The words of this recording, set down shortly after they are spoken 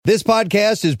This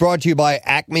podcast is brought to you by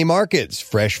Acme Markets,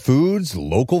 fresh foods,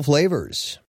 local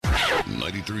flavors.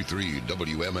 93.3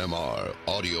 WMMR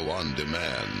Audio on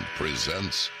Demand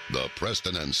presents the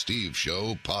Preston and Steve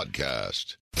Show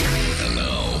podcast. And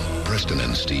now, Preston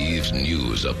and Steve's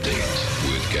news update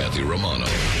with Kathy Romano.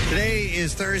 Today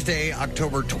is Thursday,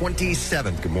 October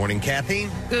 27th. Good morning, Kathy.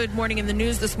 Good morning. In the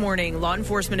news this morning, law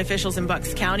enforcement officials in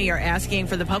Bucks County are asking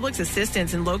for the public's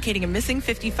assistance in locating a missing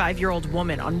 55-year-old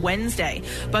woman. On Wednesday,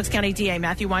 Bucks County DA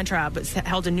Matthew Weintraub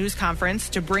held a news conference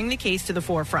to bring the case to the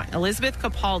forefront. Elizabeth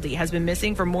Capaldi has been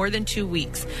missing for more than 2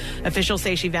 weeks. Officials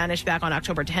say she vanished back on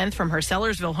October 10th from her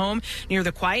Sellersville home near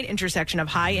the quiet intersection of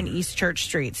High and East Church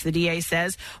Streets. The DA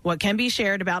says what can be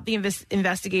shared about the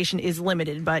investigation is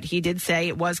limited, but he did say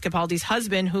it was Capaldi's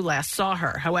husband who last saw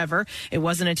her. However, it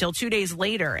wasn't until 2 days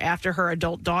later, after her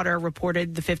adult daughter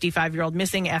reported the 55-year-old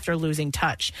missing after losing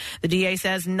touch. The DA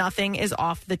says nothing is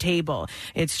off the table.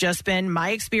 It's just been my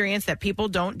experience that people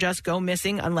don't just go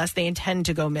missing unless they intend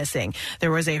to go missing.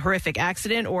 There was a horrific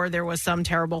accident or there was some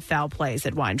terrible foul play,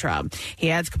 said Weintraub. He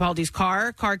adds Capaldi's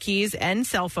car keys, and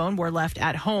cell phone were left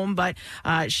at home, but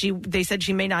they said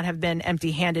she may not have been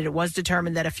empty-handed. It was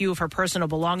determined that a few of her personal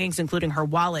belongings, including her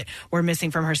wallet, were missing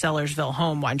from her Sellersville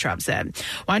home, Weintraub said.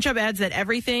 Weintraub adds that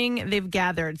everything they've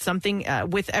gathered, something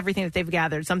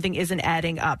isn't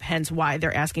adding up, hence why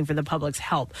they're asking for the public's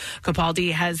help.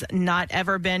 Capaldi has not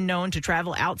ever been known to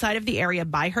travel outside of the area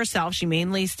by herself. She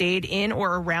mainly stayed in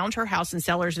or around her house in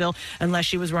Sellersville unless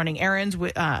she was running errands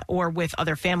or with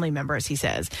other family members, he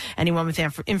says. Anyone with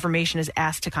information is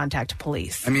asked to contact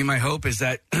police. I mean, my hope is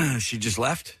that she just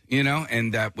left,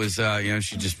 and that was,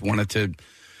 she just wanted to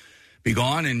be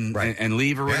gone and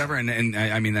leave or whatever. Yeah. And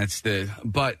I mean,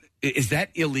 but is that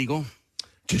illegal?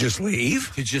 To just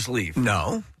leave? To just leave?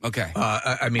 No. Okay.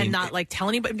 I mean, and not tell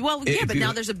anybody. Well, yeah, but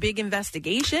now there's a big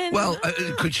investigation. Well,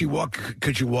 could you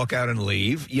walk out and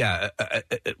leave? Yeah.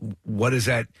 What is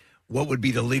that? What would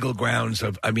be the legal grounds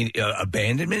of? I mean,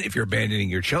 abandonment. If you're abandoning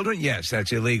your children, yes,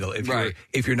 that's illegal.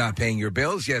 If you're not paying your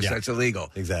bills, yes, that's illegal.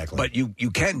 Exactly. But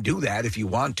you can do that if you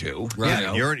want to.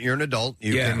 Right. You're an adult.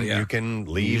 You can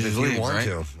leave if you want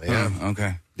to. Yeah.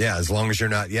 Okay. Yeah, as long as you're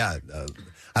not. Yeah.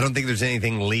 I don't think there's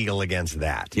anything legal against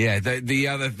that. Yeah,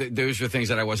 those are things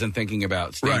that I wasn't thinking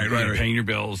about. Right. Paying your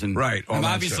bills and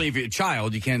obviously if you're a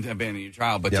child, you can't abandon your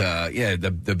child. But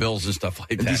the bills and stuff like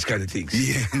that. These kind of things.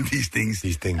 Yeah, these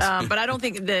things. But I don't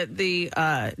think that the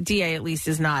DA at least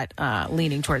is not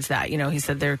leaning towards that. He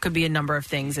said there could be a number of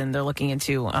things, and they're looking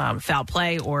into foul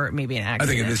play or maybe an accident. I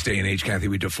think in this day and age, Kathy,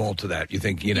 we default to that. You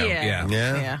think,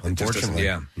 Yeah. Unfortunately,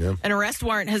 yeah. An arrest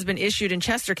warrant has been issued in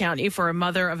Chester County for a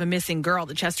mother of a missing girl.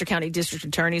 The Chester County District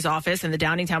Attorney's Office and the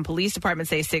Downingtown Police Department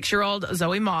say 6-year-old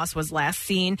Zoe Moss was last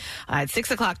seen at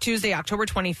 6 o'clock Tuesday, October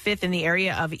 25th in the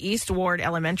area of East Ward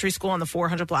Elementary School on the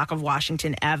 400 block of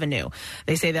Washington Avenue.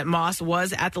 They say that Moss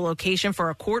was at the location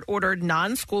for a court-ordered,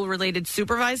 non-school-related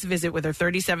supervised visit with her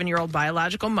 37-year-old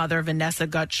biological mother, Vanessa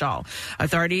Gutschall.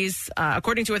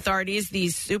 According to authorities, the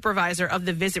supervisor of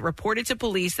the visit reported to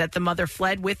police that the mother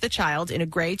fled with the child in a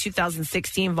gray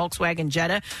 2016 Volkswagen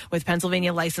Jetta with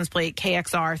Pennsylvania license plate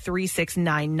KXR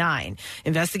 3699.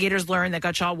 Investigators learned that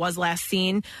Gutschall was last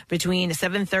seen between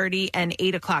 7:30 and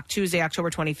 8 o'clock Tuesday, October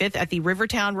 25th at the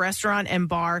Rivertown Restaurant and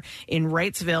Bar in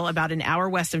Wrightsville, about an hour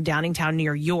west of Downingtown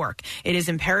near York. It is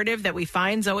imperative that we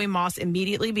find Zoe Moss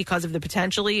immediately because of the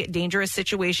potentially dangerous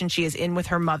situation she is in with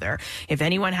her mother. If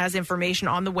anyone has information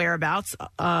on the whereabouts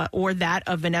or that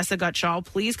of Vanessa Gutschall,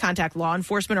 please contact law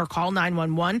enforcement or call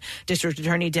 911, District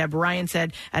Attorney Deb Ryan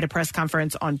said at a press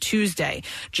conference on Tuesday.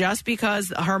 Just because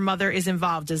her mother is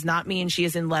involved does not mean she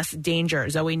is in less danger.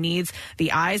 Zoe needs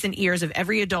the eyes and ears of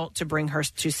every adult to bring her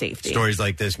to safety. Stories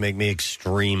like this make me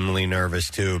extremely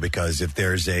nervous too, because if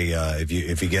there's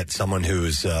if you get someone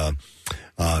who's I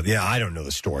don't know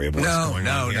the story of what's going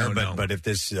on here, but if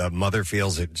this mother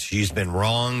feels that she's been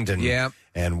wronged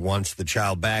and wants the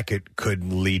child back, it could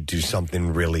lead to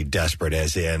something really desperate,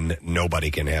 as in nobody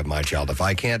can have my child if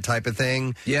I can't type of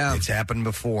thing. Yeah. It's happened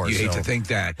before. You hate to think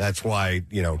that. That's why,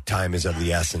 time is of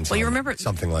the essence. Well, you remember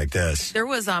something like this. There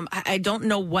was, I don't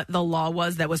know what the law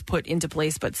was that was put into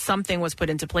place, but something was put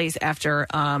into place after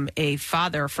a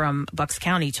father from Bucks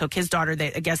County took his daughter.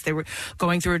 I guess they were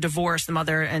going through a divorce, the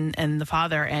mother and the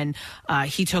father, and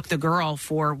he took the girl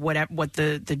for what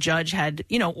the judge had,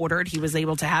 ordered. He was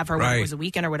able to have her when it was a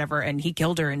weekend or whatever, and he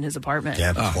killed her in his apartment.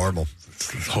 Yeah, horrible.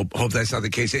 Hope that's not the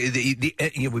case.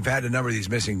 We've had a number of these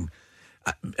missing,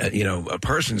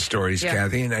 person stories,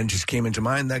 Kathy, and just came into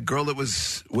mind that girl that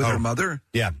was with her mother.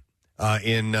 Yeah,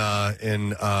 in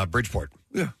Bridgeport.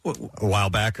 Yeah, a while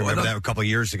back. Remember that a couple of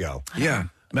years ago. Yeah.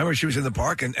 Remember, she was in the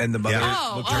park and the mother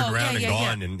turned around and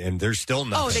gone, and there's still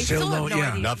nothing. Oh, they still have no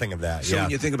idea. Nothing of that. So when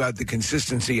you think about the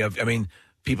consistency of, I mean,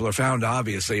 people are found,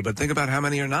 obviously, but think about how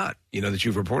many are not, that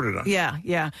you've reported on.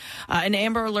 Yeah. An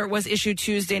Amber Alert was issued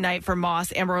Tuesday night for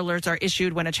Moss. Amber Alerts are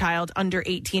issued when a child under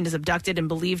 18 is abducted and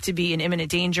believed to be in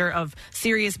imminent danger of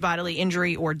serious bodily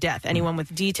injury or death. Anyone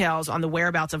with details on the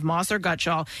whereabouts of Moss or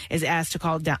Gutschall is asked to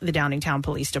call the Downingtown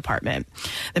Police Department.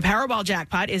 The Powerball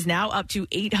jackpot is now up to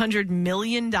 $800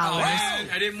 million.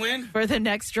 I didn't win? For the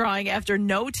next drawing after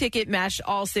no ticket matched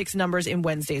all 6 numbers in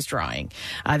Wednesday's drawing.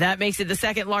 That makes it the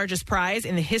second largest prize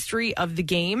in the history of the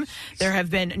game. There have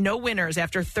been no winners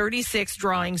after 36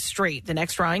 drawings straight. The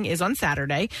next drawing is on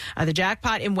Saturday. The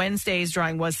jackpot in Wednesday's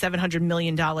drawing was $700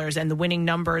 million, and the winning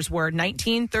numbers were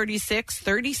 19, 36,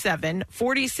 37,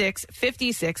 46,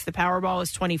 56. The Powerball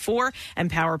is 24,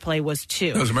 and Power Play was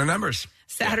 2. Those are my numbers.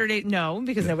 Saturday, no,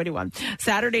 because nobody won.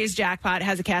 Saturday's jackpot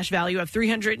has a cash value of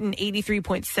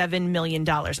 $383.7 million.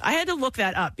 I had to look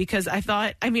that up because I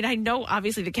thought, I know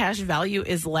obviously the cash value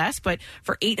is less, but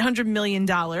for $800 million,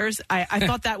 I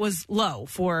thought that was low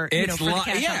for, for the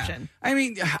cash option.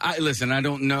 Listen, I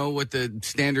don't know what the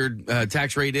standard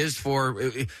tax rate is for...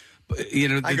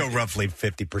 I go roughly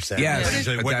 50%.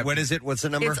 Yeah. What is it? What's the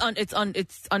number? It's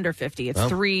under 50. It's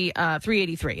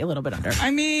 383, a little bit under.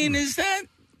 Is that...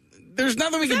 There's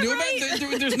nothing we can do about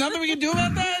that. There's nothing we can do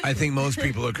about that. I think most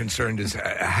people are concerned is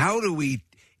how do we,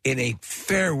 in a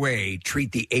fair way,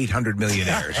 treat the 800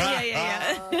 millionaires? Yeah.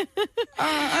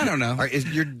 I don't know.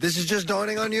 This is just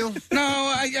dawning on you?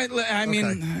 No, I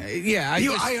mean, yeah.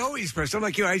 I always, I'm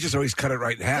like you. I just always cut it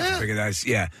right in half. I figure that's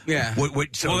yeah.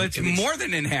 So it's more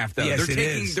than in half, though. Yes,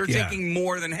 they're taking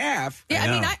more than half.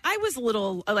 Yeah, I was a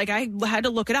little I had to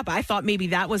look it up. I thought maybe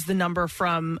that was the number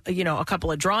from a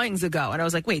couple of drawings ago, and I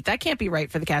was like, wait, that can't be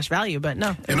right for the cash value. But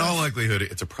no, in all likelihood,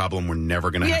 it's a problem we're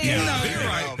never going to have. No, you're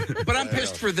right. But I'm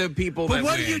pissed for the people. But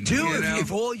what win, do you do if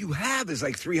all you have is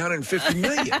like 350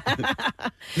 million?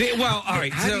 Well, all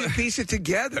right. How do you piece it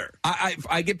together?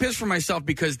 I get pissed for myself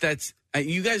because that's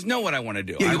you guys know what I want to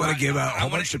do. Yeah, you want to give out a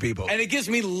bunch to people, and it gives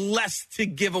me less to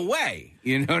give away.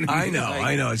 You know what I mean?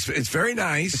 I know. It's very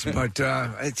nice, but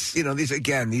it's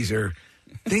these are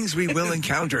things we will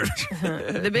encounter.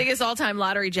 The biggest all-time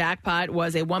lottery jackpot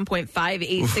was a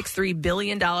 $1.5863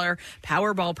 billion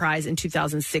Powerball prize in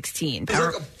 2016.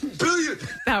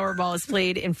 Powerball is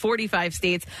played in 45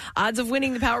 states. Odds of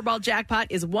winning the Powerball jackpot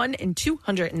is 1 in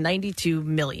 292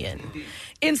 million.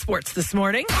 In sports this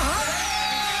morning.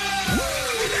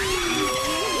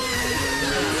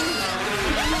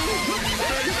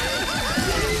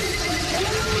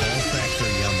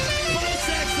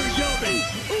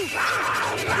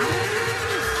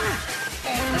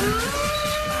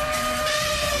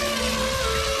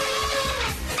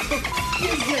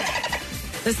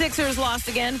 The Sixers lost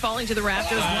again, falling to the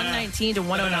Raptors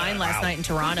 119-109 last night in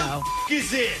Toronto.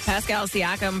 Pascal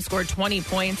Siakam scored 20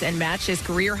 points and matched his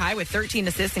career high with 13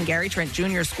 assists, and Gary Trent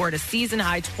Jr. scored a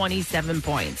season-high 27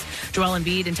 points. Joel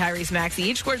Embiid and Tyrese Maxey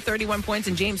each scored 31 points,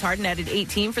 and James Harden added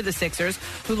 18 for the Sixers,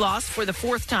 who lost for the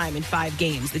 4th time in 5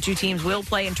 games. The two teams will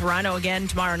play in Toronto again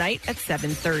tomorrow night at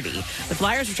 7:30. The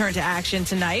Flyers return to action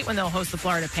tonight when they'll host the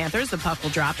Florida Panthers. The puck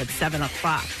will drop at 7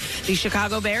 o'clock. The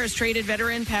Chicago Bears traded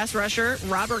veteran pass rusher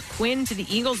Robert Quinn to the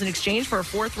Eagles in exchange for a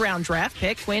 4th-round draft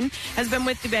pick. Quinn has been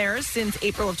with the Bears since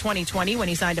April of 2020 when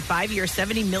he signed a 5-year,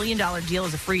 $70 million deal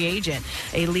as a free agent.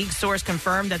 A league source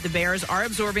confirmed that the Bears are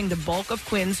absorbing the bulk of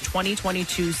Quinn's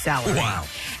 2022 salary. Wow.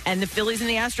 And the Phillies and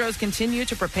the Astros continue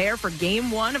to prepare for Game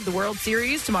 1 of the World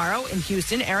Series tomorrow in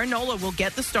Houston. Aaron Nola will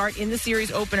get the start in the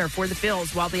series opener for the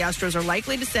Phils, while the Astros are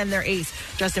likely to send their ace,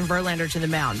 Justin Verlander, to the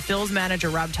mound. Phils manager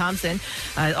Rob Thompson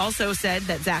also said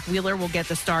that Zach Wheeler will get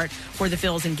the start for the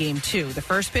Phils in Game 2. The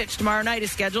first pitch tomorrow night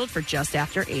is scheduled for just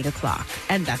after 8 o'clock.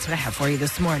 And that's what I have for you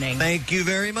this morning. Thank you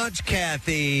very much,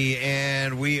 Kathy.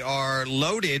 And we are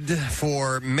loaded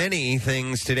for many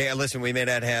things today. Listen, we may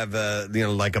not have,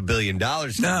 like $1 billion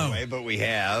to give away, but we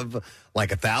have like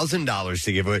 $1,000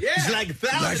 to give away. Yeah. It's like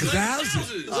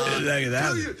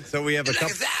 $1,000. So we have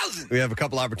a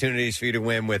couple opportunities for you to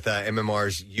win with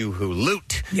MMR's Yoo-Hoo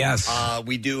Loot. Yes.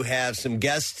 We do have some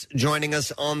guests joining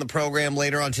us on the program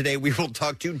later on today. We will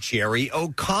talk to Jerry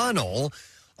O'Connell,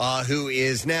 who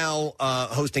is now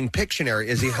hosting Pictionary.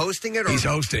 Is he hosting it? He's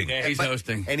hosting. Yeah, he's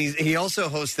hosting. And he also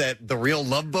hosts The Real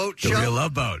Love Boat show. The Real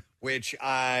Love Boat. Which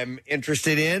I'm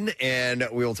interested in, and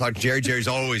we will talk to Jerry. Jerry's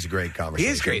always a great conversation.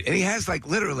 He is great, and he has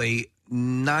literally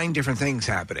 9 different things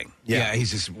happening. Yeah, he's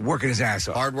just working his ass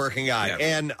off. Hard-working guy. Yeah.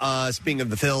 And speaking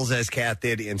of the Phils, as Kath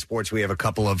did in sports, we have a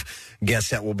couple of guests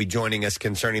that will be joining us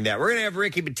concerning that. We're going to have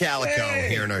Ricky Batalico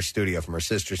here in our studio from our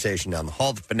sister station down the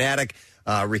hall, The Fanatic.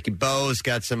 Ricky Bo's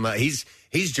got some. He's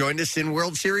joined us in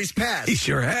World Series past. He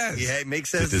sure has. Yeah, he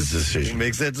makes that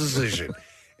decision.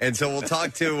 And so we'll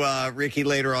talk to Ricky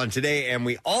later on today. And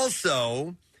we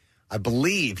also, I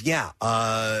believe,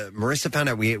 Marissa found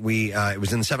out it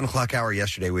was in the 7 o'clock hour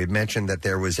yesterday. We had mentioned that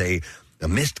there was a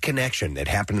missed connection that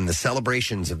happened in the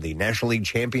celebrations of the National League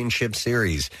Championship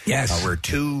Series. Yes. Where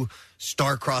two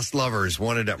star-crossed lovers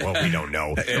wanted to, well, we don't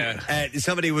know.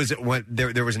 Somebody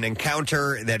there was an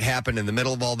encounter that happened in the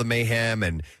middle of all the mayhem,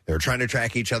 and they were trying to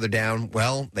track each other down.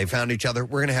 Well, they found each other.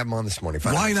 We're going to have them on this morning.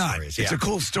 Why not? It's a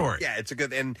cool story. Yeah, it's a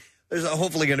good, and there's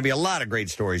hopefully going to be a lot of great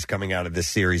stories coming out of this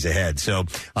series ahead. So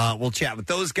we'll chat with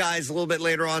those guys a little bit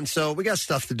later on. So we got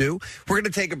stuff to do. We're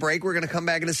going to take a break. We're going to come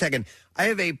back in a second. I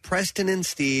have a Preston and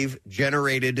Steve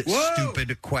generated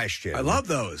stupid question. I love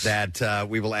those. That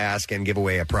we will ask and give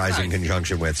away a prize in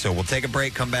conjunction with. So we'll take a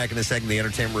break, come back in a second. The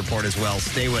Entertainment Report as well.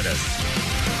 Stay with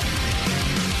us.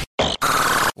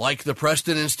 Like the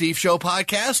Preston and Steve Show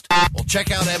podcast? Well,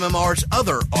 check out MMR's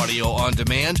other audio on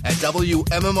demand at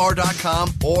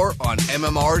WMMR.com or on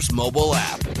MMR's mobile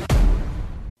app.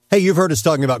 Hey, you've heard us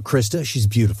talking about Krista. She's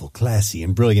beautiful, classy,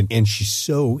 and brilliant, and she's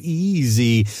so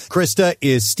easy. Krista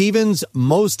is Steven's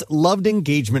most loved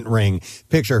engagement ring.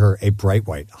 Picture her, a bright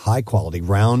white, high-quality,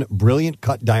 round, brilliant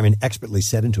cut diamond expertly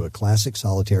set into a classic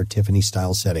solitaire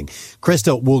Tiffany-style setting.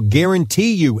 Krista will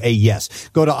guarantee you a yes.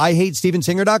 Go to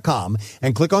IHateStevenSinger.com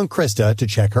and click on Krista to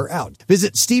check her out.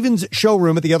 Visit Steven's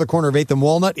showroom at the other corner of 8th and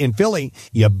Walnut in Philly.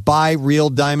 You buy real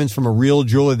diamonds from a real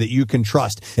jeweler that you can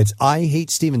trust. It's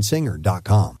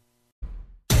IHateStevenSinger.com.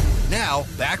 Now,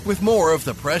 back with more of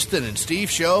the Preston and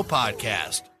Steve Show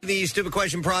podcast. The Stupid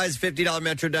Question Prize, $50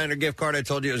 Metro Diner gift card. I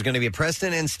told you it was going to be a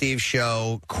Preston and Steve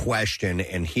Show question,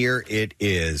 and here it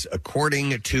is.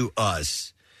 According to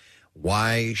us,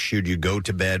 why should you go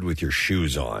to bed with your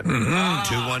shoes on?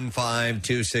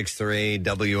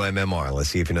 215-263-WMMR. Let's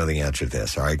see if you know the answer to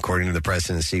this. All right, according to the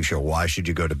Preston and Steve Show, why should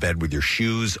you go to bed with your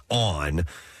shoes on?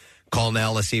 Call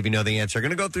now. Let's see if you know the answer. We're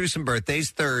going to go through some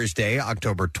birthdays. Thursday,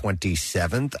 October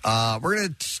 27th. We're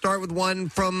going to start with one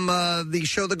from the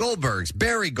show The Goldbergs.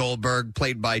 Barry Goldberg,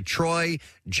 played by Troy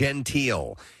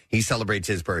Gentile. He celebrates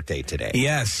his birthday today.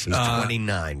 Yes. He's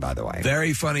 29, by the way.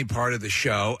 Very funny part of the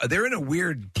show. They're in a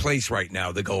weird place right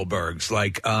now, the Goldbergs.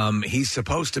 Like, he's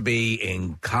supposed to be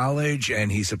in college,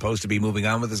 and he's supposed to be moving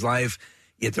on with his life,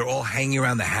 yet they're all hanging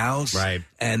around the house. Right.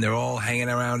 And they're all hanging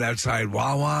around outside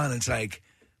Wawa, and it's like,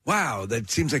 wow, that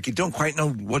seems like you don't quite know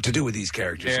what to do with these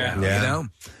characters now, you know?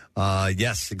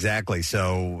 Yes, exactly.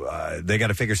 So they got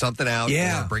to figure something out.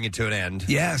 Yeah. Bring it to an end.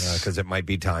 Yes. Because it might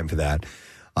be time for that.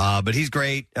 But he's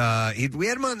great. We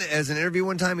had him on as an interview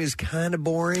one time. He was kind of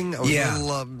boring. I was a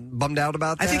little bummed out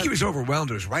about that. I think he was overwhelmed.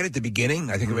 It was right at the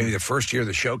beginning. I think maybe the first year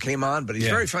the show came on. But he's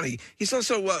very funny. He's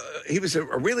also, he was a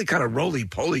really kind of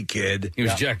roly-poly kid. He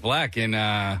was Jack Black in...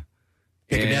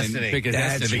 Pick a Destiny.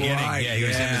 That's the beginning. right. Yeah, he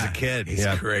was in as a kid. He's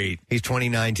great. He's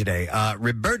 29 today.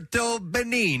 Roberto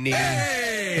Benigni.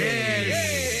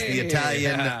 Hey! The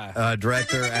Italian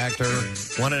director, actor,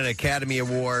 won an Academy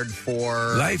Award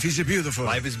for... Life is Beautiful.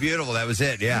 Life is Beautiful. That was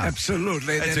it, yeah.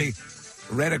 Absolutely. And then he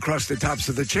ran across the tops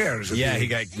of the chairs. Yeah,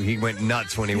 he went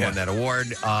nuts when he won that award.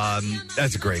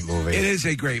 That's a great movie. It is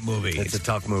a great movie. It's a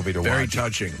tough movie to watch. Very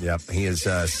touching. Yep. He is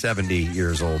 70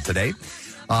 years old today.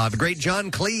 The great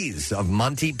John Cleese of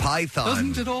Monty Python.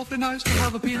 Isn't it awfully nice to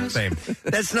have a penis? Same.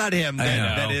 That's not him.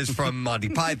 That is from Monty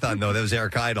Python, though. That was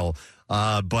Eric Idle.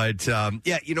 But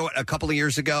you know what? A couple of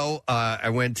years ago,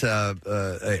 I went to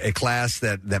a class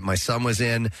that my son was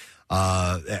in.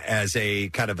 As a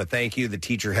kind of a thank you, the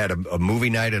teacher had a movie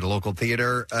night at a local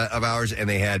theater of ours, and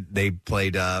they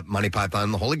played Monty Python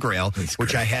and the Holy Grail,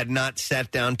 which I had not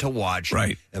sat down to watch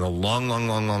in a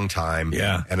long time.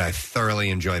 Yeah. And I thoroughly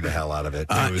enjoyed the hell out of it.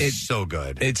 It was so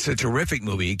good. It's a terrific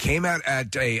movie. It came out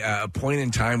at a point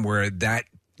in time where that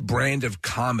brand of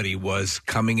comedy was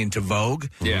coming into vogue.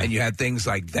 Yeah. And you had things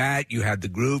like that. You had the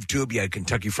Groove Tube. You had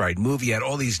Kentucky Fried Movie. You had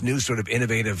all these new sort of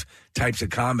innovative types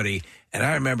of comedy. And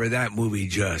I remember that movie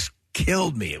just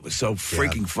killed me. It was so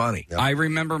freaking funny. Yep. I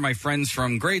remember my friends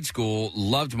from grade school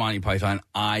loved Monty Python.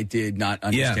 I did not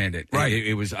understand it.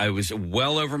 Right. I was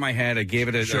well over my head. I gave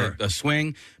it a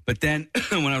swing. But then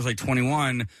when I was like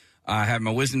 21... I had my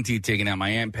wisdom teeth taken out. My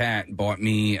Aunt Pat bought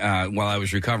me, while I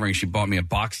was recovering, she bought me a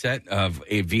box set of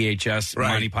a VHS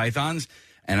Monty Pythons,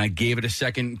 and I gave it a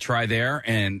second try there,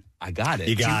 and I got it.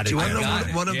 You got it. Do you want to know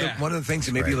one of the things,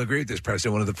 and maybe you'll agree with this,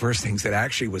 Preston, one of the first things that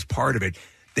actually was part of it,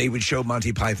 they would show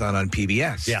Monty Python on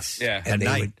PBS. Yes. Yeah. And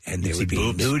there would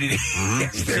be nudity.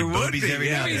 Yes, there would be.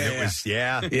 Every night. It was,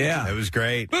 it was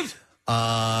great.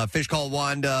 Fish Called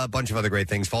Wanda, a bunch of other great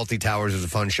things. Faulty Towers was a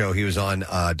fun show. He was on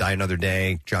Die Another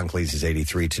Day. John Cleese is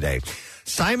 83 today.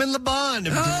 Simon Le Bon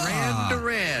of Duran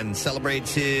Duran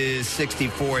celebrates his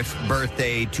 64th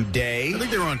birthday today. I think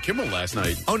they were on Kimmel last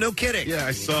night. Oh, no kidding. Yeah,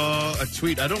 I saw a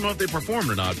tweet. I don't know if they performed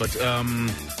or not, but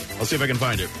I'll see if I can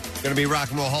find it. Going to be Rock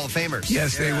and Roll Hall of Famers.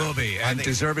 Yes, they will be, and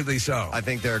deservedly so. I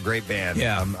think they're a great band.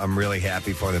 Yeah. I'm really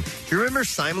happy for them. Do you remember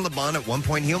Simon Le Bon at one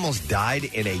point? He almost died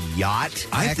in a yacht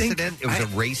accident. It was a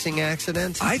racing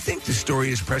accident. I think the story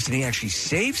is, Preston, he actually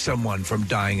saved someone from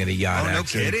dying in a yacht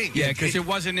accident. No kidding. Yeah, because it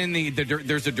wasn't in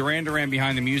there's a Duran Duran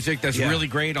behind the music that's really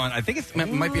great on, I think it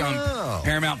might be on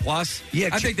Paramount Plus. Yeah,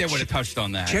 I think they would have touched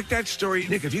on that. Check that story.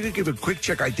 Nick, if you could give a quick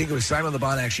check, I think it was Simon Le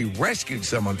Bon actually rescued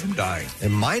someone from dying. It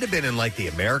might have been in like the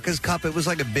America's Cup. It was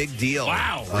like a big deal.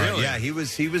 Wow, really? Yeah, he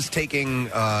was taking,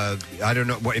 I don't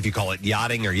know what if you call it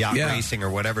yachting or yacht racing or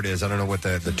whatever it is. I don't know what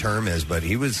the term is, but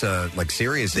he was like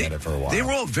serious at it for a while. They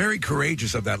were all very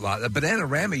courageous of that lot.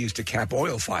 Bananarama used to cap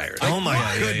oil fires. Oh,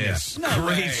 my goodness. Yeah. No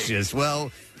gracious.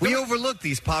 Well, we overlooked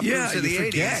these pop groups of the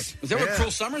 80s. Is that what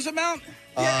Cruel Summer's about?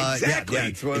 Yeah, exactly.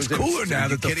 It's cooler now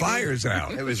that the fire's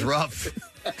out. It was rough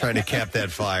trying to cap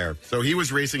that fire. So he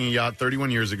was racing a yacht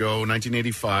 31 years ago,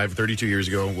 1985, 32 years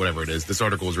ago, whatever it is. This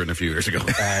article was written a few years ago. All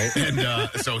right. And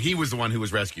so he was the one who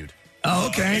was rescued. Oh,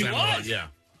 okay. Yeah.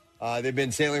 They've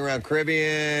been sailing around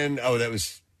Caribbean. Oh, that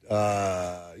was...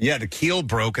 the keel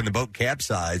broke and the boat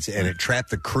capsized, and it trapped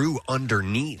the crew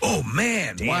underneath. Oh,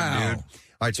 man. Damn, wow. Dude.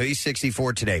 All right, so he's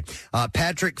 64 today.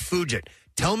 Patrick Fugit.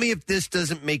 Tell me if this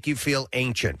doesn't make you feel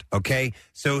ancient, okay?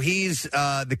 So he's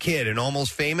the kid in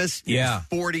Almost Famous. Yeah. He's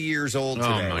 40 years old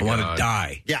today. Oh, my I want God. to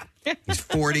die. Yeah. He's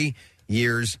 40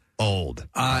 years old.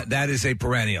 That is a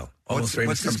perennial. What's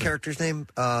his character's name?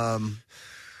 I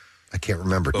can't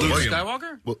remember. Luke William.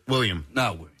 Skywalker? William.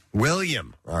 No.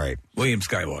 William. All right. William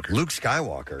Skywalker. Luke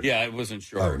Skywalker. Yeah, I wasn't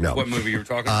sure what movie you were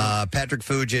talking about. Patrick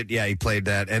Fugit, yeah, he played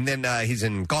that. And then he's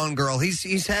in Gone Girl.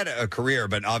 He's had a career,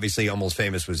 but obviously Almost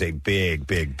Famous was a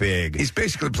big. He's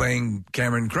basically playing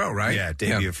Cameron Crowe, right? Yeah,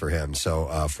 debut for him.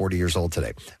 So 40 years old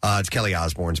today. It's Kelly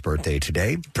Osbourne's birthday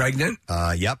today. Pregnant?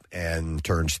 Yep, and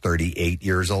turns 38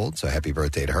 years old. So happy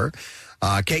birthday to her.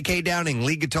 KK Downing,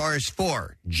 lead guitarist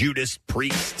for Judas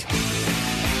Priest.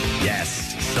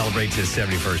 Yes, celebrates his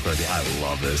 71st birthday. I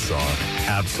love this song.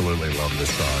 Absolutely love this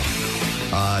song.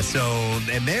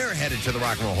 And they're headed to the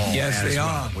Rock and Roll Hall. Yes, they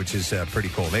are. Which is pretty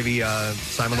cool. Maybe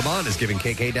Simon Le Bon is giving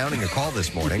KK Downing a call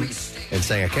this morning and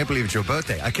saying, I can't believe it's your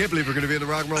birthday. I can't believe we're going to be in the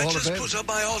Rock and Roll Hall of Fame. I just put up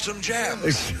my awesome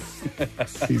jams.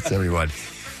 He's 71.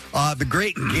 The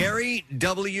great Gary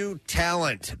W.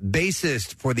 Talent,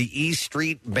 bassist for the E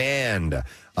Street Band,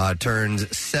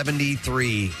 turns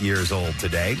 73 years old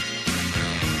today.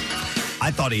 I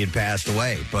thought he had passed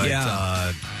away, but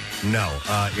no.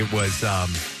 It was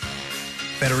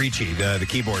Federici, the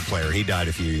keyboard player. He died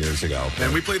a few years ago.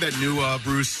 And we played that new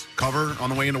Bruce cover on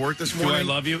the way into work this Do morning. I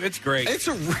Love You? It's great. It's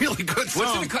a really good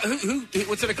song.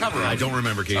 What's it a cover of? I don't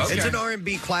remember, Casey. Okay. It's an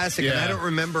R&B classic, and I don't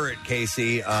remember it,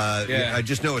 Casey. I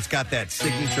just know it's got that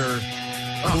signature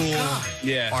cool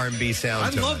R&B sound.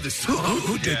 I love this song.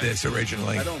 Who did this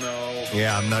originally? I don't know.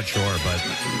 Yeah, I'm not sure, but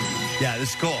yeah,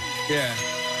 this is cool. Yeah.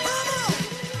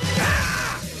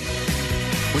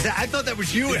 Was that? I thought that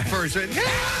was you at first. Right?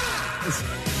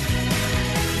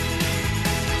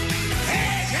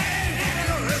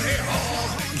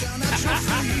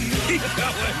 Keep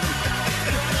going.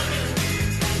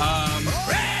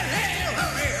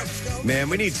 Man,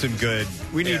 we need some good.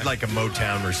 We need like a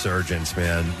Motown resurgence,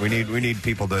 man. We need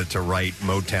people to write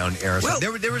Motown era. Well,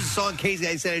 there was a song, Casey,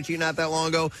 I sent it to you not that long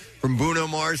ago from Bruno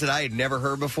Mars that I had never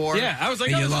heard before. Yeah, I was like,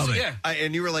 and you love it. Yeah.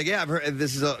 And you were like, yeah, I've heard.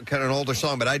 This is kind of an older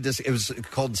song, but it was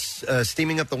called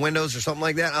 "Steaming Up the Windows" or something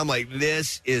like that. I'm like,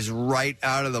 this is right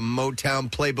out of the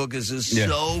Motown playbook. This is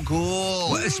so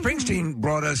cool. Well, Springsteen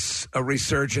brought us a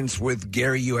resurgence with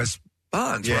Gary U.S.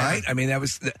 Bonds, right? I mean, that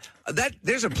was that.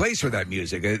 There's a place for that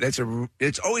music.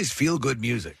 It's always feel good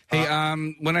music. Hey,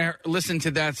 when I listened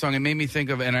to that song, it made me think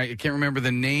of, and I can't remember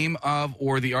the name of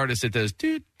or the artist that does.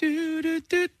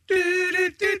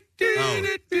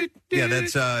 Yeah,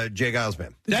 that's Jay Giles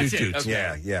Band. That's it.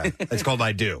 Okay. Yeah. It's called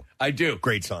 "I Do." I Do.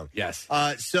 Great song. Yes.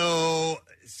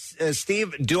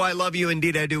 Steve, "Do I Love You,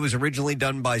 Indeed I Do" was originally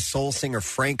done by soul singer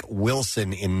Frank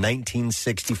Wilson in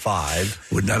 1965.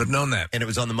 Would not have known that. And it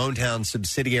was on the Motown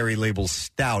subsidiary label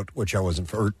Stout, which I wasn't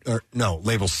for.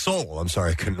 Label Soul. I'm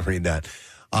sorry, I couldn't read that.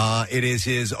 It is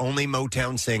his only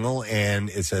Motown single, and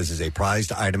it says is a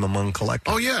prized item among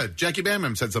collectors. Oh yeah, Jackie Bam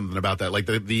Bam said something about that. Like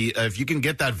the if you can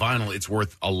get that vinyl, it's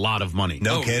worth a lot of money.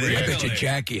 No kidding. Really? I bet you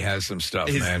Jackie has some stuff,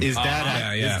 man. His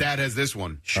dad has this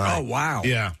one. Oh wow.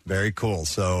 Yeah. Very cool.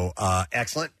 So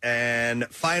excellent. And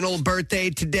final birthday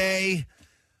today,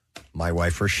 my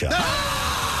wife Rochelle.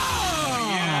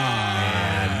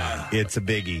 And it's a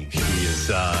biggie. She is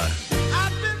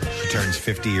she turns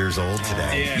 50 years old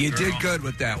today. Yeah, you did good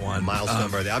with that one. Milestone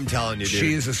birthday. I'm telling you, dude.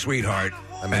 She is a sweetheart.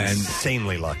 I'm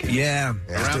insanely lucky. Yeah.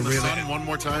 Around the sun one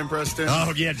more time, Preston.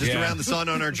 Oh, yeah, just around the sun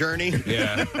on our journey.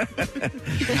 Yeah.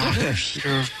 Your knockers.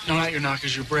 No, not your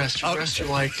knockers, your breasts. Your breasts are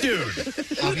like... Dude.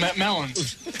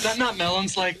 Melons. Not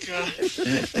melons, like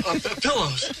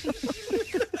pillows.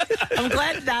 I'm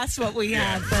glad that's what we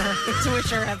had for her to wish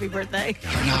her happy birthday.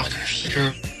 Your knockers.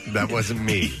 That wasn't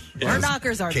me. Her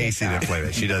knockers are Casey big, didn't play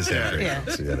that. She does have it. Yeah.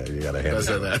 So you gotta hand Does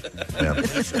it. that.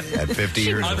 Yeah. At 50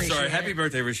 years I'm old. sorry. Happy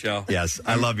birthday, Rochelle. Yes,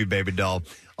 I love you, baby doll.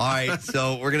 All right,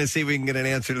 so we're going to see if we can get an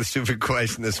answer to the stupid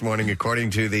question this morning, according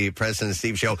to the Preston and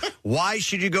Steve Show. Why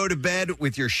should you go to bed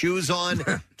with your shoes on?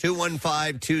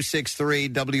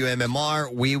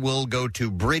 215-263-WMMR. We will go to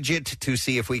Bridget to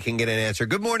see if we can get an answer.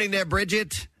 Good morning there,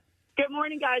 Bridget. Good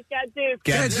morning, guys. Gadzooks.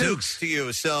 Gadzooks to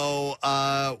you. So,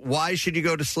 why should you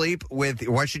go to bed with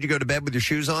your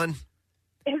shoes on?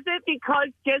 Is it because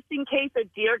just in case a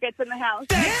deer gets in the house?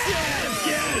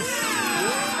 Yes!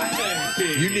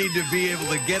 You need to be able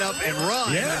to get up and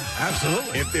run. Yeah,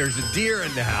 absolutely. If there's a deer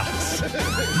in the house.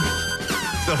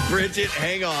 So, Bridget,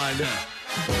 hang on.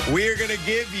 We're going to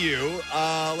give you,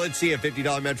 let's see, a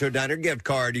 $50 Metro Diner gift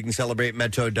card. You can celebrate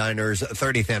Metro Diner's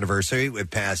 30th anniversary with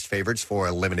past favorites for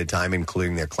a limited time,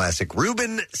 including their classic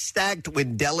Reuben stacked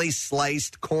with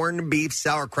deli-sliced corned beef,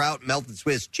 sauerkraut, melted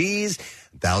Swiss cheese,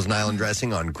 Thousand Island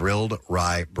dressing on grilled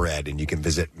rye bread. And you can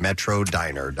visit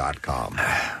metrodiner.com.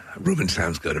 Reuben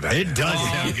sounds good about it. It does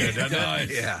sound good, doesn't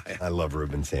it? Yeah. I love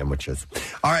Reuben sandwiches.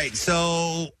 All right,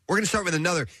 so we're going to start with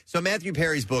another. So Matthew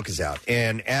Perry's book is out,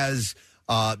 and as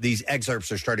these excerpts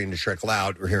are starting to trickle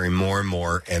out, we're hearing more and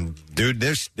more. And, dude,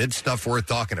 it's stuff worth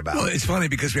talking about. Well, it's funny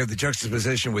because we have the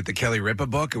juxtaposition with the Kelly Ripa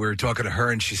book, and we were talking to her,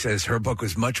 and she says her book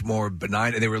was much more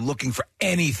benign, and they were looking for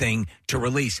anything to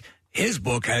release. His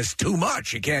book has too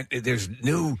much. You can't. There's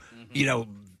new,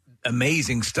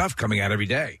 amazing stuff coming out every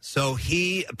day. So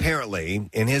he apparently,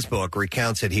 in his book,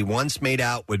 recounts that he once made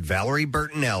out with Valerie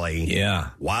Bertinelli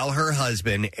while her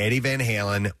husband, Eddie Van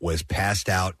Halen, was passed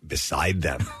out beside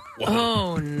them.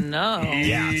 Oh, no.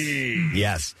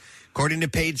 Yes. According to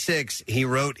Page 6, he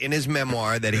wrote in his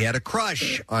memoir that he had a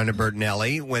crush on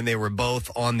Bertinelli when they were both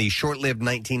on the short-lived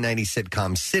 1990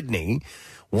 sitcom Sydney.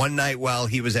 One night while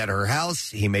he was at her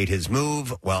house, he made his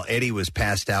move while Eddie was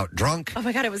passed out drunk. Oh,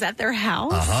 my God, it was at their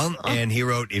house? Uh-huh. And he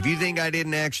wrote, if you think I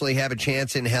didn't actually have a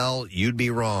chance in hell, you'd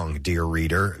be wrong, dear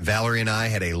reader. Valerie and I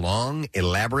had a long,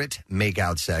 elaborate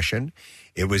makeout session.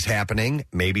 It was happening.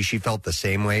 Maybe she felt the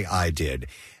same way I did.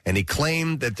 And he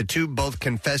claimed that the two both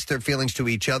confessed their feelings to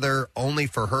each other only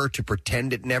for her to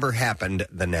pretend it never happened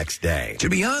the next day. To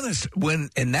be honest, when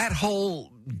in that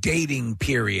whole dating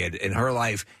period in her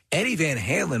life, Eddie Van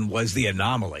Halen was the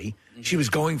anomaly. She was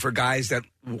going for guys that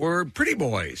were pretty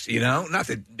boys, Not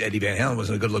that Eddie Van Halen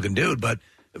wasn't a good-looking dude, but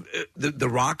the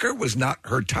rocker was not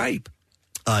her type.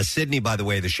 Sydney, by the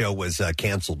way, the show was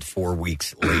canceled 4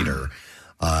 weeks later.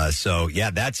 So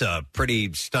that's a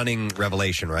pretty stunning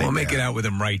revelation, right? We'll make it out with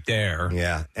him right there.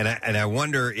 Yeah, and I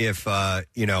wonder if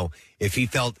if he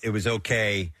felt it was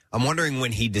okay. I'm wondering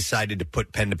when he decided to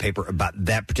put pen to paper about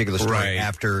that particular story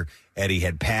after Eddie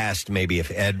had passed. Maybe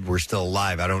if Ed were still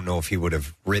alive, I don't know if he would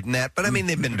have written that. But I mean,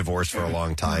 they've been divorced for a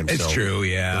long time. It's true,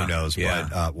 yeah. Who knows? Yeah.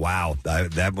 But wow,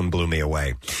 that one blew me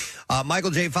away.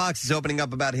 Michael J. Fox is opening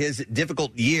up about his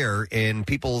difficult year in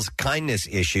people's kindness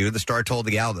issue. The star told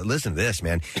the Owl that, listen to this,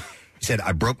 man. He said,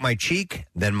 I broke my cheek,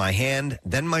 then my hand,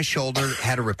 then my shoulder,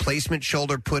 had a replacement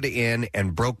shoulder put in,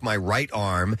 and broke my right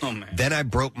arm. Oh, man. Then I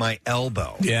broke my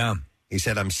elbow. Yeah. He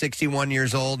said, I'm 61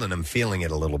 years old, and I'm feeling it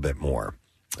a little bit more.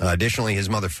 Additionally, his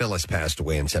mother Phyllis passed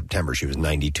away in September. She was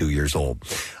 92 years old.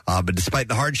 But despite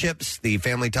the hardships, the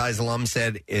Family Ties alum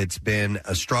said, it's been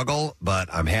a struggle, but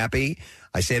I'm happy.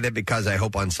 I say that because I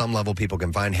hope on some level people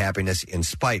can find happiness in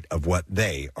spite of what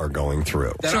they are going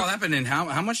through. That all happened in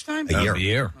how much time? A year. A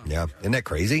year. Yeah. Isn't that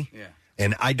crazy? Yeah.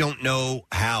 And I don't know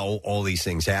how all these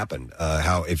things happened.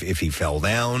 How if he fell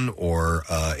down or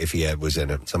if he was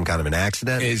in some kind of an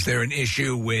accident. Is there an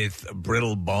issue with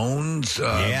brittle bones?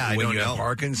 I when don't you know. have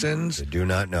Parkinson's? I do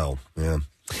not know. Yeah.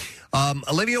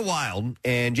 Olivia Wilde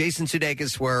and Jason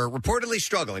Sudeikis were reportedly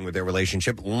struggling with their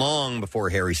relationship long before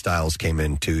Harry Styles came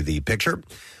into the picture.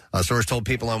 A source told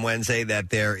People on Wednesday that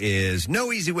there is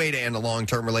no easy way to end a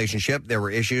long-term relationship. There were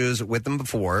issues with them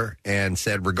before, and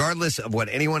said regardless of what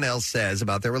anyone else says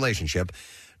about their relationship,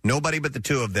 nobody but the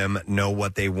two of them know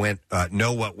what went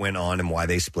on and why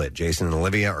they split. Jason and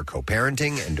Olivia are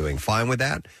co-parenting and doing fine with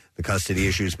that. The custody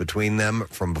issues between them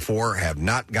from before have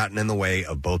not gotten in the way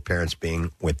of both parents being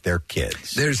with their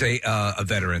kids. There's a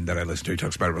veteran that I listen to. He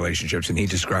talks about relationships, and he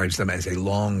describes them as a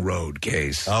long road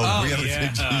case. Oh really?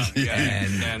 And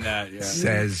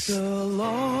says... It's a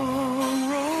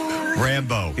long road.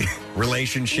 Rambo,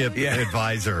 relationship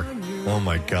advisor. Oh,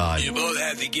 my God. You both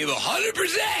have to give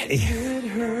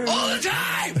 100% all the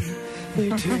time.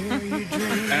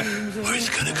 Or it's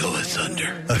going to go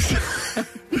asunder.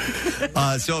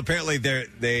 So apparently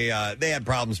they had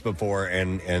problems before,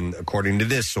 and according to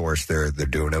this source, they're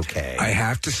doing okay. I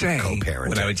have to say, co-parenting.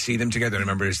 when I would see them together, I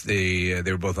remember they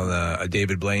were both on a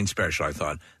David Blaine special. I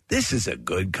thought, this is a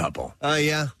good couple.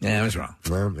 Yeah. Yeah, I was wrong.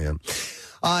 Well, yeah.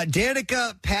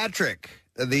 Danica Patrick,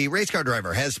 the race car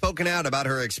driver, has spoken out about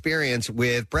her experience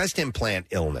with breast implant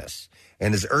illness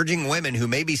and is urging women who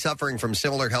may be suffering from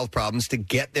similar health problems to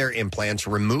get their implants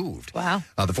removed. Wow.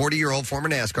 The 40-year-old former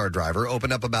NASCAR driver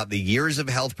opened up about the years of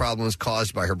health problems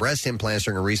caused by her breast implants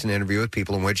during a recent interview with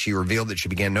People, in which she revealed that she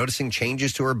began noticing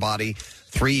changes to her body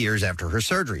 3 years after her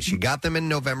surgery. She got them in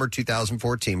November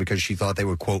 2014 because she thought they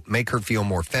would, quote, make her feel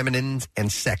more feminine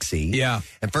and sexy. Yeah.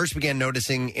 And first began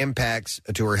noticing impacts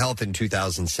to her health in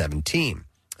 2017.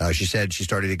 She said she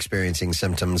started experiencing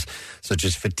symptoms such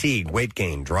as fatigue, weight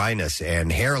gain, dryness,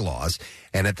 and hair loss.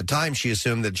 And at the time, she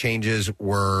assumed that changes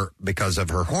were because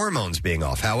of her hormones being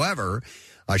off. However,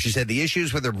 she said the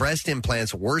issues with her breast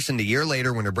implants worsened a year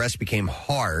later when her breast became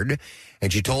hard.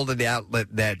 And she told the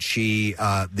outlet that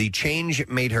the change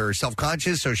made her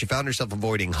self-conscious, so she found herself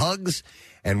avoiding hugs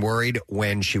and worried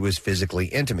when she was physically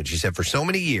intimate. She said, for so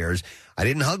many years, I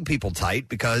didn't hug people tight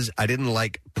because I didn't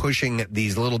like pushing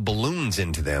these little balloons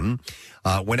into them.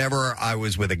 Whenever I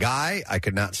was with a guy, I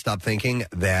could not stop thinking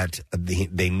that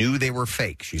they knew they were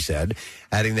fake, she said,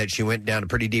 adding that she went down a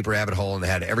pretty deep rabbit hole and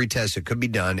had every test that could be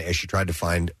done as she tried to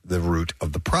find the root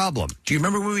of the problem. Do you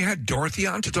remember when we had Dorothy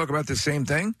on to talk about the same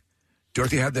thing?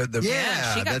 Dorothy had the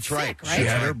yeah, that's sick, right. She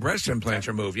had her breast implants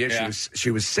removed. Yeah, she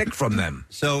was sick from them.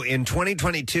 So in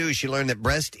 2022, she learned that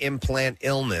breast implant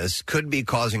illness could be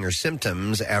causing her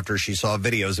symptoms after she saw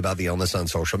videos about the illness on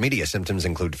social media. Symptoms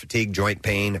include fatigue, joint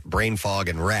pain, brain fog,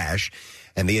 and rash,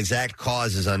 and the exact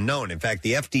cause is unknown. In fact,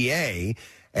 the FDA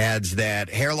adds that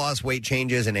hair loss, weight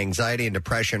changes, and anxiety and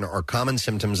depression are common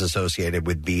symptoms associated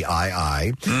with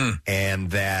BII,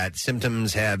 and that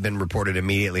symptoms have been reported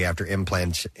immediately after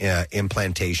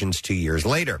implantations 2 years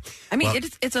later. I mean,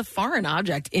 it's a foreign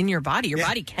object in your body. Your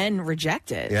body can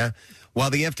reject it. Yeah. While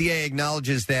the FDA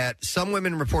acknowledges that some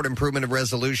women report improvement of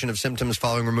resolution of symptoms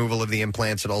following removal of the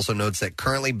implants, it also notes that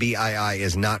currently BII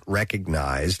is not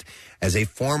recognized as a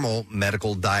formal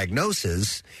medical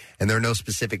diagnosis, and there are no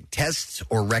specific tests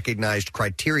or recognized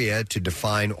criteria to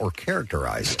define or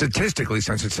characterize it. Statistically,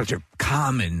 since it's such a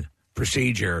common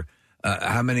procedure,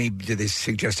 did they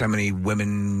suggest how many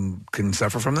women can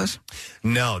suffer from this?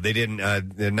 No, they didn't.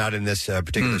 They're not in this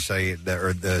particular study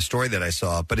or the story that I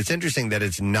saw. But it's interesting that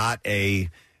it's not a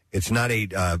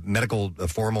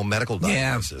formal medical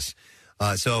diagnosis.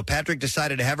 So Patrick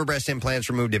decided to have her breast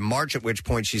implants removed in March, at which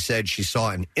point she said she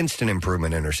saw an instant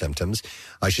improvement in her symptoms.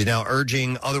 She's now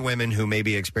urging other women who may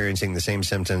be experiencing the same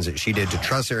symptoms that she did to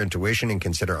trust their intuition and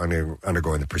consider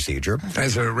undergoing the procedure.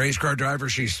 As a race car driver,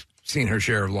 she's seen her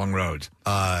share of long roads.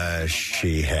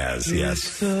 She has, yes.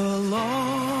 It's a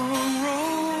long road.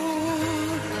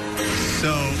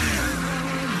 So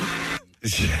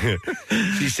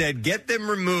she said, get them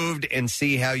removed and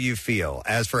see how you feel.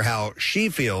 As for how she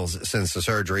feels since the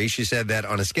surgery, she said that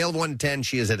on a scale of 1 to 10,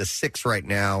 she is at a 6 right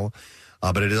now.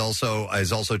 But it is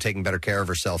also taking better care of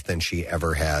herself than she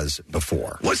ever has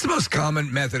before. What's the most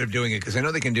common method of doing it? Because I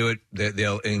know they can do it. They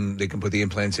can put the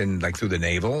implants in like through the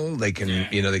navel. They can,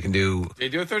 they can do. They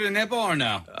do it through the nipple or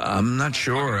no? I'm not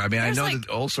sure. I mean, I know that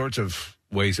all sorts of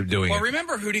ways of doing it. Well,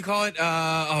 remember who do you call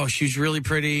it? She's really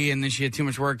pretty, and then she had too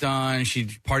much work done. She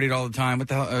partied all the time. What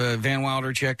the hell? Van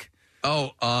Wilder chick.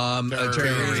 Tara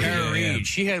Reid.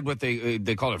 She had what they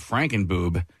called it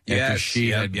Frankenboob. Yes, she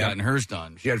had gotten hers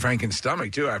done. She had Franken's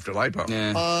stomach too after lipo.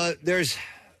 Yeah. There's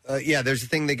a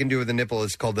thing they can do with the nipple.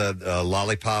 It's called the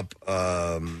lollipop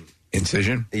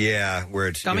incision. Yeah, where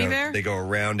it's Gummy bear? They go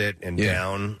around it and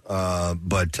down.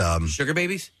 But sugar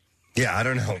babies. Yeah, I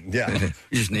don't know. Yeah.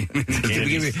 Just name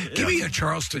it. Give me a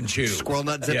Charleston chew. Squirrel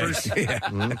nut zippers.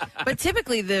 Yeah. But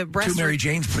typically the breast... 2 Mary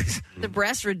Janes, please. The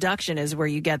breast reduction is where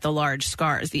you get the large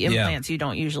scars. The implants you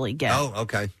don't usually get. Oh,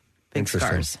 okay. Big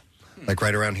scars. Like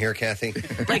right around here, Kathy?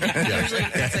 Like usually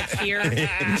it's like here.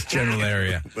 It's general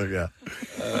area. But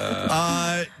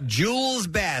Jules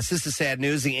Bass. This is sad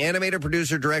news. The animator,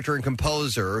 producer, director, and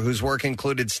composer whose work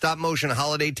included stop-motion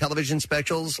holiday television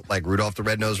specials like Rudolph the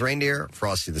Red-Nosed Reindeer,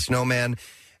 Frosty the Snowman,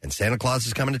 and Santa Claus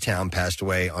is Coming to Town passed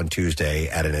away on Tuesday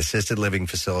at an assisted living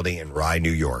facility in Rye,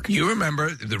 New York. You remember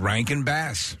the Rankin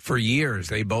Bass for years.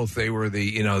 They were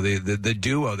the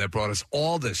duo that brought us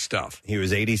all this stuff. He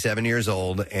was 87 years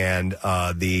old, and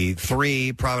the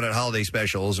 3 prominent holiday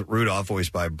specials, Rudolph,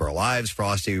 voiced by Burl Ives,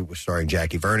 Frosty, starring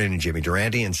Jackie Vernon and Jimmy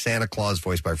Durante, and Santa Claus,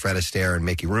 voiced by Fred Astaire and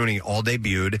Mickey Rooney, all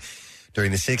debuted during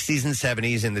the 60s and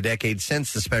 70s. In the decades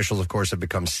since, the specials, of course, have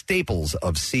become staples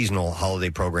of seasonal holiday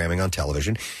programming on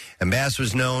television. And Bass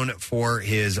was known for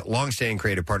his longstanding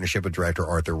creative partnership with director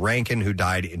Arthur Rankin, who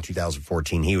died in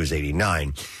 2014. He was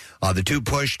 89. The two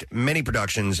pushed many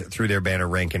productions through their banner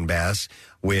Rankin Bass,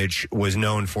 which was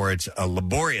known for its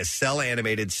laborious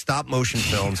cell-animated stop-motion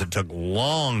films that took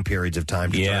long periods of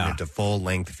time to turn into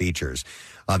full-length features.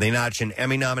 They notched an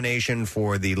Emmy nomination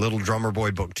for The Little Drummer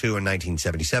Boy Book 2 in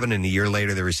 1977, and a year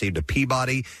later they received a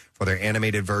Peabody for their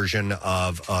animated version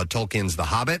of Tolkien's The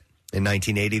Hobbit. In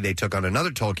 1980, they took on another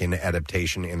Tolkien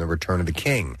adaptation in The Return of the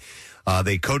King.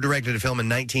 They co-directed a film in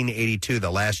 1982,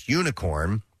 The Last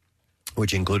Unicorn,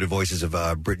 which included voices of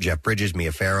Jeff Bridges,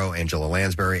 Mia Farrow, Angela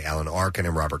Lansbury, Alan Arkin,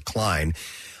 and Robert Klein.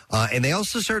 And they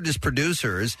also served as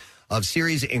producers of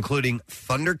series including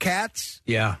Thundercats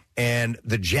and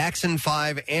the Jackson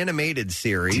 5 animated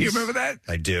series. Do you remember that?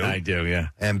 I do. I do, yeah.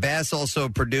 And Bass also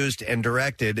produced and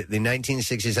directed the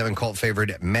 1967 cult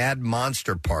favorite Mad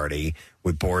Monster Party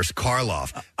with Boris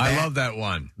Karloff. I love that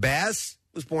one. Bass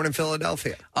was born in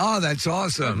Philadelphia. Oh, that's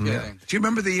awesome. Do you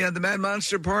remember the Mad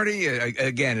Monster Party?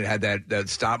 Again, it had that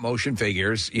stop-motion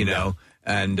figures, you know.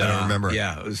 And I remember.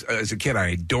 Yeah, as a kid, I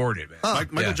adored it, man.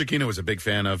 Michael Giacchino was a big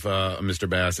fan of Mr.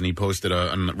 Bass, and he posted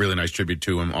a really nice tribute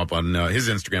to him up on his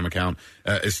Instagram account.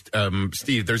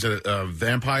 Steve, there's a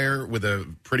vampire with a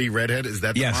pretty redhead. Is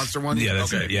that the monster one? Yeah,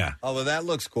 that's it. Yeah. Oh, well, that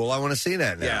looks cool. I want to see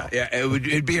that now. Yeah.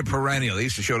 It'd be a perennial. They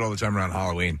used to show it all the time around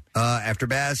Halloween. After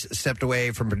Bass stepped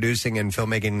away from producing and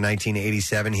filmmaking in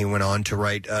 1987, he went on to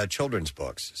write children's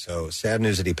books. So sad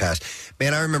news that he passed.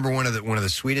 Man, I remember one of the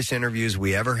sweetest interviews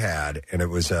we ever had. And it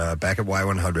was back at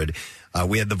Y100.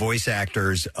 We had the voice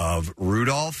actors of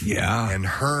Rudolph and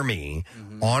Hermie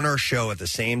on our show at the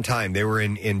same time. They were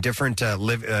in different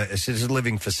assisted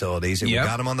living facilities. And we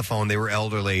got them on the phone. They were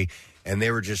elderly, and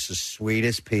they were just the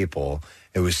sweetest people.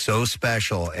 It was so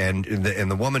special. And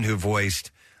the woman who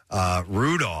voiced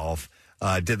Rudolph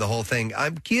did the whole thing.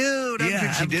 I'm cute.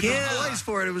 She did the voice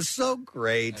for it. It was so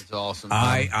great. That's awesome.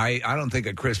 I don't think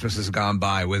a Christmas has gone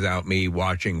by without me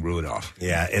watching Rudolph.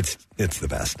 Yeah, it's the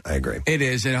best. I agree. It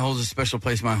is, and it holds a special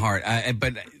place in my heart.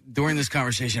 But during this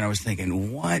conversation, I was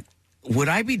thinking, what would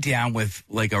I be down with,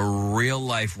 like a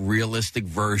real-life, realistic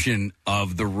version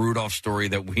of the Rudolph story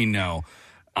that we know?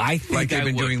 I think like they've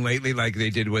been doing lately, like they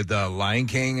did with Lion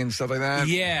King and stuff like that?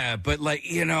 Yeah, but like,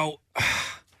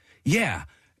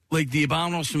 like the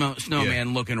Abominable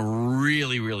Snowman looking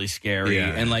really, really scary. Yeah.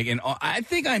 And I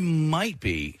think I might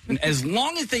be, as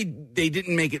long as they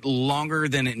didn't make it longer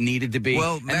than it needed to be.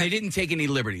 Well, and they didn't take any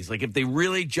liberties. Like if they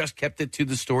really just kept it to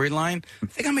the storyline, I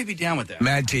think I may be down with that.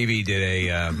 Mad TV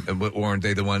did weren't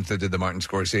they the ones that did the Martin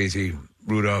Scorsese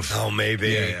Rudolph? Oh, maybe.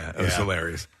 Yeah. It was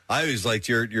hilarious. I always liked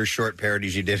your short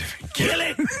parodies you did. Kill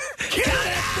it! Kill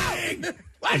that thing!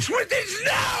 What's with his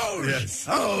nose? Yes.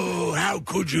 Oh, how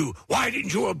could you? Why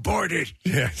didn't you abort it?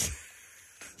 Yes.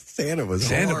 Santa was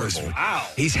horrible. Wow.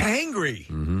 He's hangry.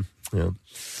 Mm-hmm. Yeah.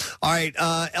 All right.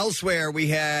 Elsewhere, we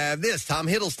have this. Tom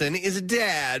Hiddleston is a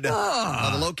dad.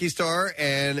 The Loki star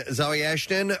and Zoe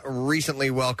Ashton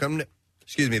recently welcomed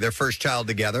their first child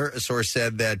together. A source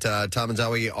said that Tom and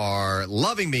Zoe are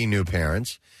loving being new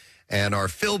parents and are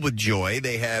filled with joy.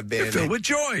 They have been filled with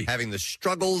joy, having the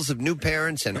struggles of new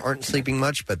parents and aren't sleeping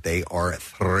much, but they are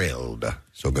thrilled.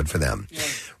 So good for them. Yeah.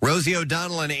 Rosie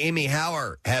O'Donnell and Amy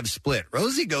Hauer have split.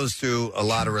 Rosie goes through a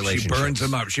lot of relationships. She burns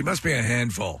them up. She must be a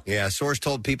handful. Yeah, a source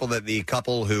told People that the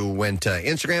couple who went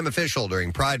Instagram official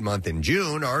during Pride Month in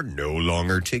June are no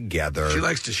longer together. She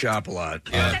likes to shop a lot.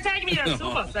 Take me to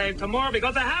Super Save tomorrow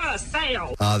because they're having a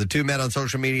sale. The two met on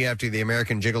social media after the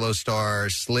American Gigolo star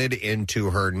slid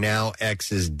into her now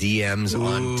ex's DMs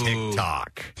on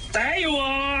TikTok. There you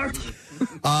are.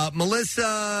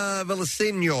 Melissa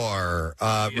Villaseñor.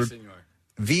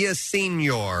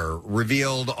 Villaseñor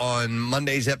revealed on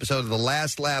Monday's episode of the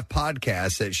Last Laugh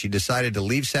podcast that she decided to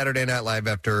leave Saturday Night Live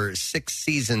after 6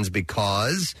 seasons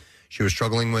because she was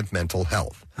struggling with mental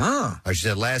health. She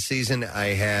said, last season I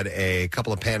had a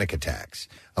couple of panic attacks.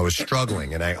 I was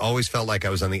struggling, and I always felt like I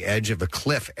was on the edge of a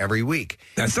cliff every week.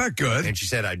 That's not good. And she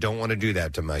said, I don't want to do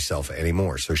that to myself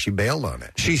anymore. So she bailed on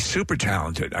it. She's super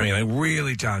talented. I mean, like,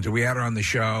 really talented. We had her on the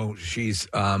show. She's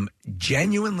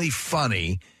genuinely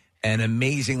funny and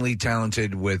amazingly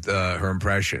talented with her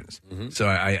impressions. So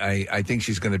I think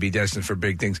she's going to be destined for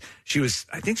big things.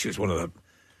 I think she was one of the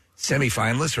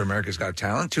semifinalists for America's Got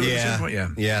Talent, too.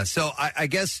 Yeah. So I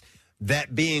guess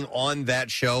that being on that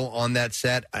show, on that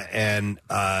set, and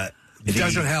it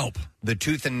doesn't help. The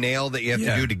tooth and nail that you have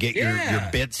to do to get your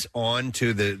bits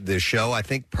onto the show, I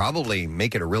think probably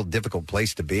make it a real difficult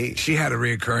place to be. She had a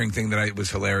reoccurring thing that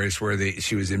was hilarious where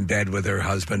she was in bed with her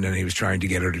husband and he was trying to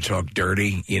get her to talk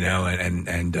dirty,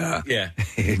 and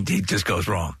it just goes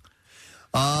wrong.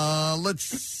 Let's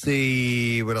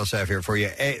see what else I have here for you.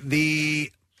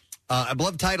 A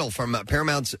beloved title from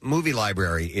Paramount's movie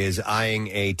library is eyeing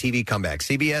a TV comeback.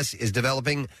 CBS is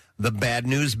developing The Bad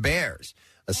News Bears,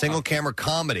 a single-camera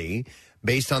comedy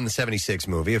based on the 76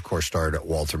 movie, of course starred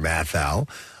Walter Matthau,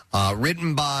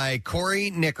 written by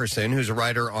Corey Nickerson, who's a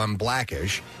writer on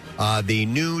Blackish. The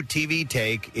new TV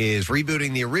take is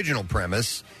rebooting the original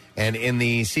premise, and in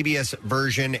the CBS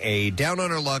version, a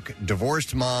down-on-her-luck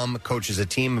divorced mom coaches a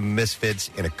team of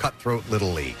misfits in a cutthroat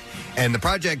little league. And the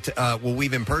project will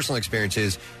weave in personal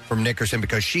experiences from Nickerson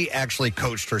because she actually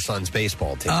coached her son's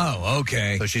baseball team. Oh,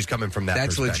 okay. So she's coming from that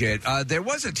That's perspective. legit. There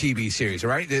was a TV series,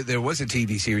 right? There was a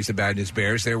TV series, The Bad News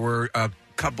Bears. There were a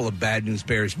couple of Bad News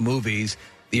Bears movies.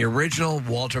 The original,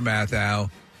 Walter Matthau,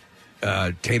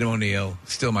 Tatum O'Neal,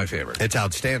 still my favorite. It's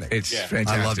outstanding. It's fantastic.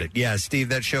 I loved it. Yeah, Steve,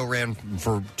 that show ran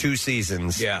for 2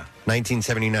 seasons. Yeah.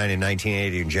 1979 and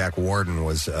 1980, and Jack Warden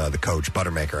was the coach,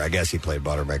 Buttermaker. I guess he played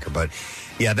Buttermaker. But,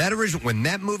 yeah, that original, when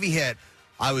that movie hit,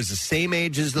 I was the same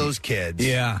age as those kids.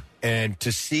 Yeah. And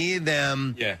to see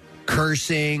them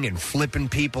cursing and flipping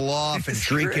people off and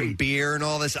drinking beer and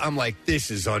all this, I'm like, this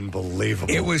is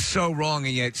unbelievable. It was so wrong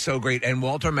and yet so great. And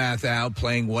Walter Matthau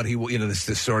playing what he,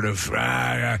 this sort of...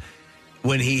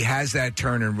 when he has that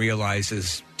turn and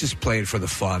realizes, just play it for the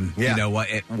fun. Yeah. You know what?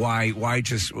 Why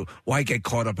get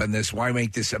caught up in this? Why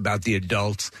make this about the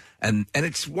adults? And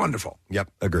it's wonderful.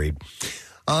 Yep, agreed.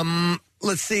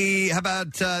 Let's see. How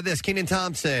about this? Kenan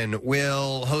Thompson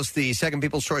will host the Second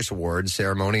People's Choice Awards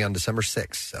ceremony on December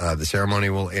 6th. The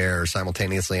ceremony will air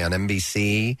simultaneously on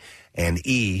NBC and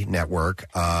E! Network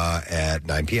at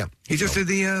 9 p.m. He just did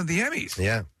the Emmys.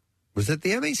 Yeah. Was it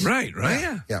the Emmys? Right.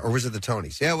 Yeah. Or was it the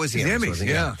Tonys? Yeah, it was the Emmys. Emmys,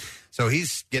 yeah. So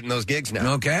he's getting those gigs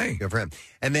now. Okay. Good for him.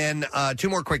 And then 2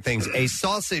 more quick things. A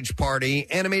Sausage Party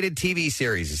animated TV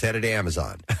series is headed to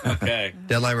Amazon. Okay.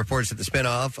 Deadline reports that the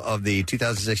spinoff of the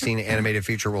 2016 animated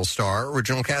feature will star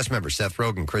original cast members Seth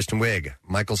Rogen, Kristen Wiig,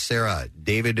 Michael Cera,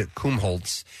 David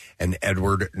Kumholtz, and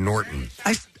Edward Norton.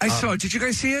 I saw it. Did you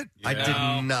guys see it? I did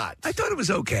not. I thought it was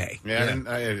okay. Yeah,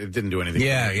 it didn't do anything.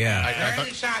 Yeah. I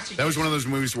thought, that was one of those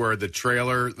movies where the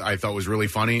trailer I thought was really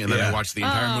funny, and then I watched the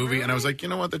entire movie, and I was like, you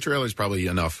know what, the trailer's probably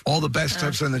enough. All the best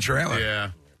stuff's in the trailer. Yeah.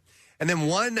 And then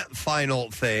one final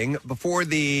thing before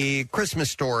the Christmas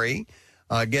Story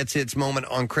gets its moment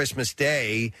on Christmas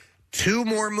Day. 2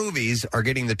 more movies are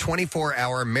getting the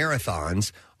 24-hour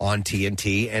marathons on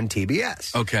TNT and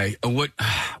TBS. Okay.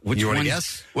 Which you want one? to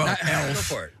guess? Well, Go Elf.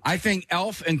 for it. I think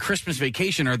Elf and Christmas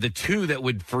Vacation are the 2 that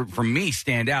would, for me,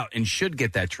 stand out and should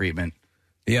get that treatment.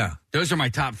 Yeah. Those are my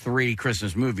top 3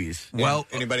 Christmas movies. Well,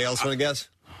 anybody else want to guess?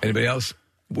 Anybody else?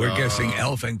 We're guessing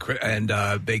Elf and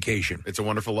Vacation. It's a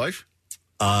Wonderful Life?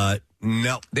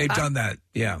 No. They've done that.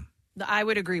 Yeah. I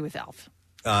would agree with Elf.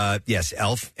 Yes,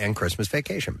 Elf and Christmas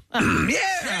Vacation.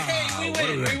 Hey,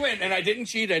 we win. And I didn't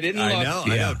cheat. I didn't look.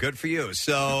 I know. Good for you.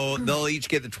 So they'll each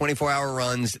get the 24-hour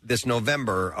runs this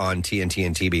November on TNT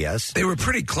and TBS. They were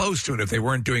pretty close to it if they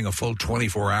weren't doing a full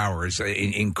 24 hours.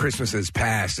 In Christmases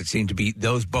past,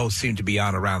 those both seemed to be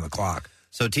on around the clock.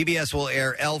 So TBS will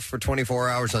air Elf for 24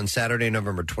 hours on Saturday,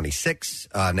 November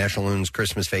 26th. National Lampoon's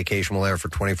Christmas Vacation will air for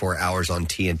 24 hours on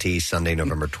TNT Sunday,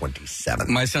 November 27th.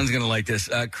 My son's going to like this.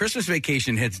 Christmas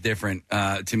Vacation hits different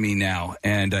to me now,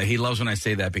 and he loves when I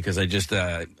say that because I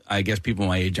guess people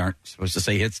my age aren't supposed to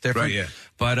say hits different. Right, yeah.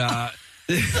 But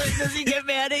Does he get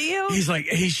mad at you? He's like,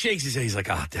 he shakes his head. He's like,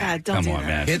 oh, Dad, come on,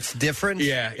 man. It's different.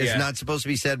 Yeah, It's not supposed to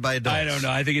be said by adults. I don't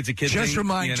know. I think it's a kid Just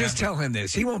thing. just tell him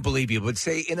this. He won't believe you, but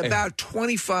say in about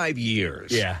 25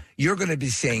 years, you're going to be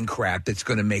saying crap that's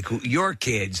going to make your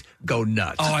kids go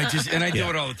nuts. Oh, I do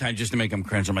it all the time just to make them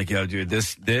cringe. I'm like, yo, dude,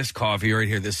 this coffee right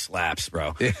here, this slaps,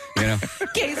 bro. You know?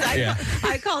 Case,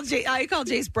 I call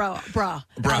Jace bro.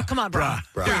 Come on, bro.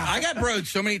 Dude, I got broed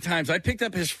so many times. I picked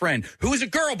up his friend, who was a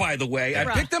girl, by the way. I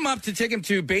picked him up to take him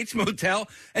to Bates Motel,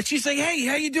 and she's like, hey,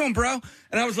 how you doing, bro?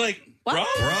 And I was like, Bro?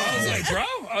 I was like, bro?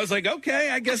 I was like,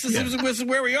 okay, I guess this is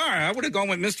where we are. I would have gone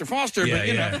with Mr. Foster, but,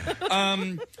 you know.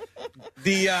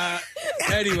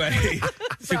 Anyway,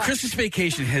 so Christmas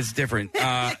Vacation has different.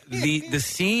 The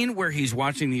scene where he's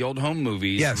watching the old home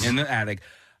movies in the attic,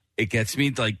 it gets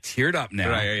me, like, teared up now.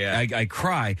 Right, I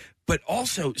cry. But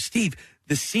also, Steve,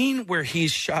 the scene where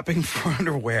he's shopping for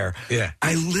underwear,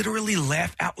 I literally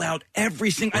laugh out loud every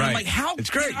single... I'm like, how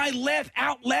can I laugh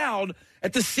out loud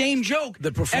at the same joke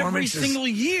every single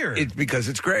year? It's because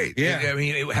it's great. I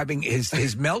mean, having his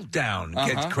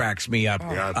meltdown cracks me up.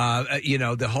 You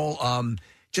know, the whole...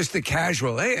 just the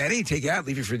casual, hey, Eddie, take you out,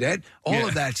 leave you for dead. All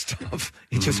of that stuff,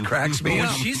 it just cracks me when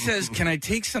up. She says, can I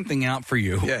take something out for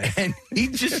you? And he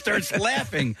just starts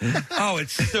laughing. Oh,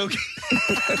 it's so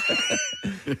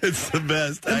It's the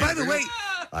best. And by the way,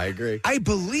 I agree. I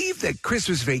believe that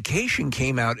Christmas Vacation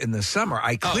came out in the summer.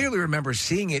 I clearly remember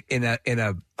seeing it in a.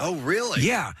 Oh, really?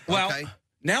 Yeah. Well,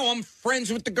 now I'm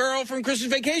friends with the girl from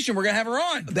Christmas Vacation. We're going to have her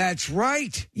on. That's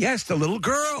right. Yes, the little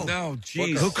girl. No,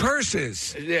 jeez. Who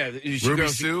curses. Yeah. Ruby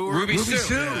Sue? Ruby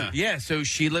Sue. Yeah, so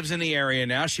she lives in the area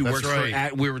now. She works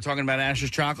for... We were talking about Asher's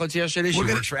Chocolates yesterday. She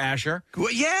works for Asher.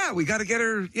 Well, yeah, we got to get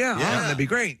her on. That'd be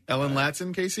great. Ellen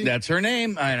Latson, Casey? That's her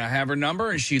name. And I have her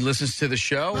number, and she listens to the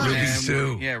show. Ruby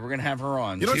Sue. We're going to have her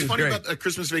on. You know what's funny about a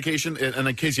Christmas Vacation?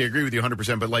 And Casey, I agree with you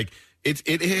 100%, but like it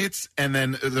hits, and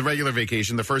then the regular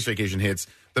vacation, the first vacation hits.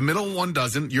 The middle one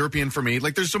doesn't. European for me.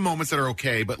 Like, there's some moments that are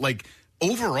okay, but like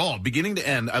overall, beginning to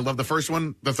end, I love the first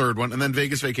one, the third one, and then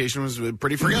Vegas Vacation was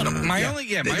pretty forgettable.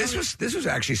 This was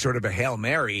actually sort of a Hail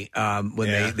Mary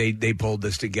when they pulled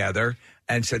this together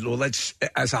and said, well, let's,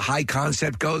 as a high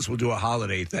concept goes, we'll do a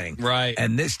holiday thing. Right.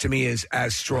 And this to me is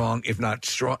as strong, if not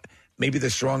strong, maybe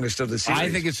the strongest of the series. I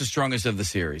think it's the strongest of the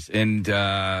series. And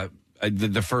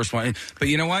the first one. But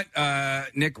you know what?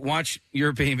 Nick, watch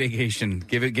European Vacation.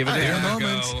 Give it there a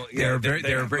moments. go. There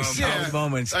are very solid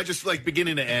moments. I just like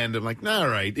beginning to end. I'm like, all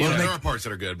right. You know, there are parts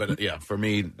that are good, but for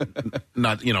me,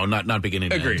 not beginning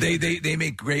to end. They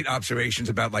make great observations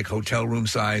about like hotel room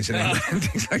size and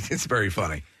things like that. It's very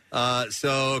funny.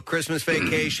 So Christmas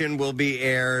Vacation will be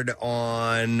aired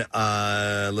on,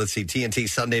 TNT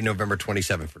Sunday, November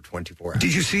 27th for 24 hours.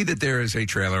 Did you see that there is a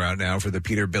trailer out now for the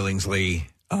Peter Billingsley?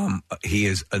 He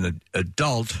is an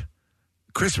adult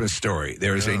Christmas story.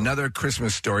 There is another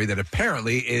Christmas story that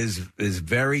apparently is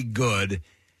very good.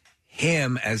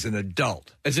 Him as an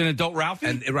adult. As an adult Ralphie?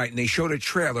 And they showed a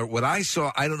trailer. What I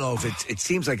saw, I don't know if it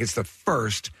seems like it's the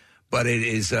first, but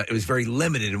it was very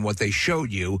limited in what they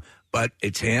showed you. But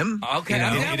it's him. Okay,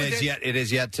 it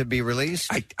is yet to be released.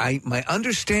 My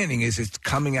understanding is it's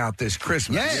coming out this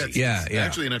Christmas. Yeah.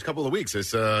 Actually, in a couple of weeks,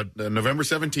 it's November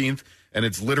 17th, and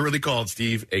it's literally called,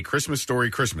 Steve, A Christmas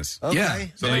Story Christmas. Okay. Yeah.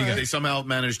 So they somehow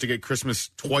managed to get Christmas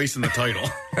twice in the title.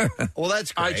 Well,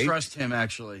 that's great. I trust him,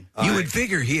 actually. You would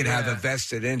figure he'd have a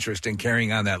vested interest in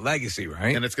carrying on that legacy,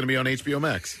 right? And it's going to be on HBO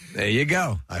Max. There you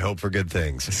go. I hope for good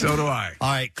things. So do I. All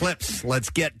right, clips. Let's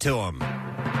get to them.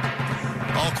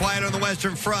 All Quiet on the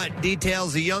Western Front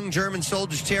details a young German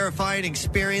soldier's terrifying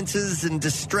experiences and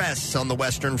distress on the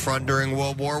Western Front during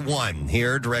World War I.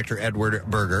 Here, director Edward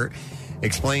Berger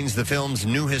explains the film's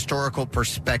new historical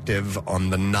perspective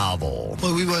on the novel.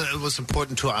 Well, it was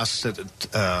important to us that it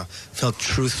felt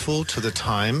truthful to the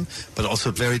time, but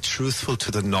also very truthful to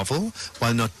the novel,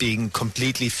 while not being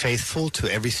completely faithful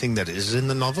to everything that is in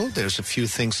the novel. There's a few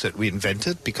things that we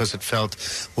invented because it felt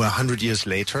we're 100 years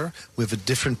later with a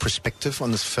different perspective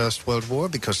on the First World War,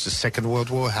 because the Second World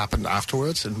War happened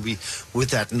afterwards, and with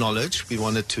that knowledge, we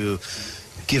wanted to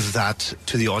give that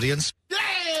to the audience.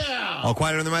 All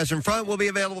Quiet on the Western Front will be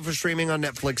available for streaming on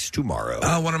Netflix tomorrow.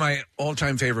 One of my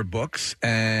all-time favorite books,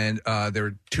 and there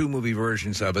were two movie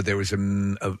versions of it. There was a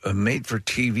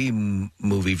made-for-TV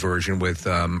movie version with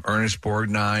Ernest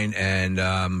Borgnine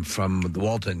and from the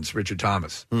Waltons, Richard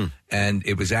Thomas, and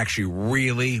it was actually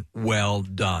really well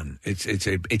done.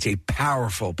 It's a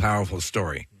powerful, powerful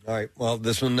story. All right. Well,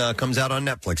 this one comes out on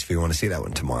Netflix if you want to see that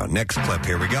one tomorrow. Next clip.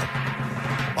 Here we go.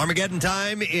 Armageddon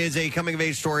Time is a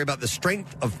coming-of-age story about the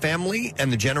strength of family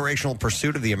and the generational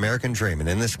pursuit of the American dream. And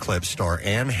in this clip, star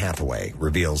Anne Hathaway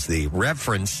reveals the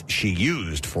reference she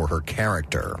used for her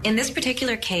character. In this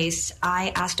particular case,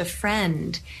 I asked a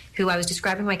friend who I was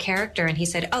describing my character, and he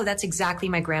said, "Oh, that's exactly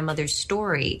my grandmother's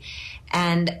story."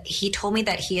 And he told me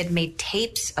that he had made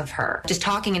tapes of her, just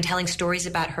talking and telling stories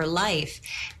about her life.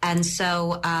 And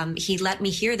so he let me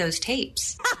hear those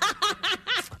tapes.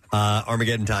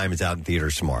 Armageddon Time is out in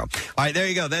theaters tomorrow. All right, there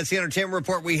you go. That's the entertainment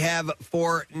report we have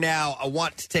for now. I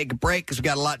want to take a break because we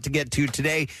got a lot to get to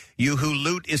today. You Who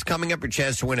Loot is coming up. Your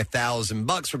chance to win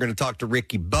 $1,000. We're going to talk to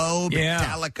Ricky Bo.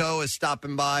 Metallico is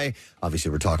stopping by. Obviously,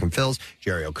 we're talking Phil's.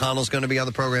 Jerry O'Connell's going to be on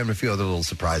the program and a few other little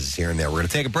surprises here and there. We're going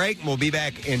to take a break, and we'll be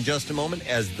back in just a moment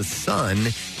as the sun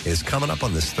is coming up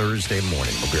on this Thursday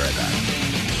morning. We'll be right back.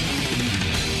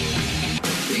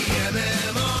 The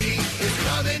MMR is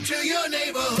coming to your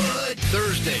neighborhood.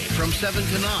 Thursday from 7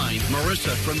 to 9,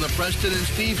 Marissa from the Preston and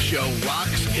Steve Show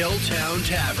rocks Hilltown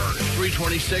Tavern,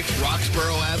 326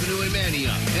 Roxborough Avenue in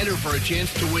Manningham. Enter for a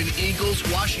chance to win Eagles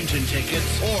Washington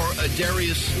tickets or a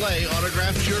Darius Slay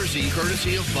autographed jersey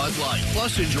courtesy of Bud Light.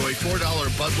 Plus enjoy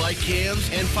 $4 Bud Light cans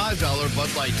and $5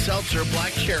 Bud Light Seltzer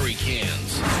Black Cherry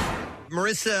cans.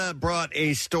 Marissa brought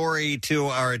a story to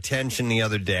our attention the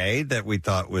other day that we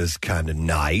thought was kind of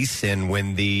nice. And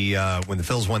when the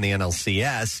Phils won the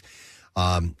NLCS,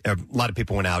 a lot of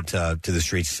people went out to the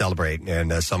streets to celebrate,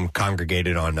 and some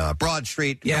congregated on Broad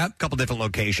Street, a couple different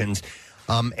locations.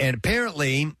 And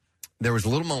apparently, there was a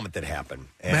little moment that happened.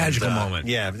 And, magical moment.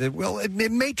 Yeah, well, it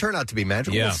may turn out to be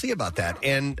magical. Yeah. We'll see about that.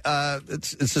 And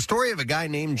it's the story of a guy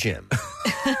named Jim.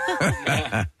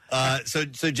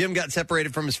 So Jim got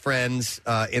separated from his friends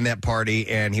in that party,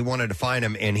 and he wanted to find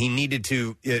him, and he needed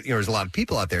to, there's a lot of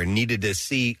people out there, and needed to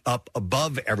see up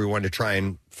above everyone to try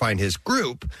and find his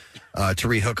group to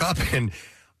rehook up. And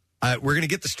we're going to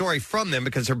get the story from them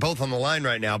because they're both on the line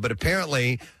right now, but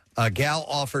apparently a gal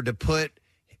offered to put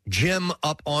Jim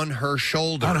up on her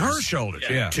shoulders. On her shoulders,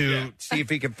 yeah. To see if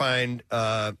he could find,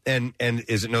 and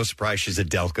is it no surprise she's a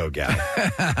Delco gal.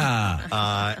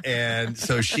 And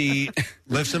so she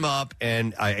lifts him up,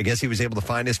 and I guess he was able to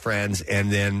find his friends,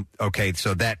 and then, okay,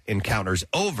 so that encounter's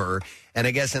over. And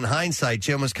I guess in hindsight,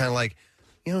 Jim was kind of like,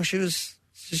 she's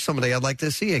somebody I'd like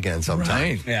to see again sometime.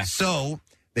 Right. Yeah. So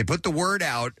they put the word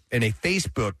out in a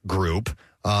Facebook group,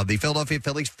 the Philadelphia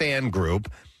Phillies fan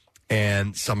group.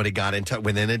 And somebody got in touch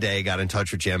within a day, got in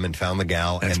touch with Jim and found the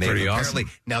gal. That's and they pretty apparently,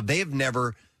 awesome. Now, they have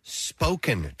never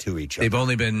spoken to each other. They've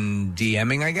only been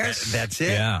DMing, I guess. That's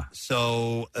it. Yeah.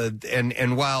 So,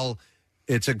 and while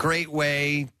it's a great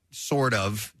way, sort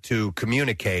of, to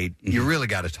communicate, you really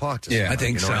got to talk to someone. I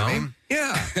think you know so. What I mean?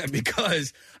 Yeah.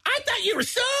 Because I thought you were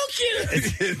so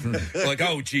cute. Like,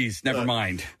 oh, geez, never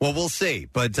mind. Well, we'll see.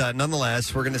 But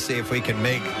nonetheless, we're going to see if we can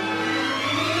make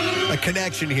a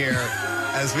connection here.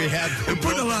 As we have We're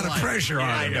putting a lot of pressure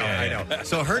on him. I know.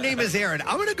 So her name is Erin.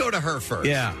 I'm going to go to her first.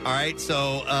 Yeah. All right.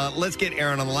 So let's get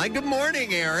Erin on the line. Good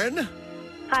morning, Erin.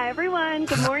 Hi, everyone.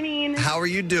 Good morning. How are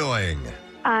you doing?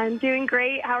 I'm doing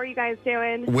great. How are you guys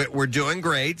doing? We're doing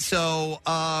great. So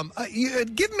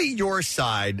give me your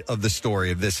side of the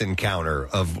story of this encounter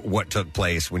of what took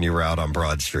place when you were out on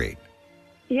Broad Street.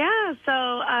 Yeah. So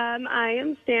I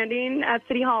am standing at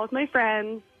City Hall with my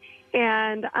friends.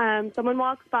 And someone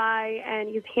walks by, and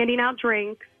he's handing out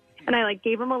drinks. And I,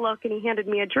 gave him a look, and he handed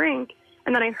me a drink.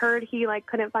 And then I heard he,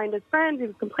 couldn't find his friends. He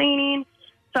was complaining.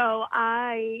 So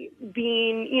I,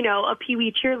 being, a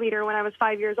Pee-wee cheerleader when I was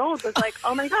 5 years old, was like,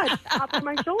 oh, my God, hop on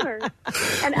my shoulder.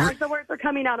 And as the words are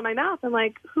coming out of my mouth, I'm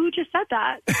like, who just said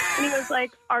that? And he was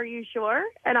like, are you sure?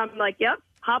 And I'm like, yep,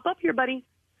 hop up here, buddy.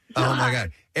 Oh my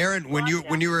God, Erin! When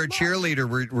you were a cheerleader,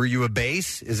 were you a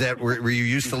base? Is that were you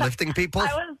used to lifting people?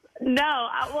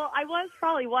 I was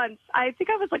probably once. I think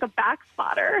I was like a back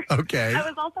spotter. Okay. I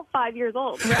was also 5 years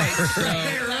old. Right.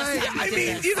 I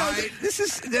mean,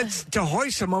 that's to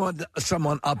hoist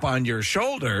someone up on your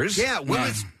shoulders. Yeah.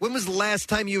 When was the last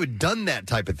time you had done that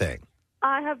type of thing?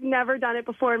 I have never done it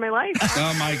before in my life.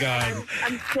 Oh, my God.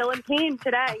 I'm still in pain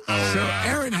today. Oh, so,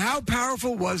 Erin, how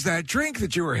powerful was that drink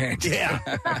that you were handing? Yeah.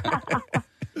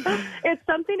 It's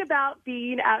something about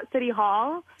being at City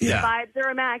Hall. Yeah. The vibes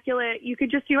are immaculate. You could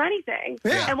just do anything.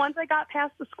 Yeah. And once I got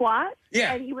past the squat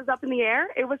and he was up in the air,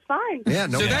 it was fine. Yeah,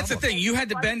 no So problem. that's the thing. You had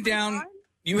to bend down.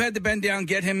 You had to bend down,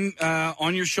 get him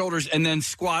on your shoulders, and then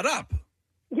squat up.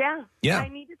 Yeah. Yeah. I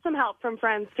needed some help from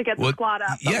friends to get the squat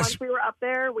up. But once we were up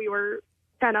there, we were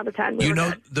 10 out of 10.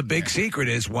 The big secret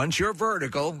is once you're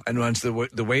vertical and once the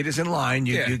weight is in line,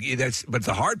 but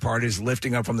the hard part is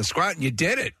lifting up from the squat, and you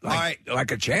did it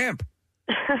like a champ.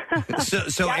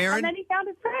 So Yeah, Aaron, and then he found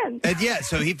his friend. and yeah,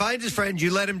 so he finds his friend.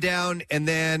 You let him down, and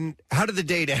then how did the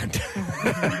date end?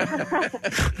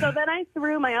 So then I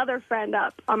threw my other friend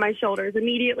up on my shoulders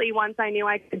immediately once I knew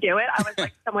I could do it. I was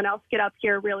like, someone else get up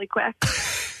here really quick.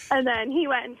 And then he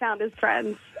went and found his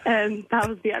friends, and that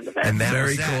was the end of it. And that Very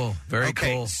was that. cool. Very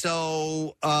Okay, cool.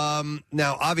 So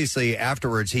now, obviously,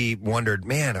 afterwards, he wondered,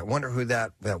 man, I wonder who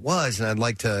that was, and I'd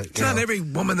like to. It's not every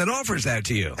woman that offers that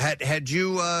to you. Had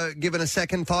you given a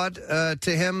second thought to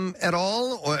him at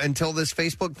all, or until this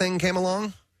Facebook thing came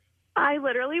along? I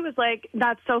literally was like,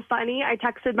 that's so funny. I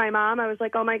texted my mom. I was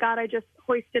like, oh, my God, I just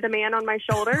hoisted a man on my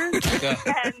shoulders. And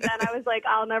then I was like,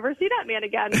 I'll never see that man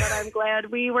again. But I'm glad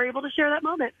we were able to share that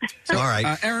moment. All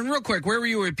right. Aaron, real quick, where were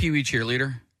you a Pee Wee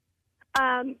cheerleader?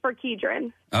 For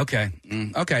Kedron. Okay.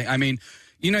 Okay. I mean,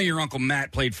 you know your Uncle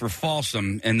Matt played for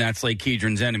Folsom, and that's Lake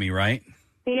Kedron's enemy, right?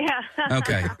 Yeah.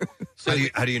 Okay. So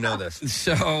how do you know this?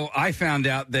 So I found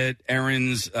out that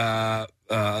Aaron's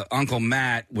Uncle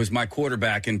Matt was my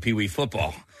quarterback in Pee Wee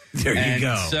football. There you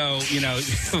go. So,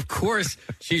 of course,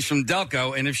 she's from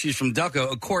Delco, and if she's from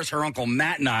Delco, of course, her Uncle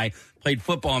Matt and I played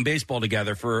football and baseball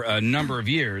together for a number of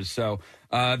years. So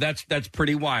that's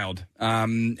pretty wild.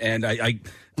 And I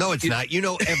no, it's not. You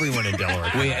know everyone in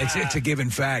Delaware. It's a given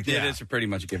fact. Yeah, it's pretty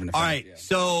much a given fact. All right,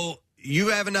 so you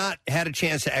have not had a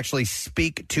chance to actually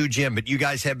speak to Jim, but you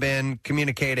guys have been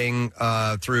communicating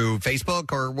through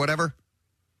Facebook or whatever?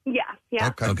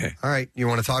 Yeah. Okay. All right. You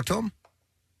want to talk to him?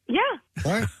 Yeah.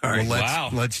 All right. Wow.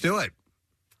 Let's do it.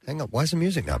 Hang on. Why is the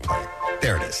music not playing?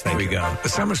 There it is. There we go. The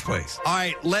Summer's Place. All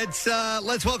right. Let's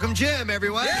welcome Jim,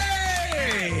 everyone.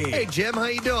 Yay! Hey, Jim. How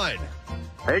you doing?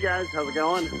 Hey, guys. How's it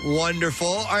going? Wonderful.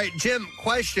 All right, Jim,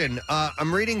 question.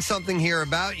 I'm reading something here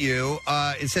about you.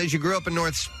 It says you grew up in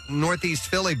Northeast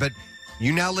Philly, but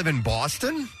you now live in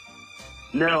Boston?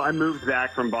 No, I moved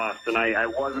back from Boston. I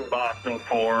was in Boston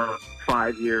for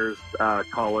 5 years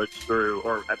college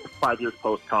or 5 years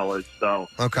post-college. So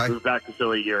okay. Moved back to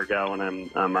Philly a year ago, and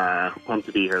I'm pumped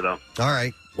to be here, though. All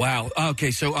right. Wow.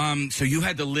 Okay. So you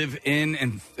had to live in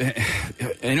and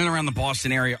around the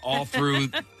Boston area all through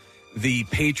the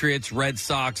Patriots, Red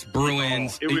Sox,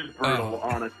 Bruins. It was brutal,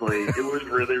 honestly. It was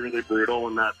really, really brutal,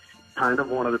 and that's kind of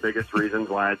one of the biggest reasons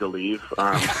why I had to leave.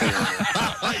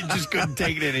 I just couldn't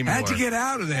take it anymore. Had to get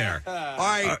out of there. All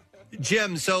right.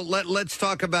 Jim, so let's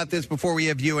talk about this before we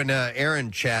have you and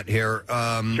Aaron chat here.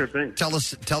 Sure thing. Tell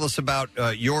us about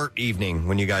your evening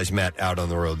when you guys met out on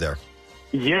the road there.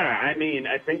 Yeah, I mean,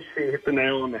 I think she hit the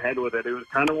nail on the head with it. It was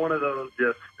kind of one of those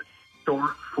just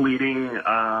short, fleeting,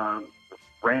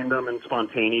 random and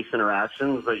spontaneous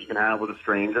interactions that you can have with a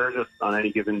stranger just on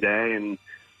any given day. And,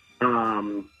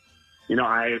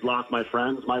 I had lost my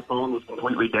friends. My phone was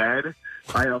completely dead.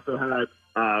 I also had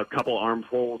a couple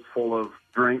armfuls full of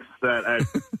drinks that I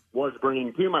was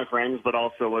bringing to my friends, but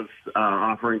also was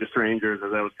offering to strangers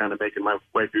as I was kind of making my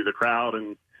way through the crowd.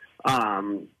 And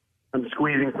I'm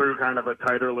squeezing through kind of a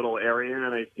tighter little area,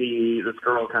 and I see this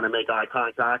girl kind of make eye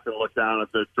contact and look down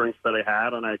at the drinks that I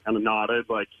had, and I kind of nodded,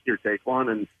 like, here, take one.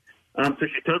 And so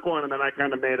she took one, and then I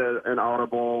kind of made an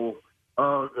audible,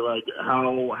 like,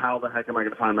 how the heck am I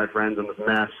going to find my friends in this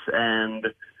mess? And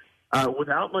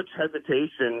without much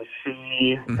hesitation,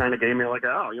 she kind of gave me like,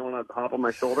 oh, you want to hop on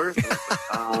my shoulders?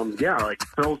 Yeah, like,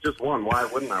 Phil's just one. Why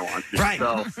wouldn't I want to? Right.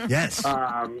 So, yes.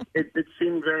 It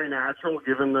seemed very natural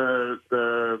given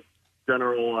the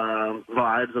general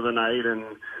vibes of the night,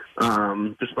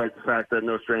 and despite the fact that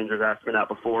no strangers asked me that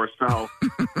before. So,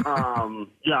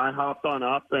 yeah, I hopped on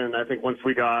up, and I think once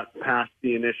we got past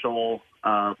the initial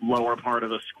lower part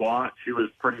of the squat, she was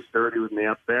pretty sturdy with me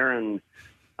up there, and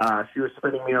she was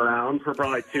spinning me around for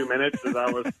probably 2 minutes as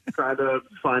I was trying to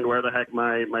find where the heck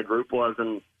my group was,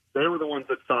 and they were the ones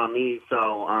that saw me,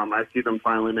 so I see them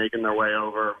finally making their way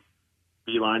over,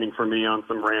 beelining for me on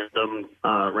some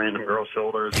random girl's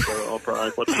shoulders. So I'll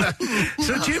probably put that.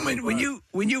 So Jim,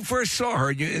 when you first saw her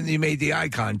and you made the eye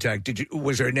contact,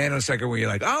 was there a nanosecond where you're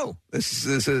like, oh, this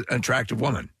is an attractive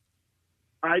woman?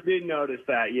 I did notice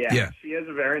that. Yeah. She has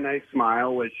a very nice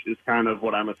smile, which is kind of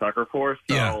what I'm a sucker for.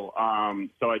 So,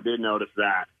 so I did notice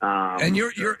that. And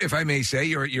you're, if I may say,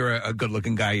 you're a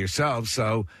good-looking guy yourself.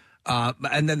 So,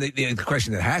 and then the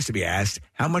question that has to be asked: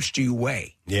 how much do you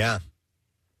weigh? Yeah.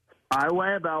 I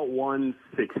weigh about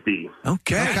 160.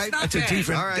 Okay. That's bad. a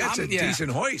decent. All right. That's a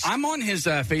decent hoist. I'm on his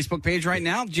Facebook page right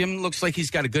now. Jim looks like he's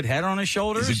got a good head on his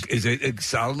shoulders. Is a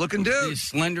solid looking dude. He's a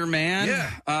slender man.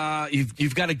 Yeah.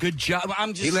 You've got a good job.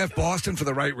 He left Boston for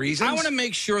the right reasons. I want to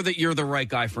make sure that you're the right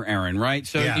guy for Aaron, right?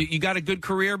 So you got a good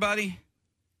career, buddy?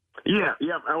 Yeah.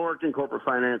 I work in corporate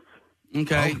finance.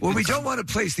 Okay. Well, we don't want to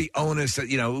place the onus that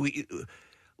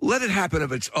let it happen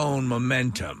of its own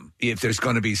momentum if there's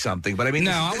going to be something. But I mean,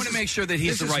 I want to make sure that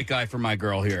he's the right guy for my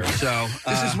girl here. So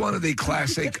this is one of the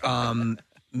classic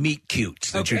meet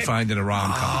cutes that you'd find in a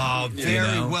rom-com. Oh,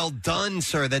 very well done,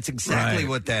 sir. That's exactly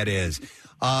what that is.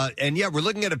 And yeah, we're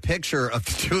looking at a picture of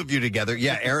the two of you together.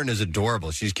 Yeah, Erin is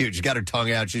adorable. She's cute. She's got her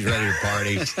tongue out. She's ready to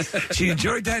party. She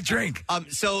enjoyed that drink.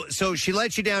 So she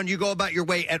let you down. You go about your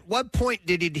way. At what point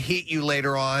did it hit you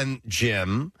later on,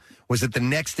 Jim? Was it the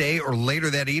next day or later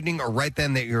that evening or right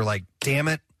then that you're like, damn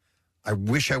it, I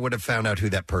wish I would have found out who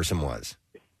that person was?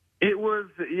 It was,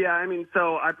 yeah, I mean,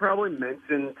 so I probably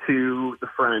mentioned to the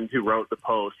friend who wrote the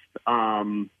post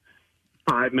 5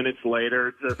 minutes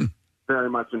later, just very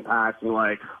much in passing,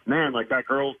 like, man, like that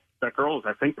girl's,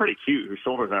 I think, pretty cute, whose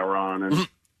shoulders that were on. And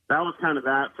that was kind of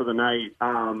that for the night.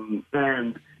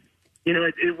 And, you know,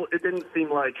 it didn't seem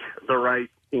like the right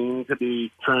scene to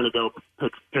be trying to go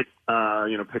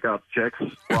pick up chicks.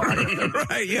 Well,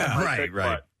 right, yeah, right.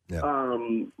 But,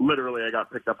 literally, I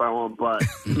got picked up by one, but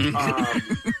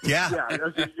yeah, it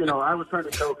was just, I was trying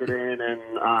to soak it in, and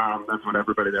that's what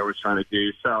everybody there was trying to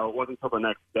do. So it wasn't until the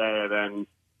next day I then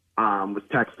was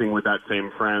texting with that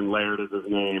same friend. Laird is his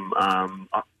name.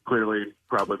 Clearly,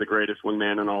 probably the greatest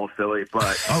wingman in all of Philly.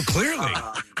 But clearly,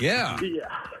 yeah.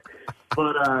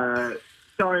 But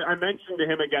so I mentioned to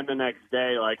him again the next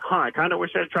day, like, I kind of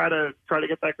wish I'd try to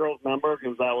get that girl's number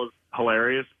because that was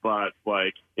hilarious. But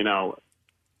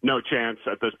no chance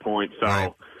at this point.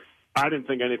 So I didn't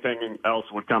think anything else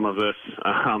would come of this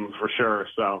for sure.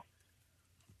 So.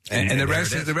 And the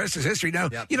rest is history. Now,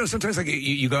 sometimes like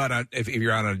you go out on, if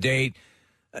you're out on a date,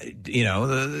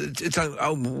 it's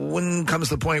when comes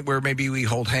the point where maybe we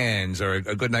hold hands or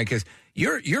a good night kiss.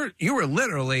 You were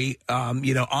literally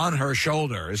on her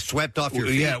shoulders, swept off your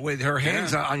feet, with her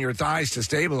hands on your thighs to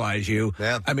stabilize you.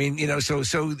 Yeah. I mean, so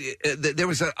there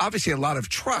was obviously a lot of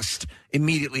trust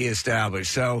immediately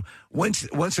established. So once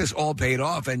this all paid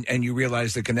off and you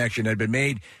realized the connection had been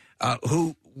made,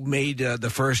 who made the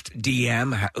first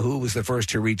DM? Who was the first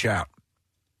to reach out?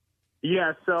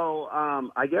 Yeah, so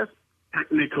I guess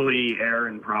technically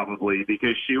Erin probably,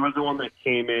 because she was the one that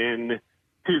came in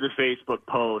to the Facebook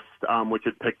post, which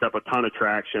had picked up a ton of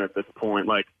traction at this point.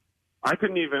 Like, I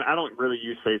don't really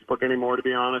use Facebook anymore, to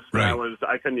be honest. Right.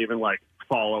 I couldn't even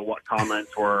follow what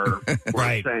comments were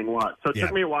saying what. So it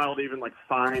took me a while to even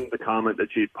find the comment that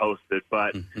she'd posted.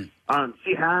 But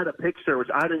she had a picture, which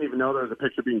I didn't even know there was a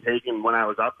picture being taken when I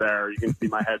was up there. You can see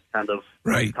my head kind of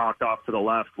cocked off to the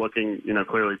left, looking,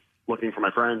 clearly looking for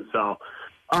my friend. So,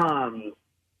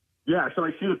 so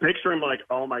I see the picture and I'm like,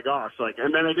 oh my gosh.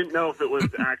 And then I didn't know if it was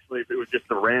just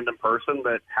a random person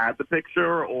that had the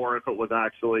picture or if it was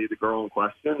actually the girl in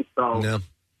question. So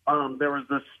there was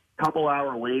this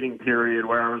couple-hour waiting period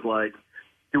where I was like,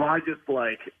 do I just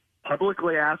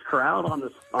publicly ask her out on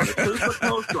this Facebook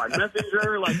post? Do I message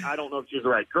her? I don't know if she's the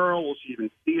right girl. Will she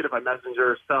even see it if I message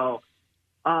her? So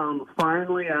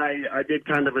finally I did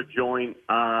kind of a joint,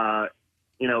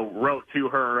 wrote to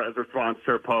her as a response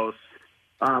to her post.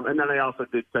 And then I also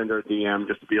did send her a DM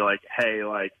just to be like, hey,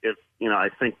 if, I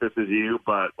think this is you,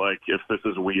 but if this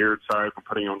is weird, sorry for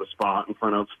putting you on the spot in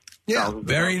front of thousands.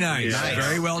 Very nice.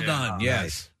 Very well done.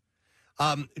 Yes.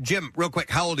 Jim, real quick,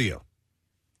 how old are you?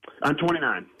 I'm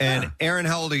 29. And Erin,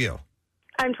 how old are you?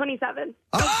 I'm 27.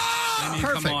 Oh,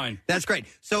 perfect. Come on. That's great.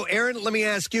 So, Erin, let me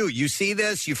ask you. You see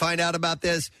this, you find out about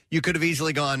this, you could have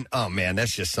easily gone, oh, man,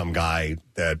 that's just some guy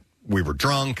that we were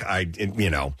drunk. I'm going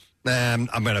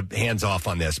to hands off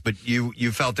on this. But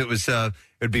you felt it was it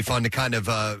would be fun to kind of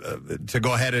to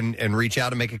go ahead and reach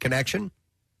out and make a connection?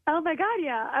 Oh, my God,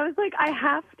 yeah. I was like, I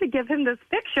have to give him this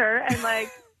picture and,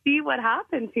 see what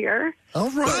happens here. All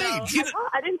right. So,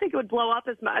 I didn't think it would blow up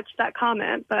as much, that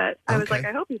comment, but I was like,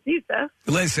 I hope he sees this.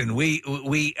 Listen, we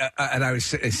and I was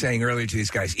saying earlier to these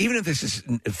guys, even if this is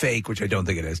fake, which I don't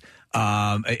think it is,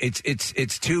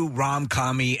 it's too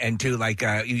rom-com-y and too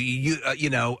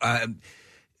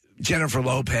Jennifer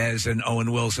Lopez and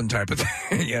Owen Wilson type of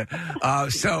thing.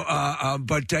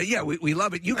 We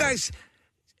love it.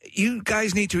 You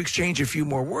guys need to exchange a few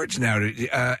more words now.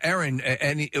 Erin,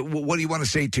 what do you want to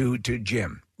say to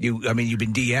Jim? You've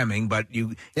been DMing, but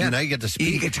now you get to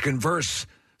speak. You get to converse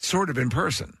sort of in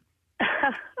person.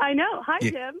 I know. Hi,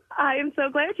 Jim. I am so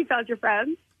glad you found your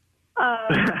friends.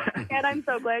 And I'm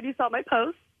so glad you saw my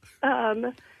post.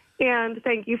 And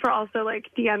thank you for also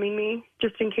DMing me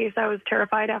just in case I was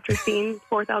terrified after seeing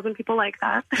 4,000 people like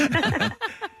that.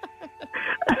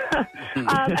 And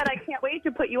I can't wait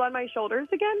to put you on my shoulders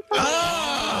again.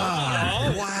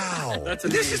 Wow.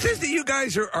 This is that you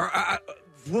guys are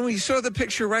when we saw the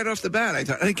picture right off the bat, I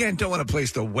thought, again, don't want to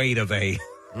place the weight of a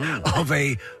of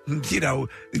a,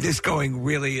 this going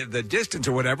really the distance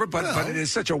or whatever, but it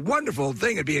is such a wonderful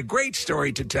thing. It'd be a great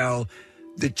story to tell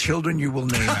the children you will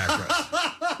name after us.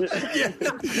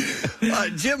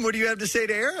 Jim, what do you have to say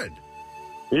to Aaron?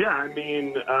 Yeah, I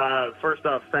mean, first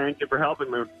off, thank you for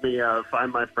helping me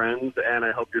find my friends, and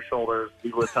I hope your shoulders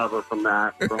you recover from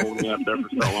that for holding me up there for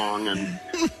so long. And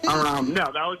no,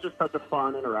 that was just such a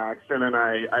fun interaction, and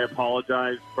I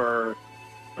apologize for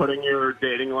putting your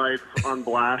dating life on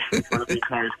blast in front of the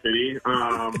entire city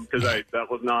because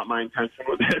that was not my intention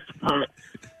with this. But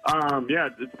yeah,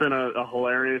 it's been a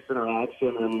hilarious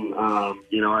interaction, and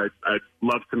I'd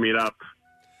love to meet up.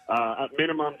 At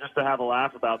minimum, just to have a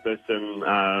laugh about this and,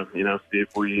 see if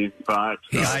we vibe.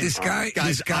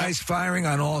 This guy's firing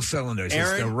on all cylinders.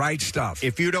 Aaron, it's the right stuff.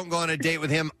 If you don't go on a date with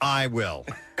him, I will,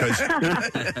 because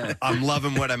I'm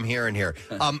loving what I'm hearing here.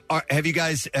 Have you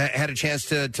guys had a chance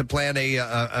to plan a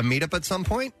meetup at some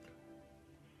point?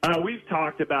 We've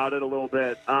talked about it a little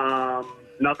bit.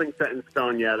 Nothing set in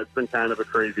stone yet. It's been kind of a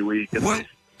crazy week.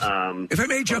 If I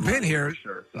may jump in here,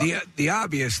 the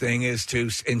obvious thing is to,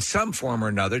 in some form or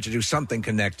another, to do something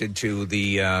connected to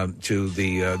the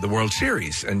World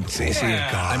Series. And see,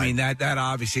 I mean that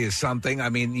obviously is something. I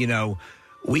mean,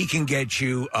 we can get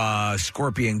you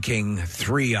Scorpion King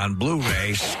 3 on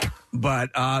Blu-ray.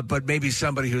 But maybe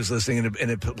somebody who's listening in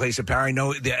a place of power. I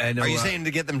know. Are you saying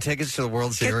to get them tickets to the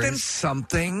World Series? Get them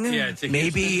something. Yeah,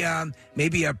 maybe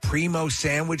a Primo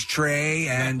sandwich tray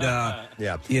and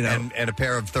and a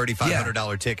pair of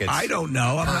 $3,500 tickets. I don't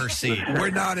know. Per seat. We're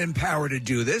not empowered to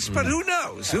do this, but who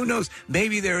knows? Who knows?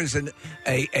 Maybe there is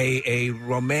a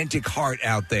romantic heart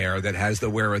out there that has the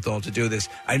wherewithal to do this.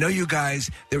 I know you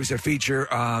guys. There was a feature.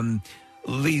 Alicia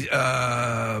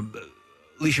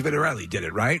Vitarelli did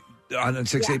it, right? On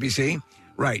 6 ABC?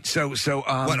 Right. So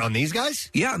what, on these guys?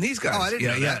 Yeah, on these guys. Oh, I didn't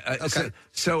know that. Okay.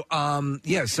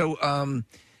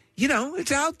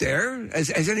 It's out there.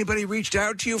 Has anybody reached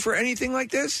out to you for anything like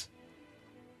this?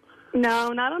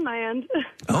 No, not on my end.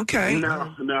 Okay.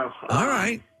 No. All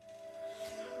right.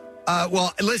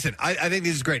 Well, listen, I think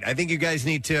this is great. I think you guys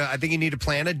need to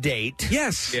plan a date.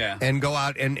 Yes. Yeah. And go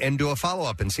out and do a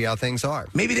follow-up and see how things are.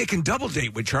 Maybe they can double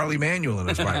date with Charlie Manuel and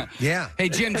his wife. Yeah. Hey,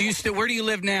 Jim, where do you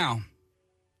live now?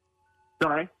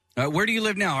 Sorry? Where do you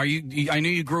live now? I knew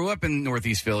you grew up in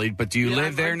Northeast Philly, but do you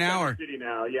live there now? Or City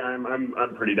now? Yeah,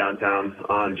 I'm pretty downtown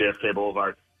on JFK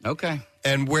Boulevard. Okay.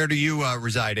 And where do you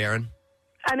reside, Aaron?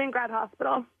 I'm in Grad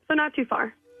Hospital, so not too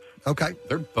far. Okay.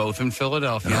 They're both in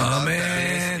Philadelphia. Oh,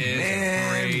 man.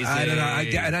 Crazy. I don't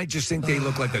know. I just think they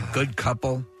look like a good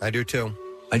couple. I do, too.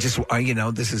 This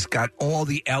has got all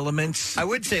the elements. I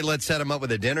would say let's set them up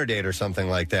with a dinner date or something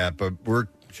like that, but we're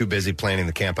too busy planning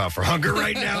the Camp Out for Hunger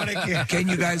right now. Can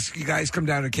you guys come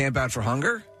down to Camp Out for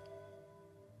Hunger?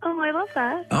 Oh, I love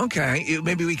that. Okay.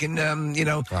 Maybe we can,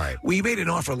 All right. We made an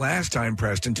offer last time,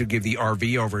 Preston, to give the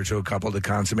RV over to a couple to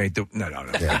consummate the... No.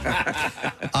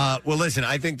 Yeah. Well, listen,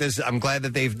 I think I'm glad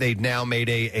that they've now made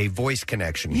a voice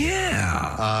connection.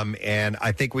 Yeah. And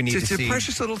I think we need to see... It's a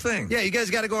precious little thing. Yeah, you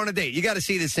guys got to go on a date. You got to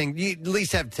see this thing. You at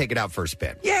least have to take it out for a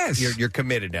spin. Yes. You're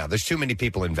committed now. There's too many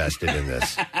people invested in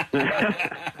this.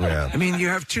 Yeah. I mean, you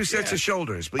have two sets of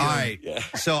shoulders. But all right. Yeah.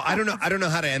 So I don't know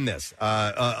how to end this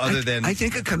other than... I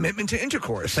think a commitment to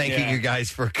intercourse. Thanking you guys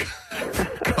for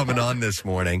coming on this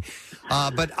morning.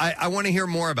 But I want to hear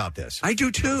more about this. I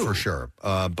do, too. For sure.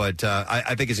 But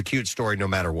I think it's a cute story no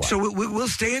matter what. So we'll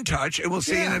stay in touch, and we'll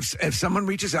see. Yeah. And if someone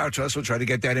reaches out to us, we'll try to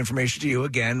get that information to you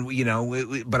again.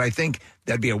 But I think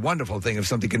that'd be a wonderful thing if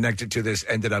something connected to this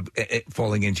ended up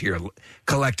falling into your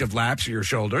collective laps or your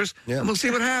shoulders. Yeah. And we'll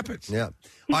see what happens. Yeah. All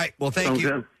right. Well, thank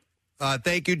you.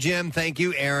 Thank you, Jim. Thank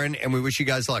you, Aaron. And we wish you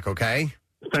guys luck, okay?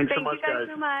 Thanks so much, guys.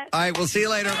 So much. All right, we'll see you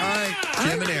later. All right,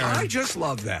 Jim and Aaron. I just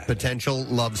love that. Potential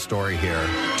love story here.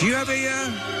 Do you have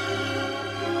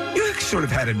you sort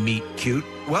of had a meet cute?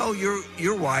 Well,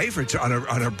 your wife, on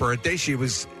her birthday, she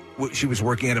was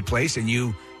working at a place, and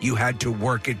you had to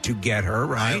work it to get her,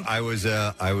 right? I was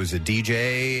a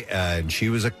DJ, and she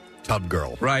was a tub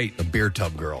girl. Right. A beer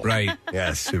tub girl. Right.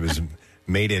 Yes, it was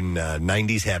made in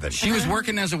 90s heaven. She was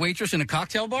working as a waitress in a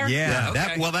cocktail bar? Yeah,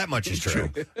 okay. that much is true.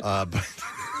 But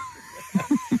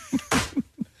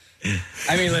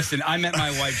I mean, listen, I met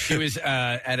my wife. She was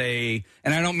at a,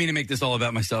 and I don't mean to make this all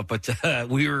about myself, but I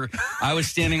was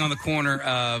standing on the corner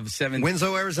of 7th.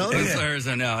 Winslow, Arizona?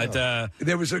 Arizona. No,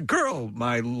 there was a girl,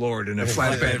 my lord, in a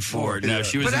flatbed Ford. No,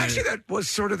 she was. But actually, that was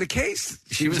sort of the case.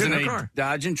 She was in her a car.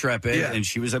 Dodge Intrepid, and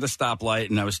she was at a stoplight,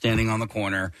 and I was standing on the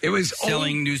corner. It was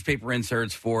selling newspaper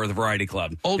inserts for the Variety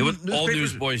Club. It was Old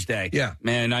Newsboys Day. Yeah.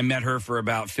 Man, I met her for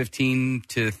about 15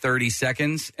 to 30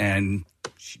 seconds, and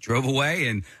she drove away,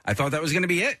 and I thought that was going to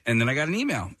be it. And then I got an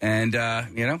email, and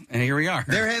and here we are.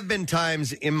 There have been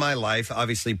times in my life,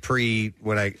 obviously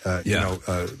when I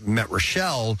met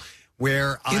Rochelle,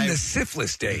 where in the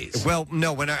syphilis days. Well,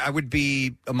 no, when I would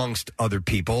be amongst other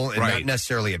people, and not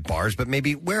necessarily at bars, but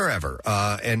maybe wherever.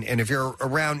 And if you're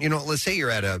around, let's say you're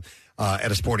at a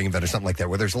sporting event or something like that,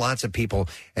 where there's lots of people,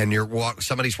 and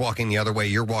somebody's walking the other way,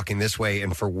 you're walking this way,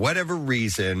 and for whatever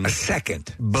reason, a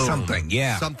second, boom,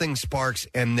 something sparks,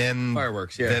 and then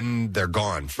fireworks, then they're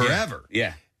gone forever.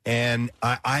 Yeah. And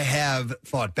I have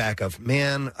thought back of,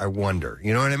 man, I wonder.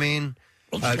 You know what I mean?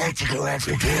 No, I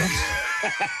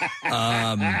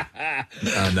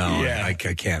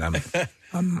can't.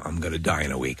 I'm going to die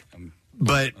in a week.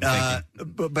 But I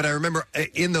remember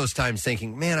in those times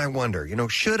thinking, man, I wonder,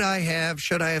 should I have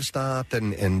stopped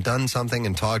and done something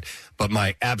and talked? But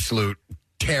my absolute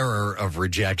terror of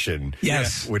rejection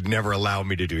would never allow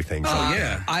me to do things like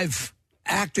that. I've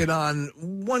acted on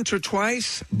once or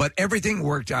twice, but everything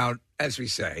worked out, as we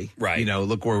say. Right.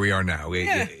 Look where we are now.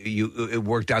 It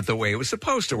worked out the way it was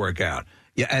supposed to work out.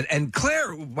 Yeah, and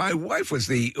Claire, my wife,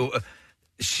 was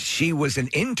she was an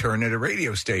intern at a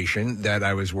radio station that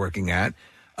I was working at,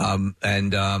 was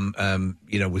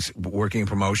working in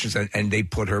promotions, and they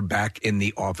put her back in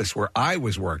the office where I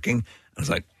was working. I was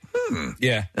like,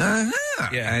 yeah,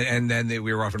 and then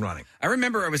we were off and running. I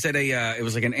remember I was at it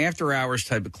was like an after hours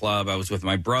type of club. I was with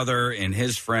my brother and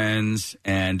his friends,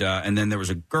 and then there was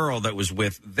a girl that was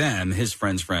with them, his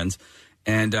friends,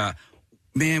 and.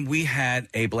 Man, we had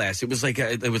a blast. It was like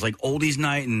oldies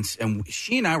night, and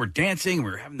she and I were dancing.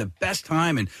 We were having the best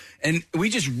time, and we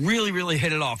just really, really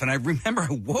hit it off. And I remember I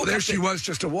woke up. There she was,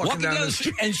 just walking down the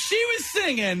street, and she was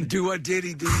singing "Do a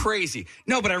Diddy Dee." Crazy.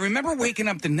 No, but I remember waking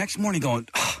up the next morning going,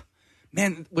 oh,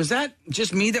 man, was that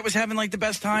just me that was having like the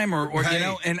best time, or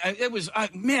And it was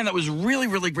that was really,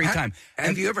 really great time.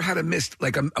 Have you ever had a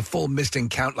full missed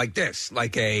encounter like this,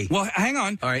 Well, hang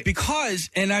on, all right, because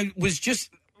I was just.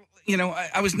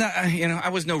 I was not, I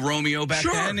was no Romeo back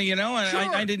then, and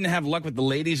I didn't have luck with the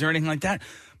ladies or anything like that.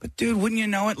 But, dude, wouldn't you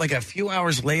know it? Like a few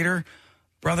hours later,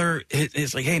 brother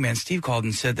is like, hey, man, Steve called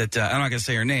and said that, I'm not going to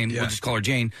say her name. We'll just call her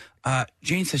Jane.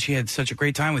 Jane said she had such a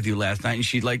great time with you last night. And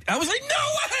I was like, no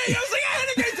way. I was like, I had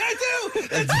a great time,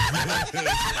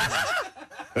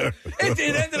 too.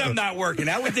 It ended up not working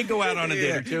out. We did go out on a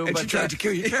date or two. And but she tried to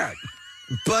kill your cat.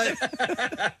 But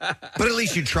at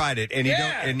least you tried it, and you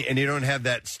don't, and you don't have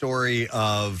that story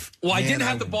of. Well, I didn't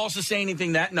have the balls to say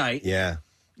anything that night. Yeah,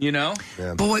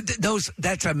 Yeah. But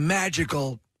that's a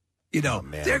magical. They're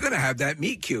going to have that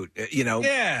meet cute.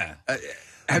 Yeah.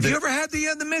 Have you ever had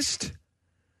the mist?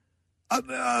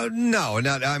 No,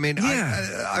 not. I mean,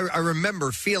 I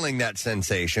remember feeling that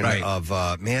sensation of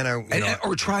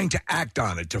or trying to act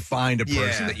on it to find a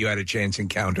person that you had a chance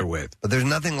encounter with. But there's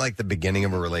nothing like the beginning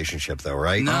of a relationship, though,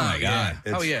 right? No, my God.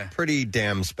 It's pretty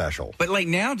damn special. But like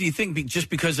now, do you think just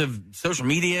because of social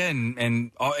media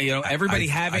and everybody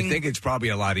having? I think it's probably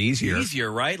a lot easier.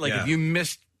 Easier, right? Like if you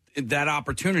missed that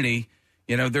opportunity.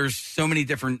 There's so many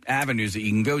different avenues that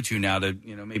you can go to now to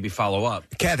maybe follow up.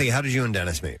 Kathy, how did you and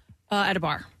Dennis meet? At a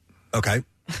bar. Okay.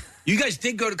 You guys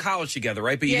did go to college together,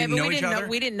 right? But you didn't know each other?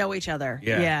 We didn't know each other.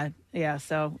 Yeah.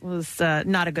 So it was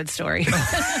not a good story.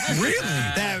 Really?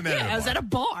 I was at a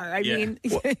bar. I mean,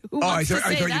 who I wants to thought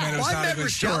say you that? meant it was not a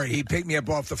good story. He picked me up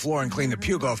off the floor and cleaned the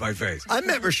puke off my face. I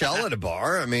met Rochelle at a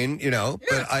bar. I mean,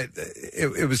 but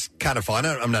it was kind of fun.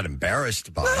 I'm not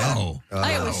embarrassed by it.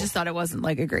 I always just thought it wasn't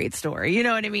like a great story. You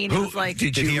know what I mean? It was like,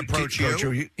 did he approach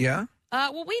you? Yeah.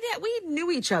 Well, we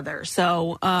knew each other,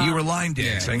 so you were line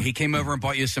dancing. He came over and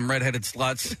bought you some redheaded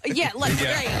sluts. Yeah,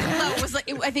 right. No, it was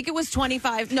like I think it was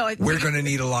 25. No, we're going to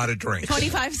need a lot of drinks.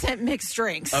 25-cent mixed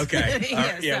drinks. Okay,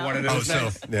 one of those.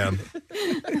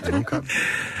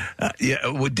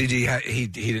 Well, did he? He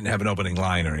didn't have an opening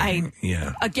line or anything.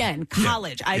 Again,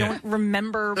 college. I don't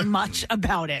remember much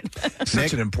about it.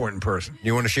 Such an important person.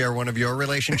 You want to share one of your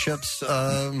relationships?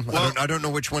 I don't know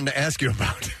which one to ask you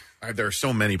about. There are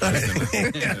so many, Preston.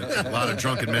 A lot of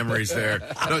drunken memories there.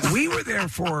 We were there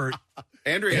for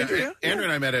Andrea and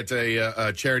I met at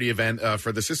a charity event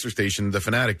for the sister station, The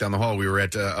Fanatic, down the hall. We were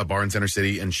at a bar in Center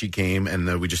City, and she came,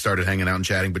 and we just started hanging out and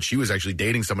chatting. But she was actually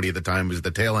dating somebody at the time. It was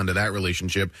the tail end of that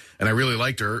relationship, and I really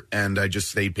liked her, and I just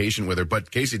stayed patient with her.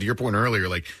 But Casey, to your point earlier,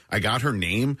 I got her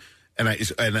name, and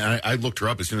I looked her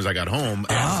up as soon as I got home,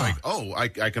 and I was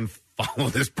like, I can follow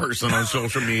this person on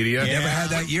social media. Never had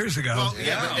that years ago. Well,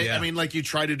 I mean, like, you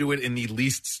try to do it in the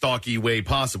least stalky way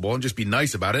possible and just be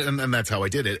nice about it, and that's how I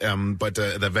did it. But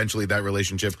eventually that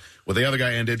relationship with the other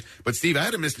guy ended. But, Steve, I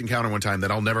had a missed encounter one time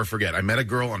that I'll never forget. I met a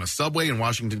girl on a subway in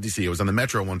Washington, D.C. I was on the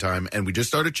Metro one time, and we just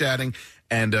started chatting,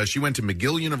 and she went to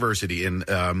McGill University in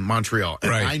Montreal.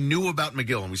 And I knew about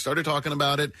McGill, and we started talking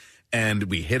about it. And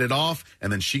we hit it off,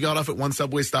 and then she got off at one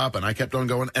subway stop, and I kept on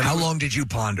going. And how long did you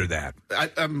ponder that?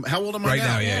 How old am I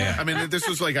now? Yeah. I mean, this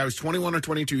was like I was 21 or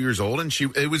 22 years old, and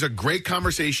it was a great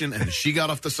conversation. And she got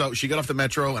off the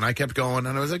Metro, and I kept going,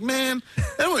 and I was like, man,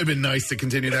 that would have been nice to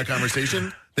continue that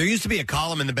conversation. There used to be a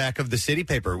column in the back of the City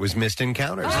Paper. It was Missed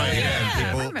Encounters.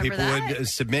 And people would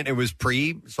submit. It was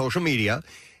pre-social media,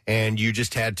 and you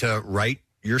just had to write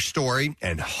your story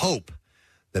and hope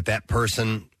that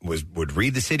person would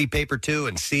read the City Paper too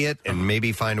and see it and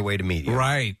maybe find a way to meet you.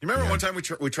 Right. You remember one time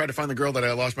we tried to find the girl that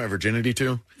I lost my virginity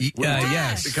to?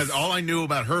 Yes. Because all I knew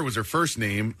about her was her first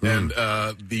name and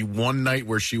the one night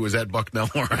where she was at Bucknell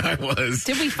where I was.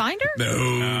 Did we find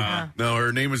her? No,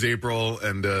 her name was April,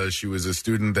 and she was a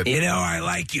student that... I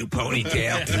like you,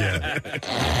 ponytail.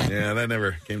 Yeah, that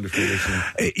never came to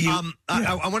fruition.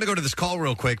 I want to go to this call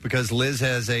real quick because Liz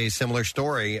has a similar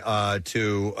story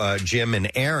to Jim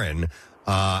and Aaron.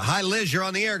 Hi, Liz. You're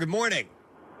on the air. Good morning.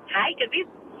 Hi, good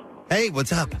evening. Hey,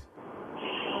 what's up?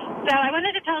 So I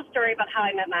wanted to tell a story about how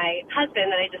I met my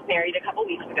husband that I just married a couple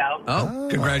weeks ago. Oh,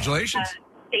 congratulations.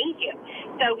 Thank you.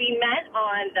 So we met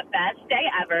on the best day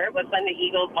ever was when the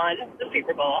Eagles won the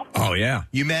Super Bowl. Oh, yeah.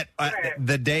 You met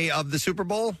the day of the Super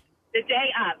Bowl? The day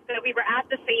of. So we were at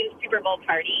the same Super Bowl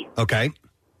party. Okay.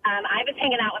 I was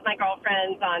hanging out with my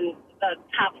girlfriends on the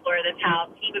top floor of this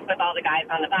house. He was with all the guys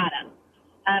on the bottom.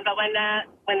 But when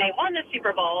they won the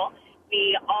Super Bowl,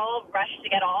 we all rushed to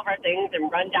get all of our things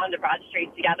and run down to Broad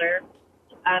Street together.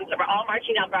 So we're all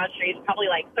marching down Broad Street,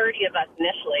 probably like 30 of us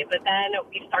initially. But then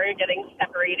we started getting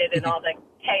separated in all the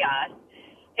chaos.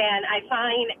 And I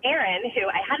find Aaron, who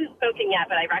I hadn't spoken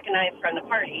yet, but I recognized from the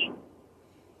party.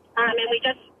 And we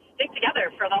just stick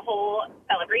together for the whole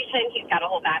celebration. He's got a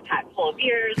whole backpack full of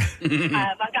beers.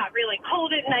 I got really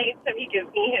cold at night, so he gives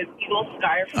me his Eagle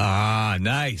scarf. Ah,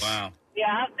 nice. Wow.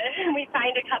 Yeah, and we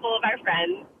find a couple of our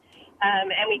friends,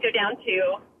 and we go down to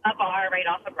a bar right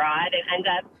off of Broad and end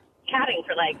up chatting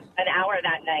for like an hour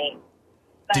that night.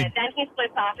 But then he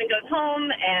splits off and goes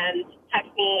home and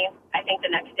texts me, I think,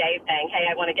 the next day saying, hey,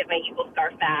 I want to get my Eagle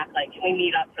scarf back. Like, can we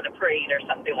meet up for the parade or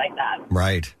something like that?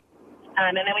 Right.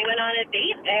 And then we went on a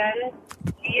date, and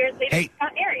a few years later, we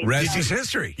got married. Rest is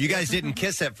history. You guys didn't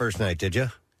kiss that first night, did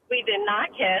you? We did not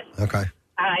kiss. Okay.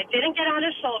 I didn't get on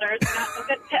his shoulders.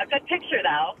 Got a good picture,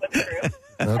 though, with the group.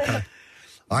 Okay.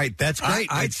 All right, that's great.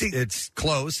 I think it's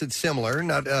close. It's similar.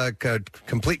 Not a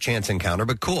complete chance encounter,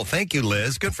 but cool. Thank you,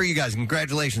 Liz. Good for you guys.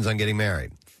 Congratulations on getting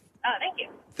married. Thank you.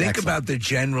 Think about the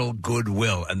general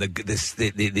goodwill and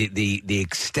the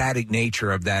ecstatic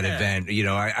nature of that event. You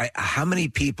know, how many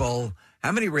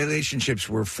relationships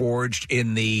were forged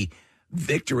in the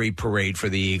victory parade for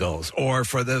the Eagles or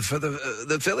for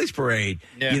the Phillies parade?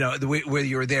 Yeah. You know, where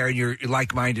you're there and you're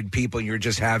like-minded people, you're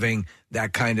just having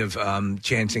that kind of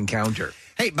chance encounter.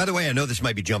 Hey, by the way, I know this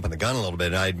might be jumping the gun a little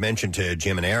bit. I had mentioned to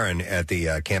Jim and Aaron at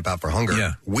the Camp Out for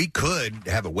Hunger, we could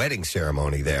have a wedding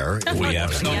ceremony there. We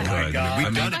absolutely could.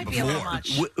 We've done it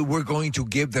before. We're going to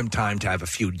give them time to have a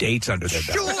few dates under their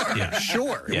belt.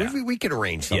 Sure. Yeah. We could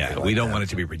arrange something. Yeah, we don't want it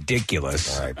to be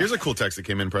ridiculous. All right. Here's a cool text that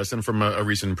came in, Preston, from a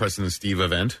recent Preston and Steve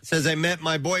event. It says, I met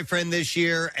my boyfriend this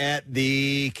year at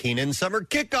the Keenan Summer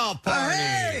Kickoff Party.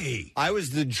 Hey! I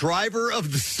was the driver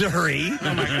of the Surrey.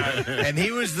 Oh, my God. And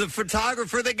he was the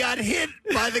photographer that got hit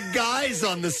by the guys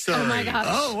on the Surrey. Oh, my gosh.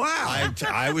 Oh, wow.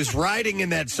 I was riding in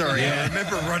that Surrey. I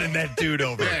remember running that dude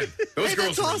over. Man, those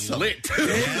girls were awesome. lit. They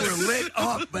were lit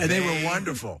up, and they were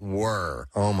wonderful.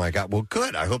 Oh, my God. Well,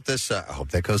 good. I hope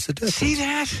that goes to distance. See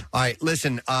that? All right,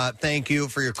 listen, thank you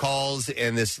for your calls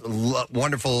and this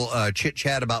wonderful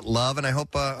chit-chat about love, and I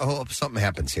hope something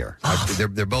happens here.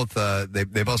 They're both,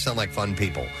 they both sound like fun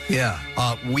people. Yeah.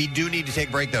 We do need to take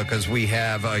a break, though, because we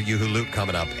have You Who Loot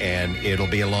coming up, and it'll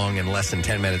be along in less than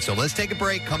 10 minutes. So let's take a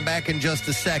break, come back in just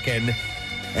a second,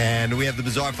 and we have the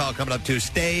Bizarre File coming up, too.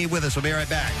 Stay with us. We'll be right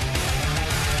back.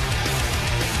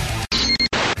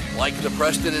 Like the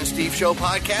Preston and Steve Show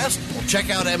podcast? Well, check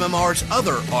out MMR's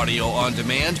other audio on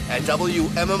demand at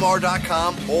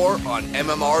WMMR.com or on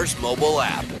MMR's mobile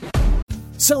app.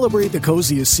 Celebrate the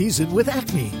coziest season with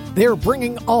Acme. They're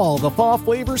bringing all the fall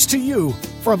flavors to you,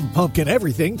 from pumpkin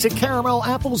everything to caramel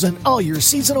apples and all your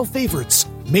seasonal favorites.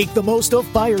 Make the most of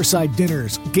fireside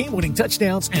dinners, game-winning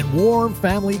touchdowns, and warm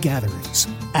family gatherings.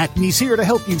 Acme's here to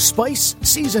help you spice,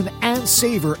 season, and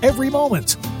savor every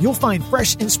moment. You'll find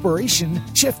fresh inspiration,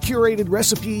 chef-curated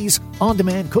recipes,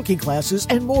 on-demand cooking classes,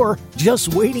 and more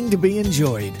just waiting to be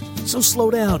enjoyed. So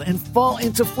slow down and fall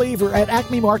into flavor at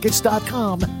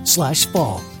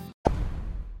acmemarkets.com/fall.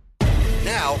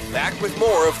 Now, back with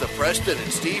more of the Preston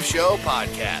and Steve Show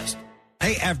podcast.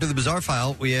 Hey, after the Bizarre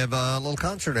File, we have a little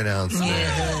concert announcement.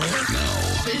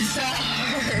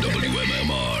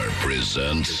 WMMR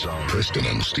presents Preston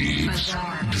and Steve's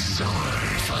Bizarre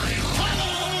File.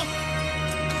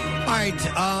 All right,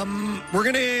 we're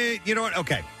going to, you know what?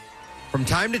 Okay. From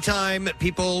time to time,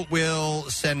 people will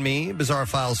send me Bizarre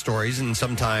File stories, and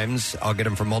sometimes I'll get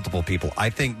them from multiple people. I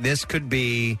think this could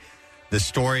be the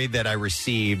story that I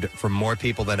received from more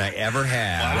people than I ever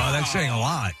have. Wow, that's saying a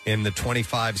lot. In the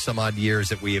 25 some odd years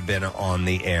that we have been on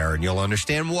the air. And you'll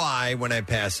understand why when I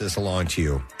pass this along to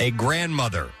you. A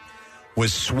grandmother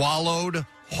was swallowed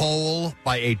whole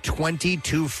by a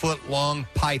 22-foot-long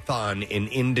python in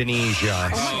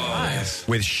Indonesia.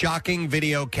 With shocking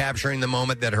video capturing the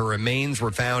moment that her remains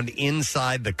were found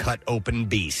inside the cut-open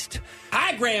beast.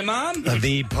 Hi, Grandma.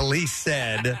 The police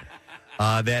said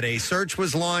that a search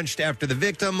was launched after the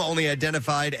victim, only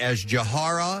identified as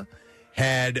Jahara,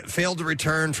 had failed to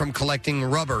return from collecting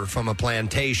rubber from a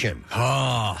plantation.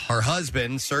 Her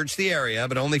husband searched the area,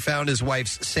 but only found his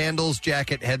wife's sandals,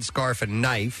 jacket, headscarf, and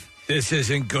knife. This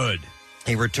isn't good.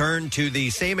 He returned to the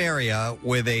same area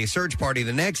with a search party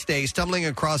the next day, stumbling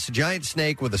across a giant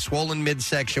snake with a swollen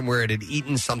midsection where it had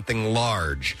eaten something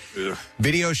large. Ugh.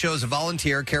 Video shows a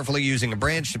volunteer carefully using a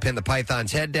branch to pin the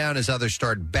python's head down as others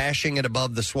start bashing it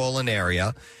above the swollen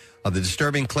area. The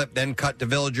disturbing clip then cut to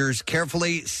villagers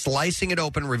carefully slicing it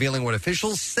open, revealing what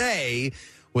officials say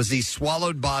was the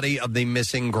swallowed body of the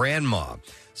missing grandma.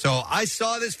 So I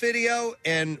saw this video,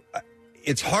 and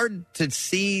it's hard to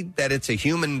see that it's a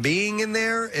human being in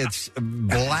there. It's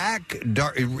black,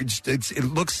 dark. It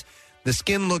looks, the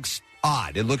skin looks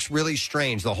odd. It looks really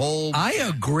strange. The whole. I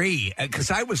agree, because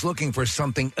I was looking for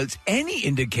something, any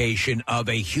indication of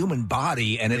a human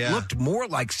body, and it looked more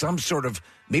like some sort of,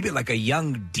 maybe like a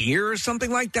young deer or something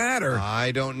like that. Or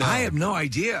I don't know. I have no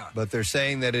idea. But they're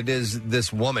saying that it is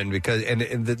this woman because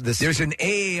there's an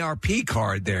AARP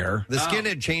card there. The skin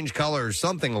had changed color or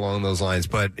something along those lines.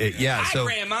 But Hi, so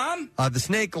Grandma. The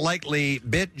snake likely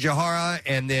bit Jahara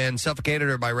and then suffocated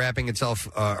her by wrapping itself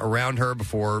around her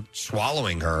before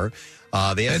swallowing her.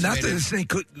 And not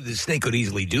that the snake could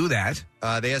easily do that.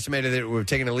 They estimated that it would have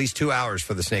taken at least 2 hours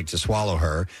for the snake to swallow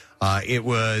her. It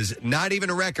was not even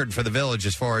a record for the village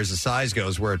as far as the size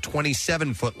goes, where a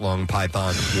 27-foot-long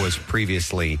python was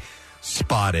previously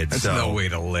spotted. That's no way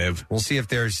to live. We'll see if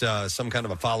there's some kind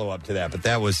of a follow-up to that, but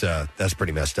that's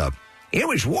pretty messed up. It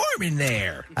was warm in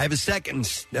there. I have a second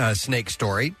snake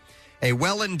story. A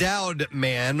well-endowed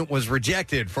man was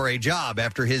rejected for a job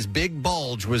after his big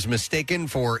bulge was mistaken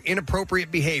for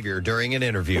inappropriate behavior during an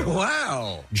interview.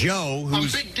 Wow. Joe,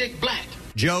 who's Big Dick Black.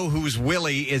 Joe, whose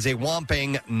willy is a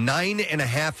whopping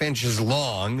 9.5 inches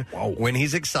long when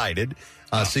he's excited,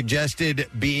 suggested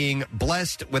being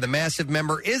blessed with a massive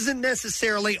member isn't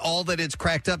necessarily all that it's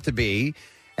cracked up to be,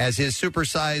 as his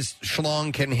supersized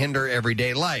schlong can hinder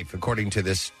everyday life, according to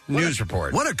this news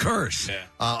report. What a curse. Yeah.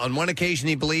 On one occasion,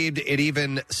 he believed it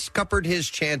even scuppered his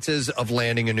chances of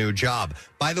landing a new job.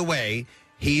 By the way,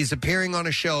 he's appearing on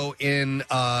a show in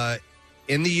the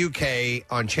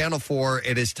UK on Channel 4.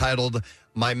 It is titled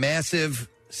My Massive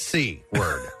C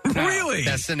Word. Really?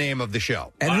 That's the name of the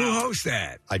show. And who hosts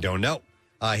that? I don't know.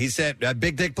 He said,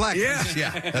 Big Dick Black. Yeah.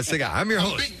 Yeah, that's the guy. I'm your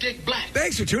host. Big Dick Black.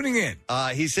 Thanks for tuning in.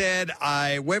 He said,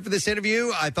 I went for this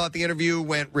interview. I thought the interview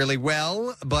went really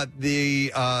well, but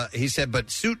he said, but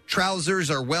suit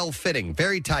trousers are well-fitting,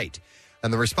 very tight.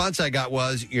 And the response I got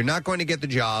was, you're not going to get the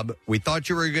job. We thought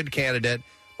you were a good candidate,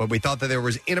 but we thought that there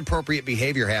was inappropriate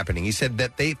behavior happening. He said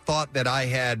that they thought that I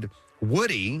had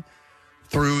Woody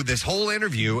through this whole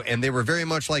interview, and they were very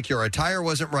much like, your attire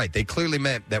wasn't right. They clearly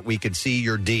meant that we could see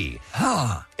your D.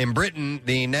 In Britain,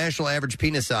 the national average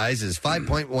penis size is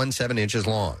 5.17 inches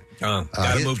long.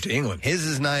 Gotta move to England. His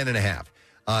is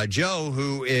 9.5. Joe,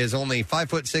 who is only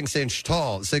 6 inches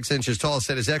tall,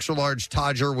 said his extra large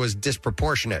Todger was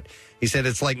disproportionate. He said,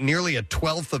 it's like nearly a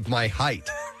 1/12 of my height.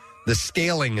 The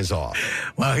scaling is off.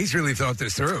 Well, he's really thought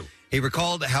this through. He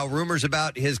recalled how rumors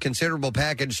about his considerable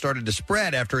package started to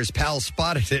spread after his pals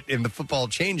spotted it in the football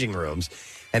changing rooms.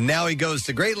 And now he goes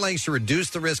to great lengths to reduce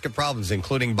the risk of problems,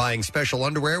 including buying special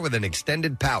underwear with an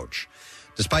extended pouch.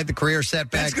 Despite the career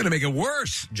setback, that's going to make it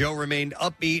worse. Joe remained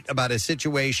upbeat about his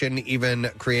situation, even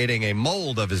creating a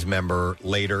mold of his member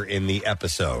later in the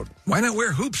episode. Why not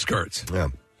wear hoop skirts? Yeah.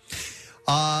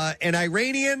 An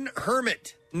Iranian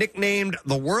hermit nicknamed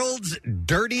the world's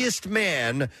dirtiest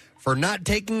man for not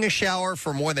taking a shower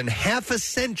for more than half a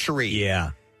century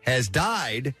has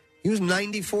died. He was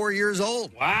 94 years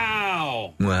old.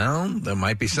 Wow. Well, there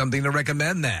might be something to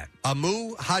recommend that.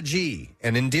 Amu Haji,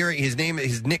 an endearing, his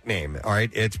nickname, all right,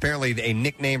 it's apparently a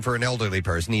nickname for an elderly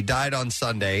person. He died on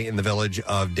Sunday in the village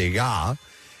of Degaa.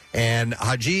 And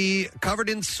Haji, covered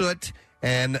in soot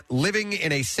and living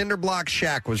in a cinder block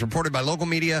shack, was reported by local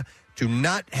media to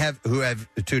not have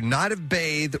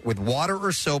bathed with water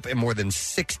or soap in more than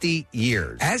 60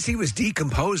 years. As he was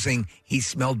decomposing, he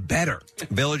smelled better.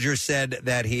 Villagers said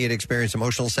that he had experienced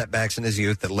emotional setbacks in his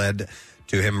youth that led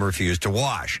to him refuse to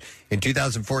wash. In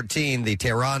 2014, the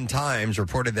Tehran Times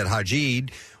reported that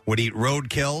Hajid would eat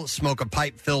roadkill, smoke a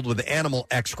pipe filled with animal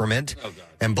excrement,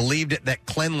 and believed that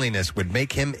cleanliness would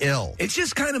make him ill. It's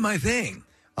just kind of my thing.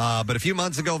 But a few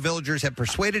months ago, villagers had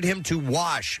persuaded him to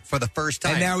wash for the first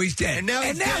time. And now he's dead. And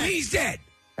now he's dead.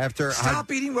 After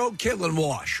Stop eating roadkill and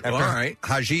wash. After All right.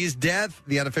 Haji's death,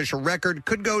 the unofficial record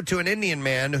could go to an Indian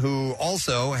man who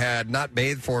also had not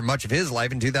bathed for much of his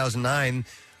life. In 2009,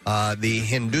 the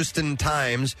Hindustan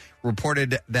Times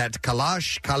reported that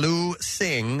Kailash Kalu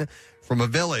Singh from a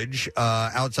village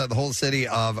outside the whole city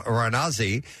of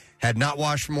Varanasi had not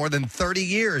washed for more than 30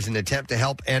 years in an attempt to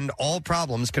help end all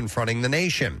problems confronting the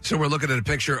nation. So we're looking at a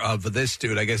picture of this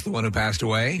dude, I guess the one who passed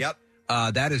away? Yep.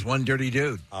 That is one dirty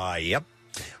dude. Yep.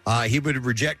 He would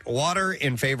reject water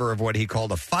in favor of what he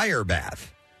called a fire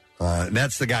bath.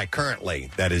 That's the guy currently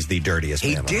that is the dirtiest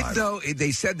man He did, alive. though.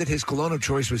 They said that his cologne of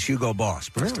choice was Hugo Boss.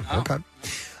 Okay.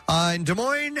 In Des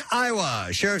Moines, Iowa,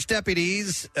 sheriff's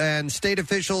deputies and state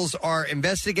officials are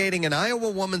investigating an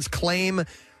Iowa woman's claim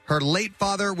her late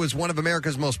father was one of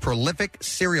America's most prolific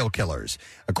serial killers.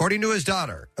 According to his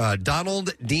daughter,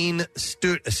 Donald Dean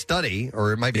Studey,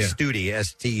 or it might be Studi,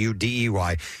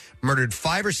 Studey, murdered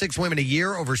 5 or 6 women a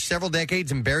year over several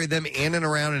decades and buried them in and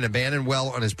around an abandoned well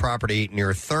on his property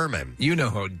near Thurman. You know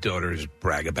how daughters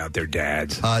brag about their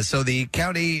dads. So the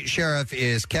county sheriff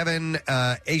is Kevin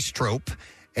Astrop.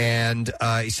 And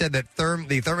he said that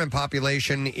the Thurman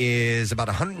population is about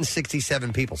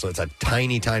 167 people, so it's a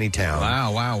tiny, tiny town.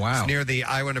 Wow. It's near the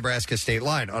Iowa-Nebraska state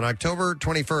line. On October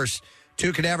 21st,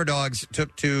 2 cadaver dogs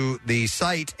took to the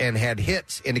site and had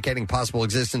hits indicating possible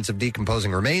existence of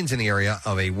decomposing remains in the area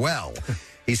of a well.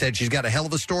 He said, she's got a hell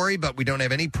of a story, but we don't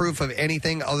have any proof of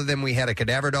anything other than we had a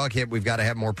cadaver dog hit. We've got to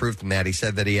have more proof than that. He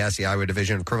said that he asked the Iowa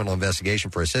Division of Criminal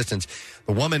Investigation for assistance.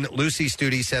 The woman, Lucy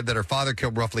Studi, said that her father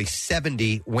killed roughly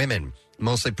 70 women,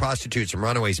 mostly prostitutes and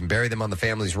runaways, and buried them on the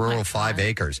family's rural 5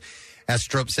 acres.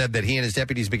 Astrop said that he and his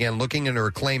deputies began looking into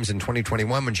her claims in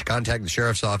 2021 when she contacted the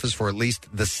sheriff's office for at least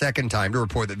the second time to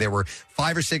report that there were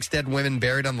 5 or 6 dead women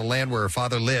buried on the land where her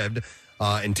father lived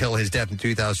until his death in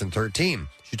 2013.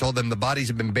 She told them the bodies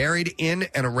had been buried in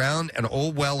and around an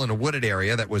old well in a wooded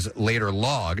area that was later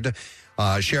logged.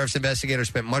 Sheriff's investigators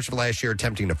spent much of last year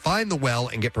attempting to find the well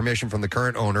and get permission from the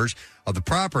current owners of the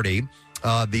property.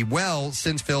 The well,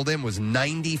 since filled in, was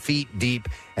 90 feet deep,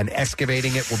 and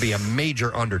excavating it will be a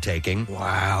major undertaking.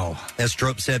 Wow.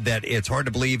 Astrop said that it's hard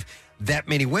to believe that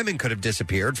many women could have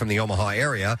disappeared from the Omaha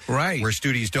area, right? Where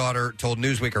Studi's daughter told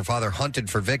Newsweek her father hunted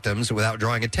for victims without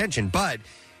drawing attention. But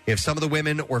if some of the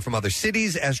women were from other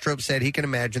cities, Astrop said he can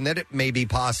imagine that it may be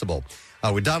possible.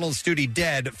 With Donald Studi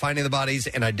dead, finding the bodies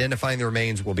and identifying the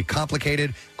remains will be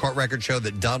complicated. Court records show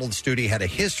that Donald Studi had a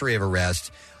history of arrests,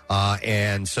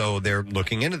 and so they're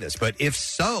looking into this. But if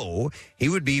so, he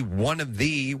would be one of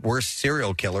the worst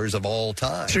serial killers of all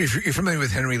time. So you're familiar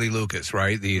with Henry Lee Lucas,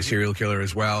 right? The serial killer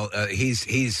as well.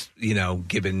 He's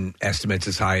given estimates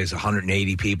as high as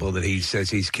 180 people that he says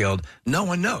he's killed. No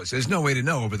one knows. There's no way to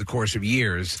know over the course of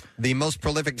years. The most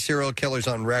prolific serial killers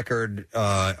on record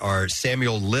are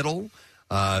Samuel Little,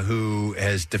 who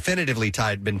has definitively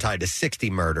been tied to 60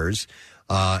 murders.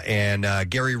 And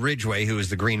Gary Ridgway, who is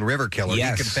the Green River Killer.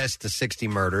 Yes. He confessed to 60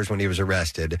 murders when he was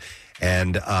arrested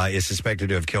and is suspected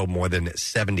to have killed more than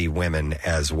 70 women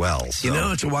as well. So. You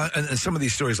know, it's a while, and some of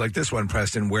these stories like this one,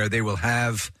 Preston, where they'll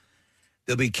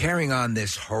be carrying on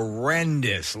this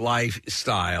horrendous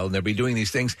lifestyle, and they'll be doing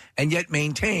these things, and yet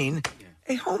maintain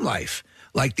a home life.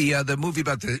 Like the movie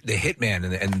about the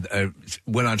hitman, and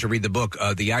went on to read the book,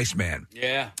 The Iceman.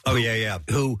 Yeah.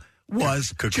 Who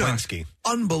was Kuklinski. just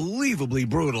unbelievably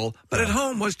brutal, but at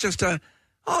home was just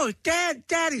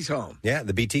daddy's home. Yeah,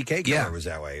 the BTK killer was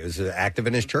that way. He was active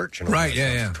in his church. And all right, that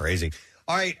stuff. yeah. It's crazy.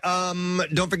 All right.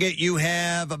 Don't forget, you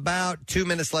have about 2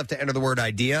 minutes left to enter the word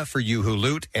idea for You Who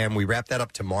Loot, and we wrap that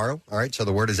up tomorrow. All right. So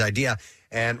the word is idea.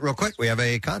 And real quick, we have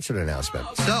a concert announcement.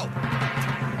 So,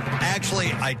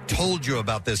 actually, I told you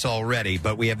about this already,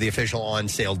 but we have the official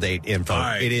on-sale date info.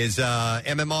 Right. It is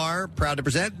MMR, proud to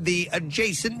present the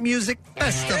Adjacent Music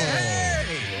Festival. Hey!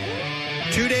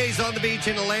 2 days on the beach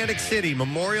in Atlantic City,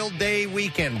 Memorial Day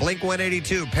weekend,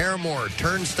 Blink-182, Paramore,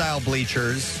 Turnstile,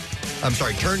 Bleachers,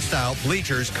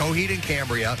 Coheed and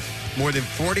Cambria, more than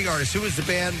 40 artists. Who was the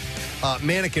band?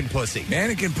 Mannequin Pussy.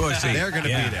 Mannequin Pussy. They're going to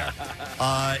be there.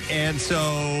 And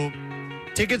so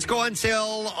tickets go on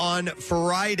sale on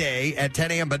Friday at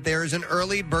 10 a.m., but there's an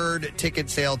early bird ticket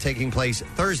sale taking place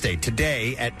Thursday,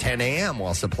 today at 10 a.m.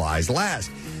 while supplies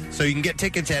last. So you can get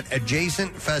tickets at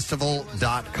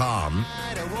adjacentfestival.com,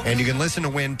 and you can listen to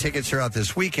win tickets throughout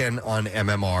this weekend on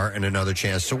MMR and another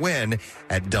chance to win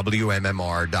at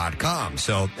WMMR.com.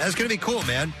 So that's going to be cool,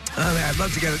 man. I'd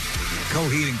love to get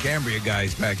Coheed and Cambria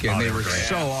guys back in. They were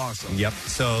so awesome. Yep.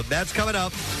 So that's coming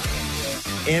up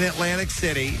in Atlantic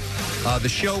City. The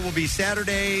show will be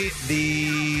Saturday,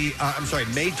 May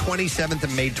 27th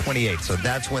and May 28th. So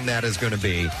that's when that is going to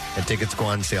be. And tickets go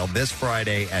on sale this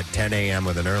Friday at 10 a.m.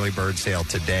 with an early bird sale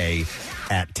today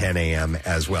at 10 a.m.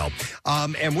 as well.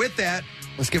 And with that,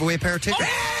 let's give away a pair of tickets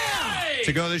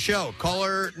to go to the show.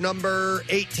 Caller number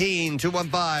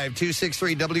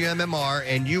 18-215-263-WMMR,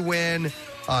 and you win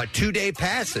 2-day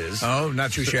passes. Oh,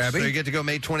 not too shabby. So you get to go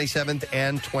May 27th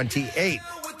and 28th.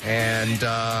 And,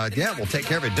 we'll take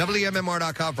care of it.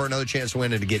 WMMR.com for another chance to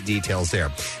win and to get details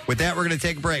there. With that, we're going to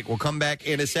take a break. We'll come back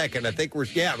in a second. I think we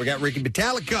got Ricky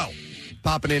Batalico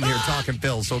popping in here talking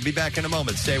Phil. So we'll be back in a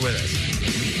moment. Stay with us.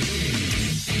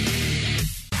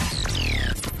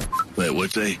 Wait,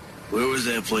 where was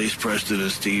that place Preston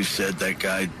and Steve said that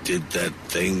guy did that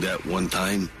thing that one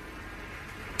time?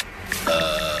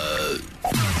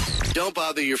 Don't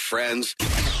bother your friends.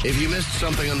 If you missed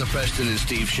something on the Preston and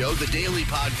Steve Show, the daily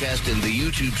podcast and the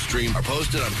YouTube stream are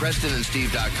posted on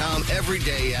PrestonandSteve.com every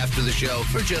day after the show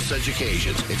for just such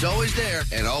occasions. It's always there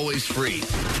and always free.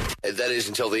 That is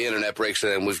until the internet breaks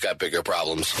and we've got bigger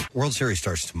problems. World Series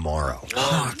starts tomorrow.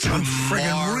 Oh, it's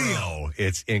friggin' real.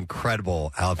 It's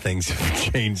incredible how things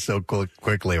have changed so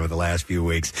quickly over the last few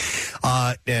weeks.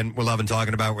 And we're loving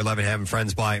talking about it. We're loving having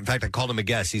friends by. In fact, I called him a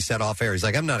guest. He said off air, he's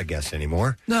like, I'm not a guest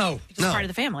anymore. No. He's just part of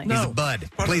the family. He's a bud.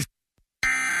 Please.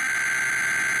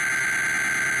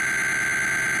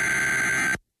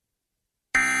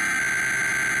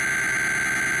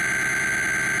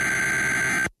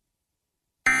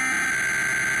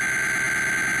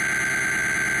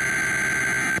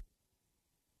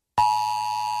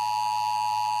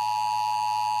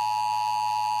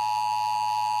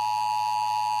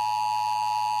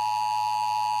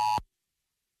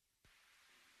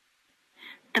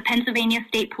 The Pennsylvania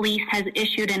State Police has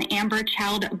issued an Amber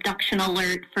Child Abduction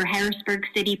Alert for Harrisburg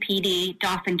City PD,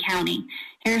 Dauphin County.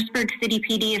 Harrisburg City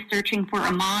PD is searching for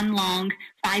Amon Long,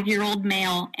 5-year-old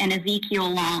male, and Ezekiel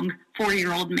Long,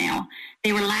 4-year-old male.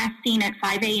 They were last seen at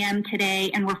 5 a.m.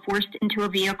 today and were forced into a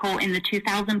vehicle in the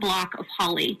 2000 block of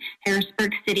Holly,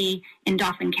 Harrisburg City in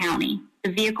Dauphin County.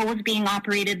 The vehicle was being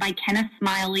operated by Kenneth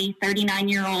Smiley,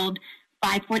 39-year-old,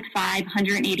 5'5",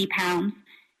 180 pounds.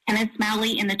 Kenneth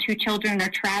Smalley and the two children are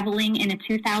traveling in a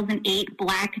 2008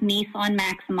 black Nissan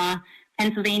Maxima,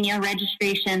 Pennsylvania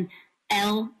registration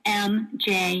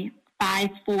LMJ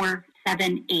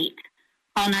 5478.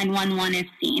 Call 911 if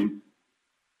seen.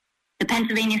 The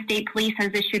Pennsylvania State Police has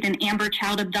issued an Amber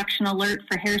Child Abduction Alert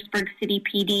for Harrisburg City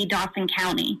PD, Dauphin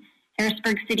County.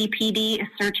 Harrisburg City PD is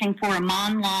searching for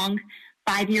Amon Long,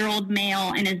 5-year-old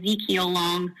male, and Ezekiel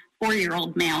Long,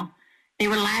 4-year-old male. They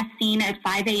were last seen at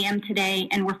 5 a.m. today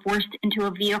and were forced into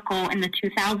a vehicle in the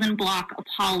 2000 block of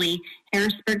Holly,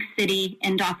 Harrisburg City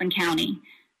in Dauphin County.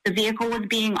 The vehicle was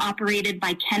being operated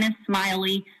by Kenneth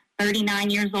Smiley, 39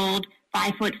 years old,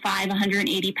 5'5",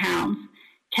 180 pounds.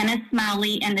 Kenneth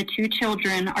Smiley and the two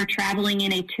children are traveling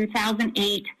in a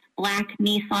 2008 black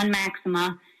Nissan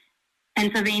Maxima,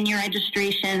 Pennsylvania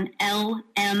registration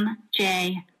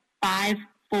LMJ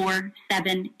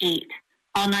 5478.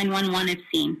 Call 911 if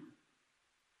seen.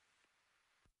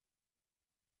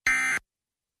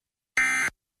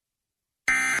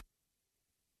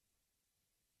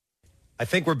 I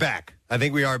think we're back. I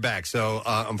think we are back. So,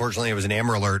 unfortunately, it was an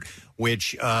Amber Alert,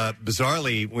 which,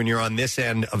 bizarrely, when you're on this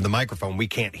end of the microphone, we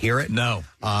can't hear it. No.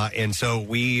 And so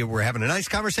we were having a nice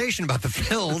conversation about the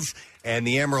Phils, and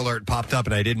the Amber Alert popped up,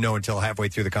 and I didn't know until halfway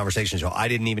through the conversation, so I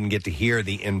didn't even get to hear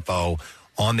the info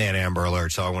on that Amber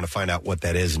Alert. So I want to find out what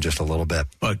that is in just a little bit.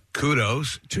 But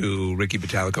kudos to Ricky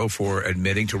Batalico for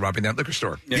admitting to robbing that liquor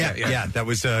store. Yeah, that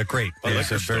was great. It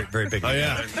was a very, very big. Oh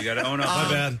yeah, you got to own up. My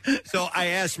bad. So I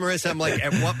asked Marissa, I'm like,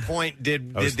 at what point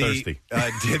did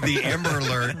the Amber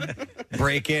Alert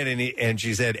break in? And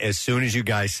she said, as soon as you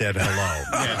guys said hello.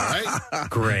 Yeah,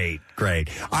 right. Great.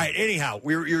 All right. Anyhow,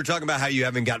 you were talking about how you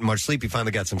haven't gotten much sleep. You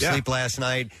finally got some sleep last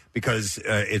night because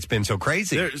it's been so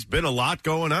crazy. There's been a lot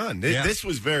going on. This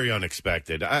was very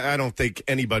unexpected. I don't think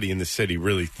anybody in the city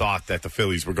really thought that the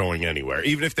Phillies were going anywhere.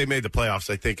 Even if they made the playoffs,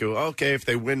 I think, okay, if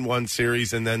they win one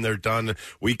series and then they're done,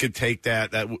 we could take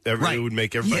that. It would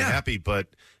make everybody happy. But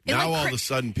now all of a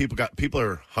sudden, people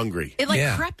are hungry.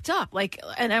 It crept up,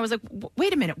 and I was like,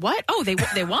 "Wait a minute, what? Oh, they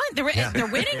won. They're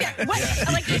winning. What?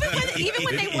 Like even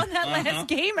when they won that last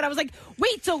game, and I was like,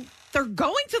 wait, so they're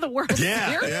going to the World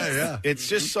Series? Yeah. It's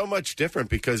just so much different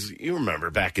because you remember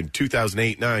back in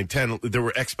 2008, 9, 10, there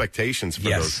were expectations for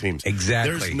those teams.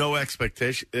 Exactly. There's no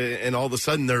expectation, and all of a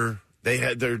sudden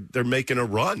they're making a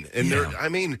run,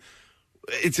 and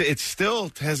it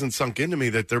still hasn't sunk into me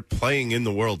that they're playing in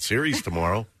the World Series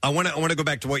tomorrow. I want to go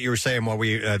back to what you were saying while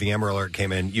the Amber Alert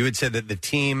came in. You had said that the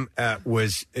team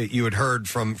you had heard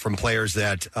from players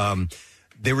that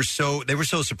they were so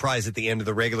surprised at the end of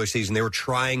the regular season. They were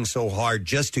trying so hard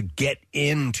just to get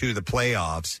into the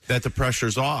playoffs that the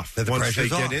pressure's off. Once they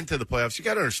get into the playoffs, you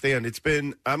got to understand it's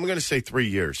been, I'm going to say 3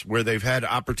 years where they've had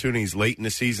opportunities late in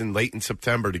the season, late in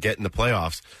September to get in the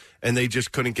playoffs. And they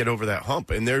just couldn't get over that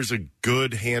hump. And there's a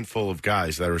good handful of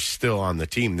guys that are still on the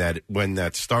team that when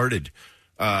that started,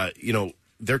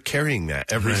 they're carrying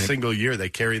that every single year. They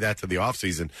carry that to the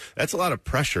offseason. That's a lot of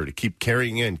pressure to keep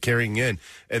carrying in.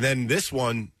 And then this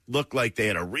one looked like they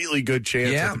had a really good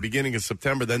chance at the beginning of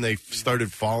September. Then they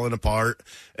started falling apart.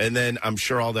 And then I'm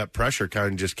sure all that pressure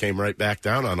kind of just came right back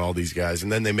down on all these guys.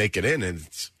 And then they make it in, and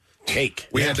it's cake.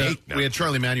 We had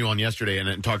Charlie Manuel on yesterday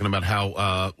and talking about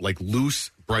how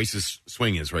loose Bryce's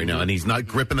swing is right now, and he's not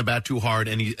gripping the bat too hard,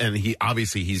 and he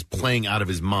obviously he's playing out of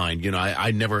his mind.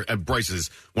 I never Bryce is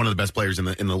one of the best players in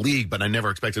the league, but I never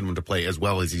expected him to play as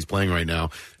well as he's playing right now.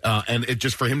 And it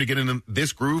just for him to get in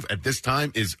this groove at this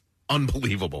time is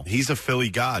unbelievable. He's a Philly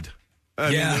god.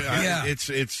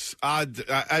 It's odd.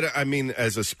 I mean,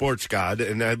 as a sports god,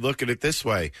 and I look at it this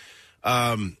way.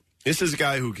 This is a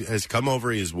guy who has come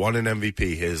over. He has won an MVP.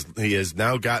 He has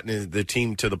now gotten the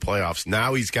team to the playoffs.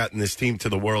 Now he's gotten this team to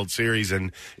the World Series,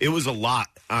 and it was a lot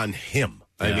on him.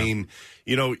 Yeah. I mean,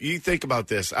 you think about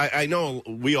this. I know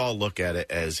we all look at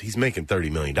it as he's making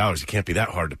 $30 million. It can't be that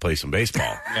hard to play some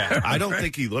baseball. I don't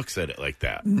think he looks at it like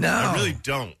that. No. I really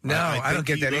don't. No, I don't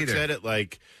get that either. He looks at it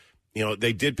like,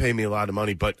 they did pay me a lot of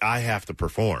money, but I have to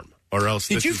perform. Or else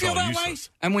did you feel that way?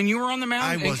 And when you were on the mound,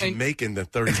 I wasn't making the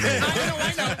 $30 million.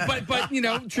 I know.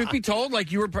 But truth be told,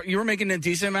 you were making a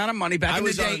decent amount of money back in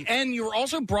the day, and you were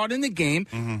also brought in the game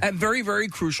at very, very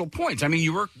crucial points. I mean,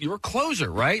 you were a closer,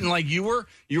 right? And you were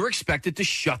expected to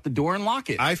shut the door and lock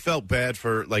it. I felt bad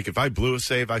for if I blew a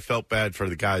save, I felt bad for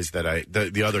the guys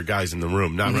the other guys in the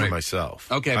room, not for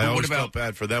myself. Okay, I but always felt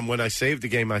bad for them. When I saved the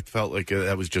game, I felt like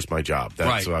that was just my job.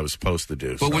 That's what I was supposed to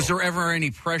do. But was there ever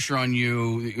any pressure on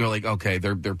you? You're like, okay,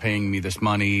 they're paying me this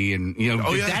money, and did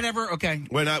that ever? Okay.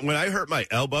 When I hurt my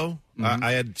elbow,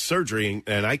 I had surgery,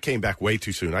 and I came back way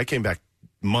too soon. I came back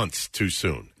months too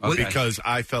soon because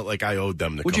I felt like I owed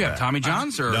them to Would come you have back. Tommy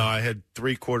John's? Or? No, I had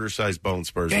 3/4 size bone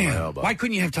spurs in my elbow. Why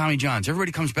couldn't you have Tommy John's?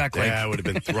 Everybody comes back I would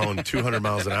have been throwing 200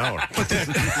 miles an hour.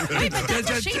 Wait, but that's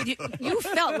a shame. You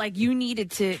felt like you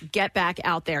needed to get back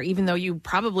out there, even though you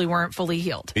probably weren't fully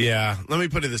healed. Yeah, let me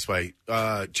put it this way.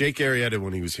 Jake Arrieta,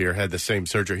 when he was here, had the same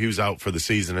surgery. He was out for the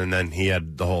season, and then he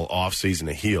had the whole off season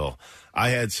to heal. I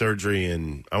had surgery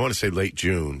in, I want to say late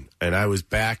June, and I was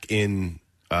back in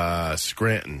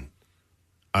Scranton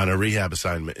on a rehab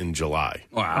assignment in July.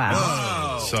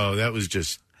 Wow. So that was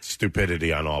just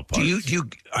stupidity on all parts. Do you?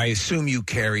 I assume you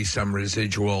carry some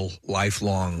residual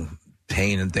lifelong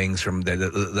pain and things from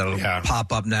that'll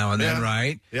pop up now and then,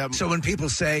 right? Yeah. So when people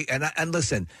say, and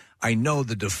listen, I know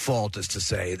the default is to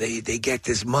say they get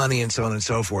this money and so on and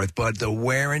so forth, but the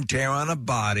wear and tear on a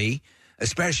body,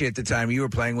 especially at the time you were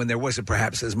playing when there wasn't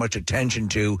perhaps as much attention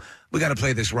to, we got to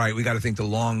play this right. We got to think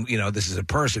this is a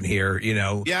person here,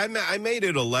 Yeah, I made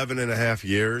it 11 and a half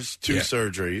years, 2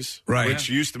 surgeries, right? Which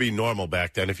used to be normal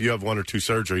back then. If you have 1 or 2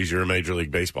 surgeries, you're a Major League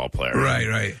Baseball player.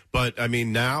 Right. But, I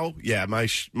mean, now,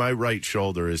 my right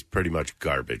shoulder is pretty much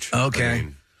garbage. Okay. I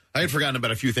mean, I had forgotten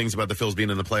about a few things about the Phils being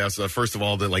in the playoffs. First of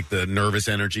all, the nervous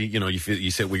energy. You know, you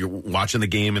sit when you're watching the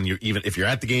game, and even if you're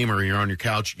at the game or you're on your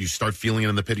couch, you start feeling it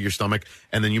in the pit of your stomach.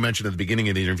 And then you mentioned at the beginning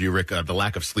of the interview, Rick, the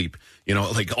lack of sleep. You know,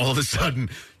 like all of a sudden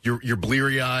you're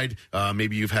bleary eyed.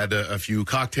 Maybe you've had a few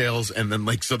cocktails, and then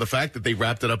so the fact that they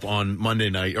wrapped it up on Monday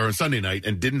night or Sunday night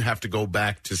and didn't have to go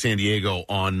back to San Diego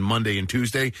on Monday and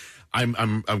Tuesday.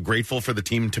 I'm grateful for the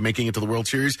team to making it to the World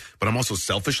Series, but I'm also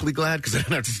selfishly glad because I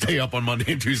didn't have to stay up on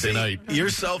Monday and Tuesday night. You're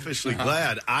selfishly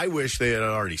glad. I wish they had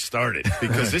already started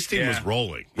because this team was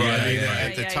rolling.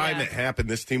 At the time it happened,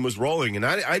 this team was rolling, and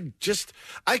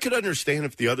I could understand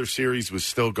if the other series was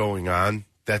still going on,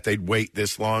 that they'd wait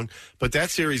this long. But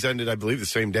that series ended, I believe, the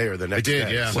same day or the next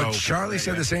day. Yeah. Well, Charlie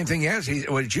said the same thing. Yes,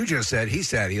 what you just said. He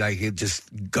said he'd just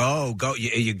go.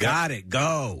 You got it.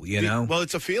 Go. You know. Well,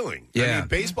 it's a feeling. Yeah. I mean,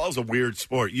 baseball's a weird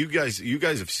sport. You guys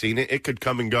have seen it. It could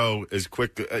come and go as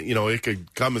quick. It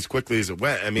could come as quickly as it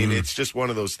went. I mean, it's just one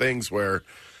of those things where.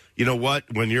 You know what?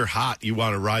 When you're hot, you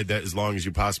want to ride that as long as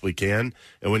you possibly can.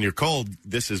 And when you're cold,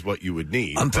 this is what you would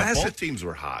need. Both teams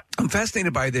were hot. I'm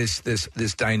fascinated by this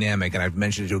dynamic, and I've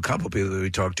mentioned it to a couple of people that we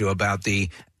talked to about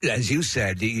as you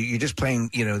said, you're just playing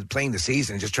the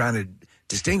season, just trying to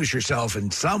distinguish yourself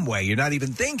in some way. You're not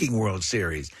even thinking World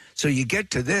Series. So you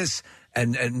get to this,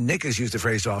 and Nick has used the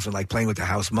phrase often, like playing with the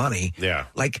house money. Yeah.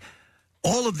 Like,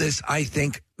 all of this, I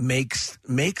think, makes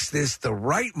this the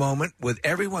right moment with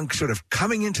everyone sort of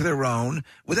coming into their own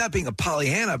without being a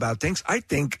Pollyanna about things. I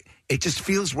think it just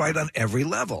feels right on every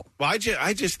level. Well,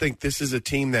 I just think this is a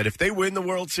team that if they win the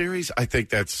World Series, I think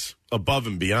that's above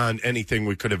and beyond anything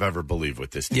we could have ever believed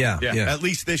with this team. Yeah. At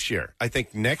least this year. I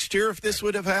think next year, if this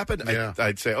would have happened,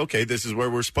 I'd say, okay, this is where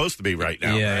we're supposed to be right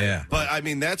now. Yeah. But I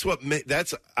mean, I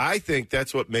think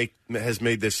that's what has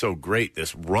made this so great,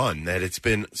 this run, that it's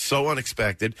been so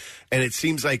unexpected, and it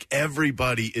seems like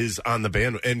everybody is on the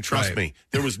bandwagon. And trust me,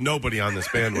 there was nobody on this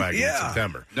bandwagon in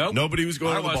September. Nope. Nobody was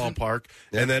going to the ballpark.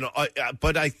 And then,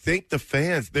 but I think the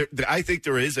fans, I think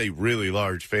there is a really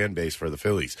large fan base for the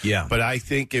Phillies. Yeah. But I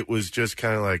think it was just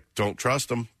kind of like, don't trust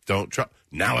them.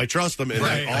 Now I trust them, and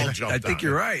they all jumped. I think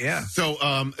you're right. Yeah. So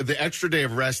the extra day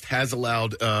of rest has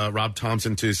allowed Rob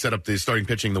Thompson to set up the starting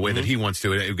pitching the way that he wants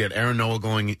to. You get Aaron Nola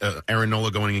going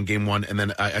in Game 1, and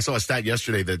then I saw a stat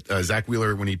yesterday that Zach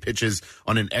Wheeler, when he pitches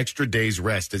on an extra day's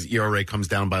rest, his ERA comes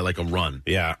down by like a run.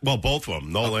 Yeah. Well, both of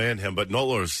them, Nola and him, but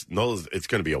Nola's. It's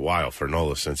going to be a while for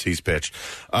Nola since he's pitched.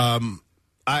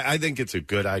 I think it's a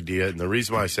good idea, and the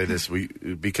reason why I say this,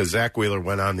 because Zach Wheeler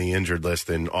went on the injured list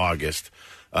in August.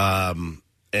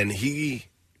 And he,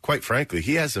 quite frankly,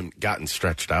 he hasn't gotten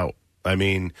stretched out. I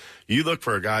mean, you look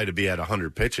for a guy to be at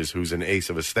 100 pitches who's an ace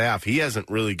of a staff. He hasn't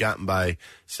really gotten by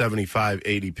 75,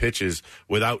 80 pitches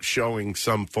without showing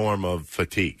some form of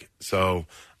fatigue. So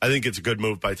I think it's a good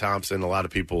move by Thompson. A lot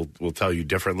of people will tell you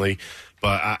differently.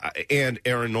 And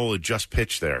Aaron Nola just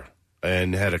pitched there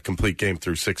and had a complete game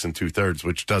through 6 2/3,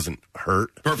 which doesn't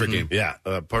hurt. Perfect game. Yeah.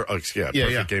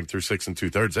 Perfect game through 6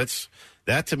 2/3.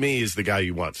 That to me is the guy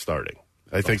you want starting.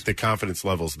 I think the confidence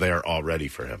level's there already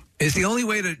for him. It's the only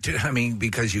way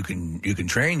because you can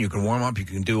train, you can warm up, you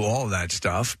can do all of that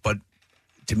stuff, but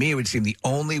to me it would seem the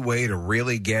only way to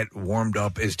really get warmed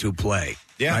up is to play.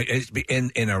 Yeah. Right?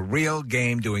 In a real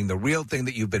game, doing the real thing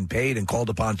that you've been paid and called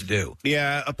upon to do.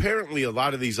 Yeah, apparently a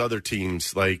lot of these other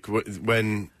teams, like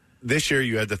when this year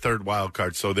you had the third wild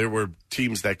card, so there were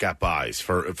teams that got buys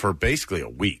for basically a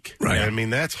week. Right. I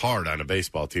mean, that's hard on a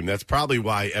baseball team. That's probably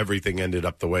why everything ended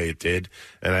up the way it did,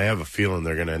 and I have a feeling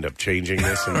they're going to end up changing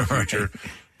this in the future.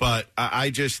 But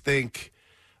I just think,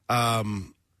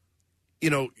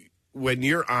 when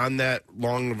you're on that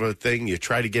long of a thing, you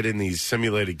try to get in these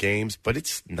simulated games, but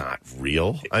it's not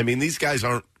real. I mean, these guys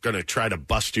aren't going to try to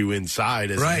bust you inside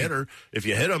as a hitter. If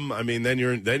you hit them, I mean, then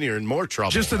you're in more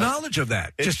trouble. Just the knowledge of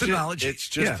that. It's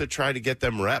just to try to get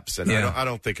them reps, and I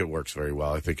don't think it works very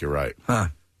well. I think you're right.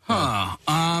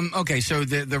 Okay, so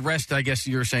the rest, I guess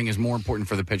you're saying, is more important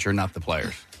for the pitcher, not the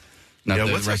players.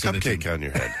 What's that cupcake on your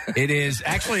head? It is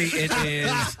actually. It is.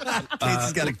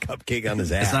 Casey's got a cupcake on his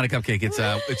hat. It's not a cupcake.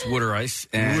 It's water ice.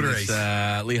 And it's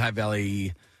Lehigh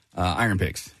Valley Iron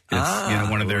Pigs. It's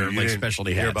one of their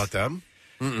specialty hats. Hear about them?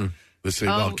 Mm-mm.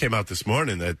 It came out this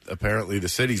morning that apparently the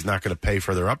city's not going to pay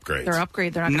for their upgrades. They're not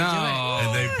going to do it.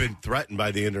 And they've been threatened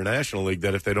by the International League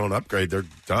that if they don't upgrade, they're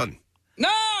done.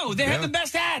 No, they have the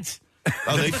best hats.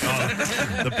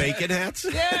 The bacon hats?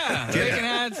 Yeah, bacon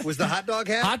hats. Was the hot dog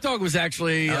hat? Hot dog was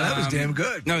actually... that was damn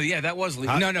good. No, that was...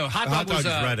 Hot dog was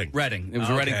Reading. Reading. It was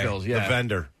Reading Phil's, yeah. The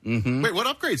vendor. Mm-hmm. Wait, what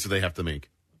upgrades do they have to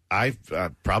make? I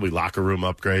probably locker room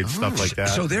upgrades, stuff like that.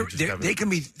 So they can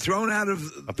be thrown out of.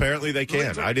 Apparently they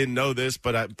can. I didn't know this,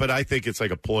 but I think it's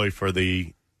like a ploy for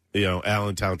the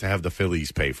Allentown to have the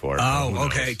Phillies pay for it. Oh,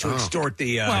 okay, to extort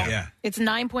the It's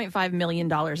 $9.5 million in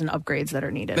upgrades that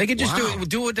are needed. They could just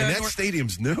do it. And that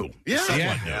stadium's new. Yeah.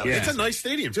 It's a nice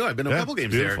stadium too. I've been to a couple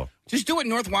games there. Just do what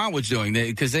North Wildwood's doing,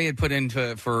 because they had put in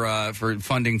for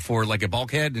funding for like a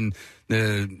bulkhead, and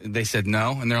they said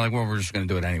no, and they're like, well, we're just going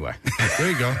to do it anyway.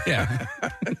 There you go. Yeah,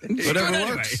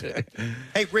 whatever works.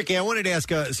 Hey, Ricky, I wanted to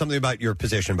ask something about your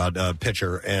position, about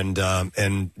pitcher,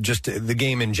 and just the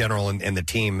game in general and the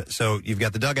team. So you've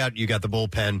got the dugout, you got the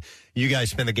bullpen. You guys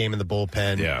spend the game in the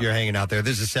bullpen. Yeah. You're hanging out there.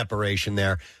 There's a separation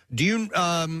there. Do you?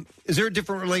 Is there a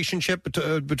different relationship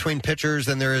between pitchers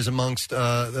than there is amongst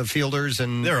the fielders?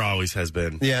 And there always has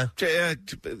been. Yeah.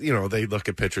 They look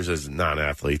at pitchers as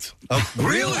non-athletes. Oh,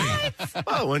 really?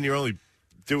 Well, when you're only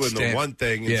doing the one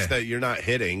thing instead, you're not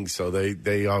hitting, so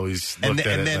they always looked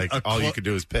at it like all you could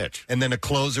do is pitch. And then a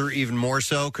closer even more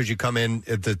so, because you come in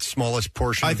at the smallest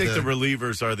portion. I think the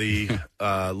relievers are the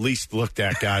least looked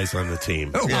at guys on the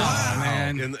team. Oh, wow,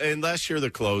 man! And unless you're the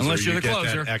closer, you get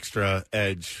that extra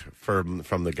edge from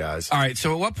the guys. All right.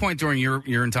 So, at what point during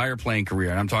your entire playing career,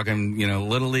 and I'm talking,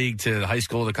 little league to high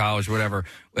school to college, whatever,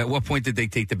 at what point did they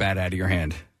take the bat out of your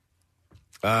hand?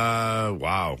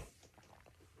 Wow.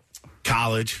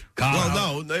 College.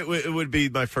 Well, no, it would be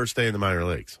my first day in the minor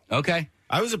leagues. Okay.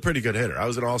 I was a pretty good hitter. I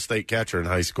was an all-state catcher in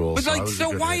high school. But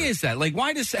why is that? Like,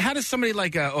 how does somebody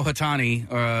like Ohtani,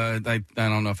 I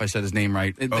don't know if I said his name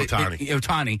right.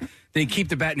 Ohtani, they keep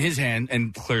the bat in his hand,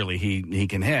 and clearly he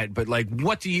can hit. But like,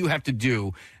 what do you have to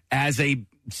do as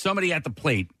somebody at the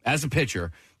plate, as a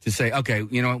pitcher, to say, okay,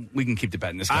 we can keep the bat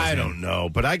in this guy's hand? I don't know,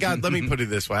 but let me put it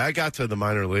this way. I got to the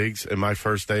minor leagues, and my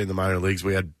first day in the minor leagues,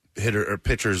 we had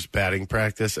pitchers batting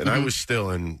practice, and I was still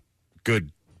in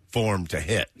good form to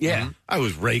hit. Yeah. I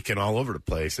was raking all over the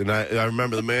place, and I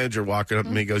remember the manager walking up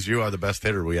to me and goes, "You are the best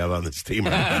hitter we have on this team."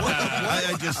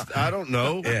 I don't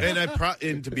know. Yeah.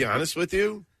 And to be honest with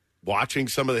you, watching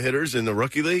some of the hitters in the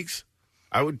rookie leagues,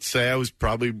 I would say I was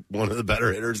probably one of the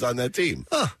better hitters on that team.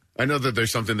 I know that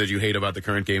there's something that you hate about the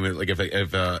current game. Like if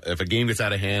a game gets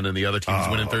out of hand and the other team's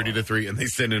winning 30-3, and they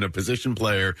send in a position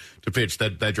player to pitch,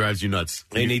 that drives you nuts.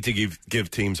 They need to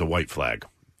give teams a white flag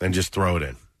and just throw it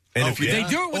in. And they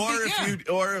do it,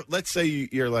 or let's say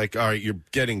you're like, all right, you're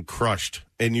getting crushed,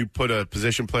 and you put a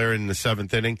position player in the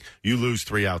seventh inning, you lose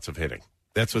 3 outs of hitting.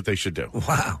 That's what they should do.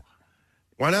 Wow.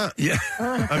 Why not? Yeah.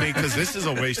 I mean, because this is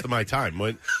a waste of my time.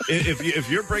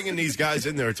 If you're bringing these guys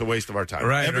in there, it's a waste of our time.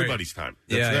 Right. Everybody's time.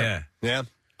 Yeah.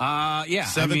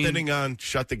 Seventh inning on,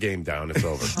 shut the game down. It's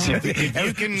over. If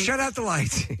you can shut out the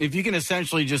lights. If you can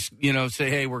essentially just say,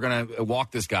 hey, we're going to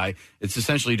walk this guy, it's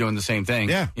essentially doing the same thing.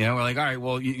 Yeah. We're like, all right,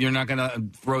 well, you're not going to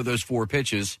throw those 4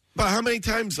 pitches. But how many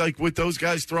times, like with those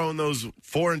guys throwing those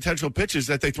 4 intentional pitches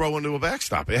that they throw into a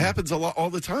backstop? It happens a lot all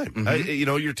the time.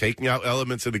 Mm-hmm. You're taking out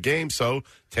elements of the game, so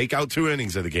take out 2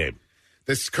 innings of the game.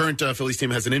 This current Phillies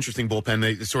team has an interesting bullpen.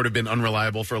 They've sort of been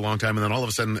unreliable for a long time, and then all of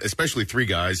a sudden, especially 3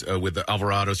 guys with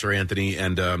Alvarado, Sir Anthony,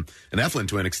 and Eflin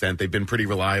to an extent, they've been pretty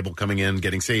reliable coming in,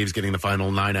 getting saves, getting the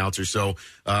final 9 outs or so.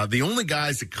 The only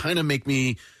guys that kind of make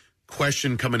me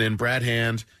question coming in, Brad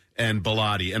Hand and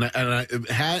Bellotti.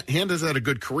 Hand has had a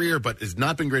good career, but has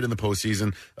not been great in the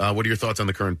postseason. What are your thoughts on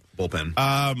the current bullpen?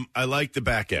 I like the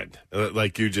back end,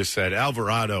 like you just said.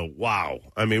 Alvarado, wow.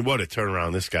 I mean, what a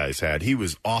turnaround this guy's had. He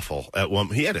was awful at one.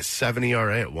 He had a 7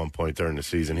 ERA at one point during the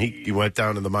season. He went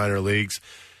down to the minor leagues,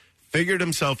 figured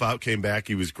himself out, came back.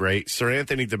 He was great. Sir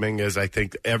Anthony Dominguez, I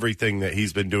think everything that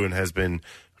he's been doing has been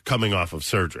coming off of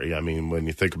surgery. I mean, when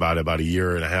you think about it, about a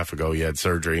year and a half ago, he had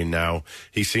surgery, and now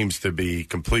he seems to be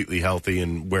completely healthy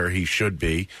and where he should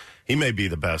be. He may be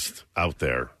the best out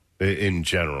there in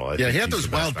general. I think he had those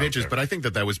wild pitches, but I think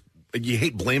that was, you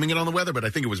hate blaming it on the weather, but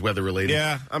I think it was weather related.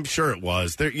 Yeah, I'm sure it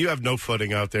was. You have no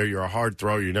footing out there. You're a hard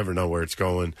thrower. You never know where it's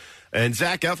going. And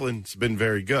Zach Eflin's been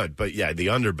very good. But, yeah, the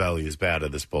underbelly is bad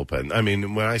of this bullpen. I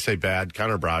mean, when I say bad,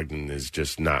 Connor Brogdon is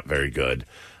just not very good.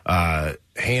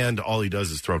 Hand, all he does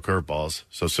is throw curveballs.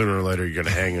 So sooner or later, you're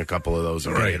going to hang a couple of those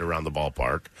and get it around the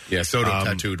ballpark. Yeah, Soto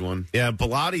tattooed one. Yeah,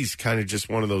 Bellotti's kind of just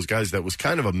one of those guys that was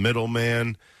kind of a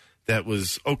middleman that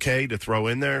was okay to throw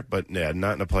in there, but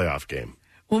not in a playoff game.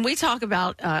 When we talk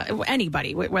about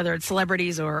anybody, whether it's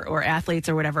celebrities or athletes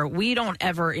or whatever, we don't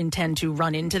ever intend to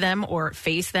run into them or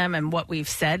face them and what we've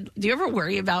said. Do you ever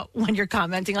worry about when you're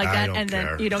commenting like that?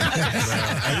 Then you don't?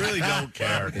 I really don't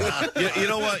care. You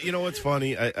know what? You know what's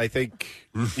funny? I think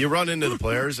you run into the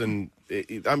players, and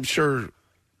I'm sure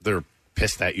they're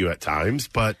pissed at you at times,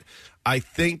 but I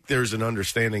think there's an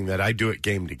understanding that I do it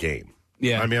game to game.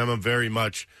 Yeah. I mean, I'm a very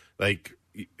much like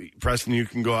Preston. You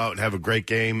can go out and have a great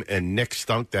game, and Nick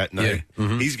stunk that night.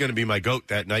 He's going to be my GOAT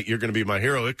that night. You're going to be my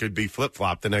hero. It could be flip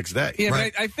flop the next day. Yeah,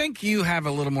 but I think you have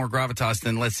a little more gravitas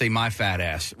than, let's say, my fat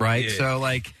ass, right? Yeah. So,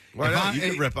 like, Why not? You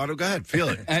can rip on him. Go ahead, feel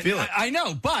it. Feel it. I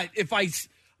know, but I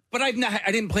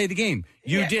didn't play the game.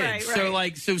 You did. right, So,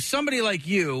 right. so somebody like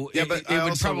you, Yeah, but it I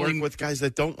would also probably work with guys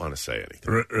that don't want to say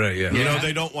anything. Right, yeah. You know,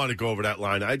 they don't want to go over that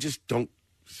line. I just don't.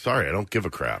 Sorry, I don't give a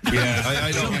crap. Yeah,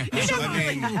 I don't.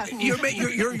 I mean,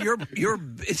 you're.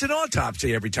 It's an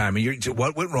autopsy every time. And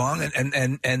what went wrong,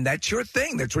 and that's your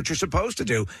thing. That's what you're supposed to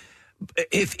do.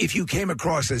 If you came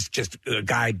across as just a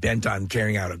guy bent on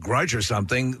carrying out a grudge or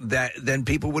something, then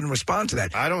people wouldn't respond to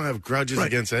that. I don't have grudges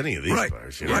against any of these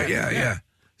players. You know? Right? Yeah.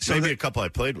 So maybe a couple I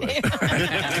played with.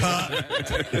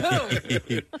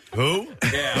 Who?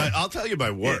 Yeah. But I'll tell you, my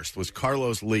worst was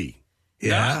Carlos Lee.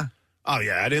 Yeah. Oh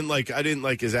yeah, I didn't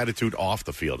like his attitude off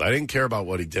the field. I didn't care about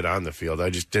what he did on the field.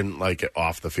 I just didn't like it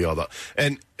off the field.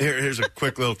 And here's a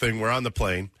quick little thing. We're on the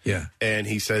plane. Yeah. And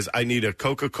he says, "I need a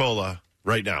Coca-Cola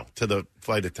right now," to the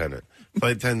flight attendant.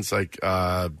 Flight attendant's like,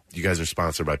 "You guys are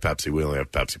sponsored by Pepsi. We only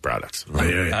have Pepsi products."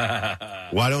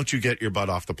 Why don't you get your butt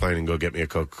off the plane and go get me a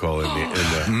Coca-Cola in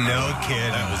the No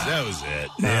kid. That was it.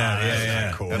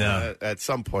 Yeah. Cool. At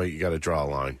some point, you got to draw a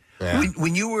line. Yeah.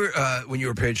 When you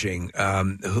were pitching,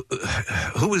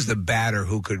 who was the batter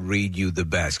who could read you the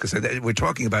best? Because we're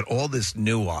talking about all this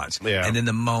nuance, and in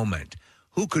the moment,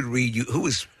 who could read you? Who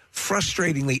was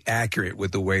frustratingly accurate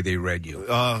with the way they read you?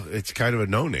 It's kind of a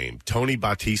no-name, Tony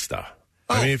Bautista.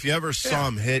 I mean, if you ever saw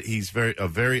him hit, he's a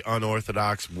very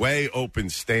unorthodox, way open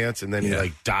stance, and then he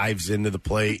like dives into the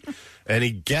plate, and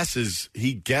he guesses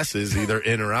either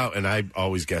in or out, and I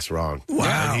always guess wrong.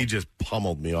 Wow! And he just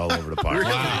pummeled me all over the park.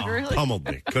 Really? Pummeled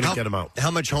me. Couldn't get him out.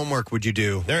 How much homework would you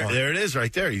do? There it is,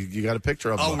 right there. You got a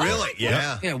picture of him. Oh, really?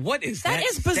 Yeah. Yeah. What is that? That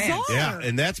is bizarre. Yeah,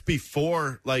 and that's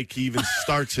before like he even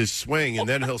starts his swing, and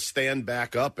then he'll stand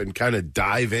back up and kind of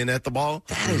dive in at the ball.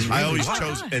 I always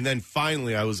chose, and then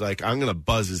finally I was like, I'm going to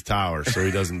buzz his tower so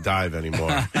he doesn't dive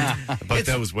anymore. But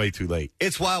that was way too late.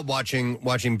 It's wild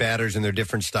watching batters and their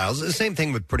different styles. The same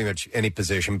thing with pretty much any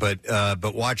position, but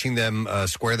watching them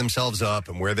square themselves up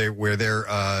and where they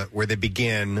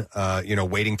begin,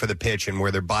 waiting for the pitch and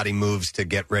where their body moves to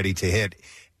get ready to hit.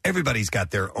 Everybody's got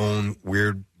their own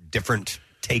weird, different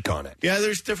take on it. Yeah,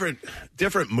 there's different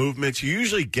movements. You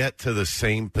usually get to the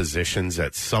same positions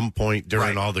at some point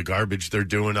during all the garbage they're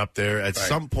doing up there. At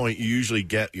some point, you usually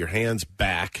get your hands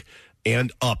back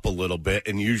and up a little bit,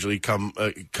 and usually come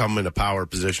in a power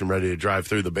position ready to drive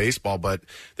through the baseball. But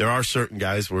there are certain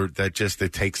guys where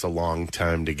it takes a long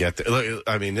time to get there. Look,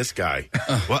 I mean, this guy.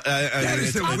 That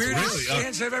is the weirdest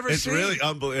stance I've ever seen. It's really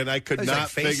unbelievable, and I could not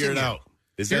figure it out.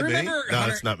 Is that me? No,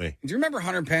 it's not me. Do you remember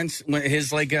Hunter Pence, when his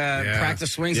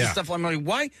practice swings and stuff? I'm like,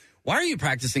 why are you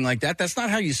practicing like that? That's not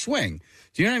how you swing.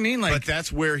 Do you know what I mean? But that's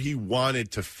where he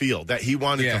wanted to feel. That he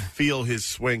wanted to feel his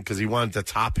swing because he wanted to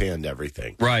top hand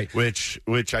everything. Right. Which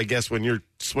I guess when you're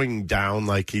swinging down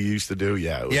like he used to do,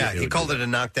 he called it a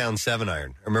knockdown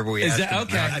 7-iron. I remember we asked him.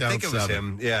 Okay. I think it was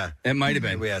him. Yeah. It might have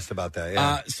been. We asked about that.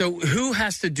 Yeah. So who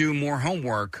has to do more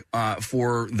homework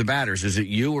for the batters? Is it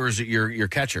you or is it your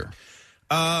catcher?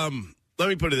 Let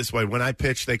me put it this way. When I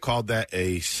pitched, they called that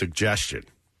a suggestion.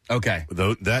 Okay.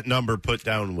 That number put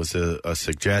down was a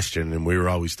suggestion, and we were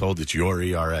always told it's your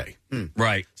ERA.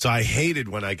 Right. So I hated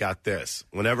when I got this.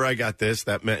 Whenever I got this,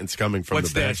 that meant it's coming from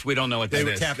What's the bench. this? We don't know what They that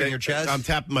were is. tapping your chest? I'm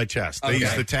tapping my chest. They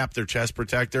used to tap their chest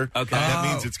protector. Okay. That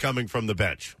means it's coming from the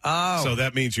bench. Oh. So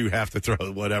that means you have to throw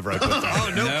whatever I put down.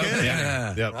 Oh, no kidding.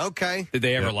 Yeah. Yep. Okay. Did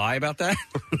they ever lie about that?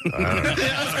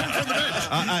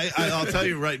 I'll tell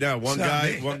you right now, one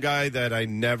guy that I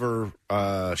never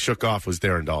shook off was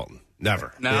Darren Dalton.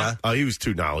 Never. No? Yeah. He was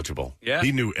too knowledgeable. Yeah.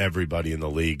 He knew everybody in the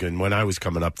league. And when I was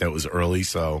coming up, that was early,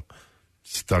 so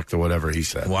stuck to whatever he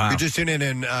said. Wow. You're just tuning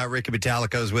in, Ricky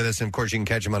Batalico is with us. And, of course, you can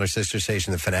catch him on our sister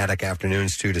station, The Fanatic,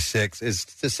 afternoons 2 to 6. It's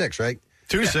to 6, right?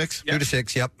 2 to 6. 2 to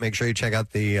 6, yep. Make sure you check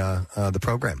out the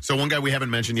program. So one guy we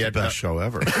haven't mentioned yet. Best show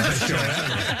ever.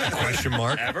 Question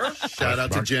mark. Ever? Shout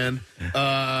out to Jen.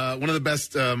 One of the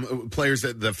best players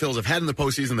that the Phils have had in the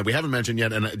postseason that we haven't mentioned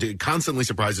yet, and it constantly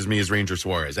surprises me, is Ranger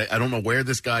Suarez. I don't know where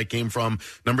this guy came from,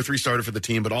 number 3 starter for the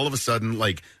team, but all of a sudden,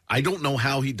 I don't know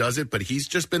how he does it, but he's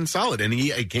just been solid, and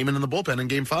he came in the bullpen in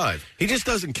Game 5. He just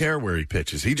doesn't care where he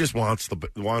pitches. He just wants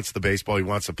the baseball. He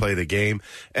wants to play the game.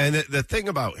 And the thing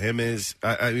about him is,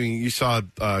 I mean, you saw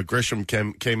Grisham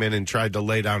came in and tried to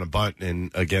lay down a bunt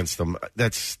against them.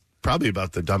 That's probably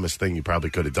about the dumbest thing you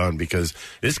probably could have done, because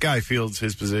this guy fields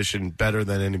his position better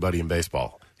than anybody in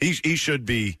baseball. He should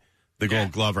be the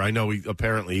Gold Glover. I know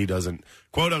apparently he doesn't,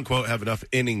 quote unquote, have enough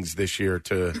innings this year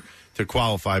to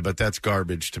qualify, but that's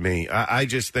garbage to me. I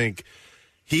just think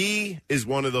he is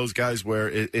one of those guys where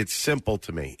it's simple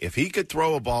to me. If he could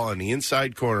throw a ball in the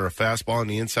inside corner, a fastball in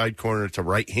the inside corner to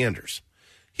right-handers,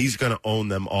 he's going to own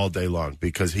them all day long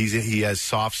because he has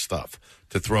soft stuff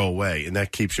to throw away, and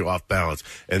that keeps you off balance.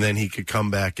 And then he could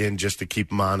come back in just to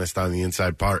keep him honest on the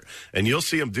inside part. And you'll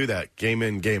see him do that game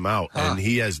in, game out, and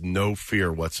he has no fear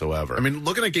whatsoever. I mean,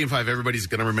 looking at Game 5, everybody's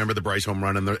going to remember the Bryce home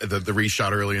run and the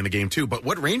reshot earlier in the game, too. But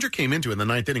what Ranger came into in the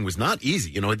ninth inning was not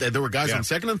easy. You know, there were guys on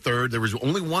second and third. There was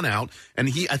only one out, and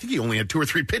I think he only had 2 or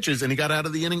 3 pitches, and he got out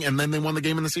of the inning, and then they won the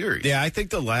game in the series. Yeah, I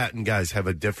think the Latin guys have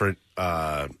a different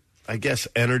I guess,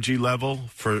 energy level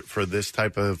for this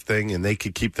type of thing, and they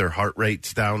could keep their heart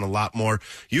rates down a lot more.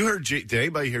 You heard, did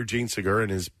anybody hear Gene Segura in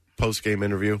his post-game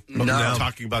interview? No.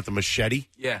 Talking about the machete?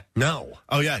 Yeah. No.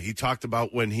 Oh, yeah. He talked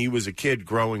about when he was a kid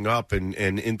growing up and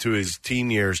into his teen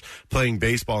years playing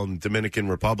baseball in the Dominican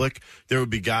Republic, there would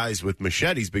be guys with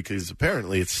machetes because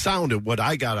apparently it sounded, what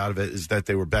I got out of it is that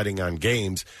they were betting on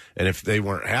games, and if they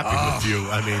weren't happy with you,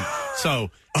 I mean, so,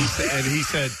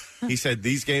 he said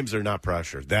these games are not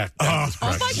pressure. That was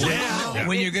pressure. Yeah.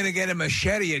 When you're going to get a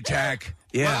machete attack.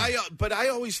 Yeah. But I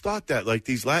always thought that, like,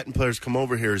 these Latin players come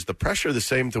over here, is the pressure the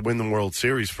same to win the World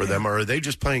Series for them, or are they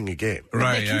just playing a game?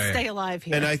 Right. They can stay alive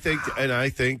here. And I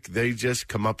think they just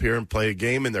come up here and play a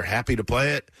game, and they're happy to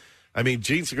play it. I mean,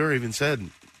 Gene Segura even said,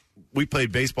 we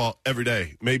played baseball every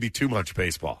day, maybe too much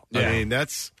baseball. Yeah. I mean,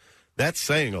 that's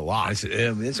saying a lot.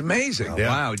 It's amazing.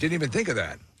 Wow. Didn't even think of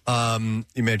that.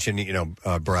 You mentioned,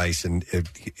 Bryce, and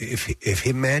if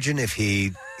imagine if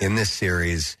he in this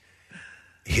series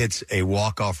hits a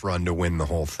walk-off run to win the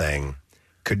whole thing.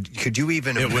 Could you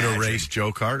even? It would erase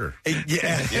Joe Carter. Yeah.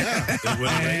 It would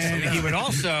erase him. And he would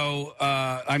also.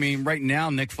 Right now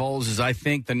Nick Foles is, I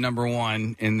think, the number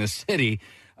one in the city.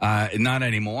 Not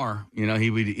anymore.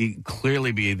 He'd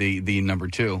clearly be the number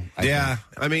 2. I think.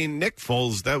 I mean, Nick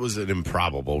Foles, that was an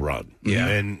improbable run. Yeah.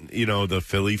 And, the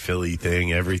Philly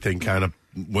thing, everything kind of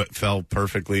fell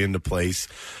perfectly into place.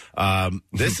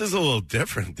 This is a little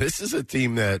different. This is a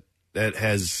team that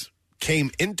has came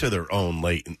into their own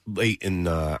late in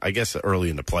I guess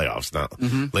early in the playoffs, not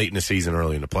late in the season,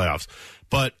 early in the playoffs.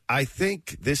 But I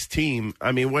think this team,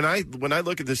 I mean, when I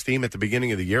look at this team at the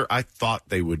beginning of the year, I thought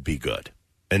they would be good.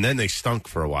 And then they stunk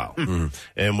for a while. Mm-hmm.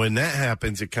 And when that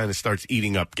happens, it kind of starts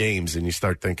eating up games, and you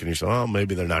start thinking to yourself, oh,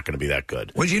 maybe they're not going to be that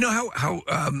good. Well, you know how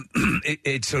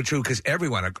it's so true, because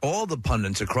everyone, all the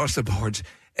pundits across the boards,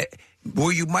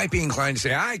 well, you might be inclined to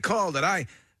say, I called it.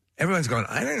 Everyone's going,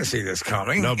 I didn't see this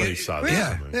coming. Nobody saw this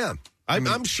coming. Yeah.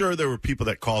 I'm sure there were people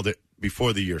that called it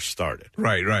before the year started.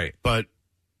 Right. But,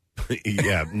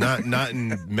 yeah, not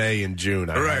in May and June.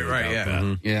 Right, yeah.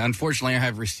 Mm-hmm. Yeah, unfortunately, I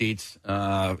have receipts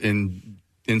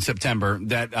in September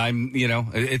that I'm,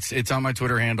 it's on my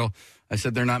Twitter handle. I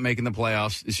said they're not making the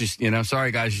playoffs. It's just,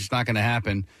 sorry guys, it's not going to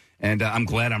happen. And I'm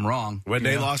glad I'm wrong. When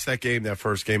they lost that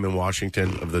first game in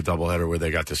Washington of the doubleheader where they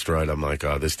got destroyed, I'm like,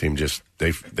 oh, this team just,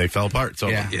 they fell apart. So,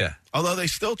 yeah. Although they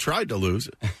still tried to lose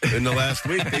in the last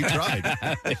week. They tried.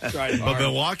 But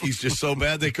Milwaukee's just so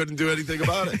bad they couldn't do anything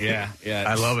about it. Yeah.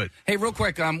 I love it. Hey, real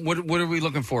quick, what are we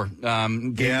looking for?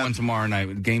 Game 1 tomorrow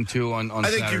night, game 2 on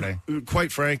Saturday. I think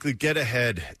quite frankly, get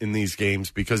ahead in these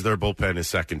games because their bullpen is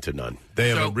second to none. They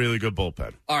have a really good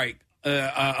bullpen. All right.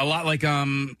 A lot like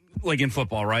in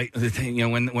football, right?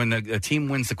 When a team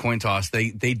wins the coin toss,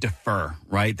 they defer,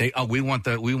 right? We want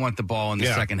the ball in the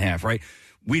second half, right?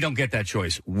 We don't get that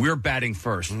choice. We're batting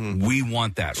first. Mm-hmm. We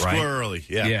want that, right? Score early,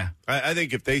 yeah. I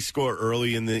think if they score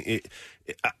early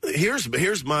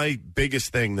here's my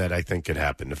biggest thing that I think could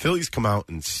happen. The Phillies come out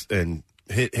and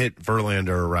hit Verlander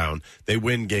around. They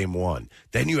win game 1.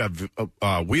 Then you have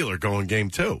Wheeler going game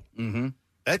 2. Mm-hmm.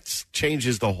 That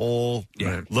changes the whole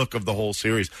look of the whole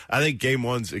series. I think game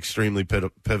 1's extremely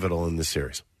pivotal in this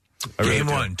series. Game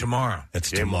 1 tomorrow.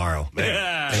 It's tomorrow.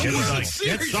 Yeah. What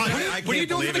are you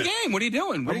doing for the game? What are you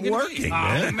doing? I'm working,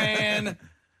 man. Oh, man.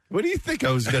 What do you think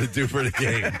I was going to do for the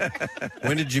game?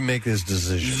 When did you make this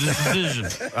decision?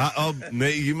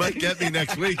 You might get me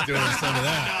next week doing some of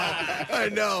that. I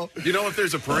know. If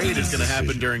there's a parade, it's going to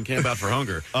happen during Camp Out for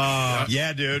Hunger.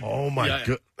 Yeah, dude. Oh, my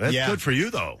God. That's good for you,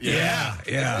 though.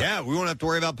 Yeah. We won't have to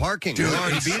worry about parking. We'll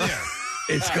already be there.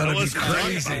 It's going to be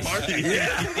crazy.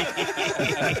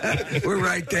 We're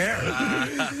right there.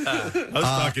 I was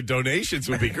talking donations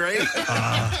would be great.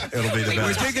 It'll be the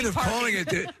We're best. thinking of calling it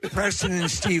the Preston and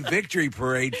Steve Victory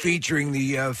Parade featuring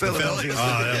the Philadelphia.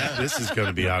 This is going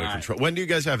to be out of control. When do you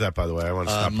guys have that, by the way? I want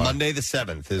to stop by. Monday the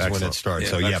 7th is when Excellent. it starts.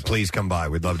 Yeah, So, excellent. please come by.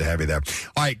 We'd love to have you there.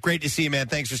 All right, great to see you, man.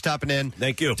 Thanks for stopping in.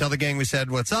 Thank you. Tell the gang we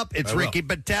said what's up. It's I will. Ricky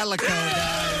Batalico,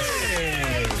 guys.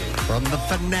 From The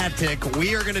Fanatic.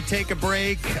 We are going to take a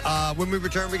break. When we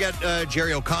return, we got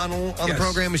Jerry O'Connell on the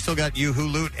program. We still got You Who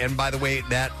Loot. And by the way,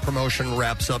 that promotion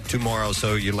wraps up tomorrow.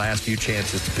 So your last few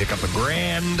chances to pick up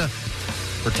 $1,000.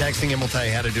 We're texting him. We'll tell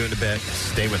you how to do it in a bit.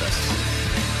 Stay with us.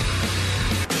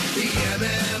 The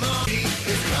MMRP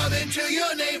is coming to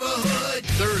your neighborhood.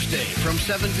 Thursday from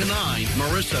 7 to 9,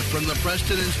 Marissa from the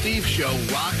Preston and Steve Show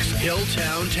rocks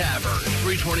Hilltown Tavern,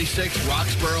 326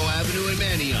 Roxborough Avenue in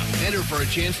Mannia. Enter for a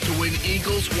chance to win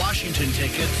Eagles Washington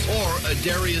tickets or a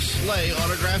Darius Slay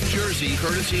autographed jersey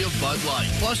courtesy of Bud Light.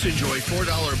 Plus enjoy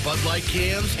 $4 Bud Light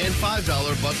cans and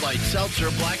 $5 Bud Light Seltzer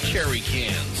Black Cherry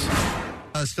cans.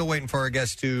 Still waiting for our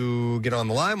guests to get on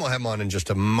the line. We'll have them on in just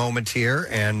a moment here.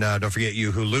 And don't forget,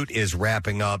 You Who Loot is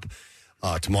wrapping up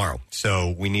tomorrow.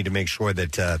 So we need to make sure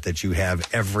that you have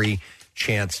every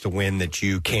chance to win that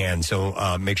you can.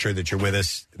 So make sure that you're with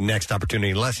us. Next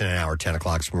opportunity, less than an hour, 10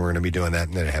 o'clock. So we're going to be doing that.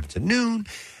 And then it happens at noon,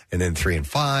 and then 3 and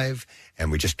 5.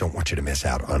 And we just don't want you to miss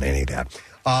out on any of that.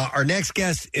 Our next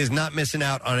guest is not missing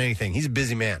out on anything. He's a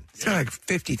busy man. It's got like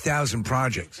 50,000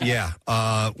 projects. Yeah.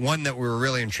 One that we were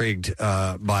really intrigued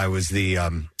by was the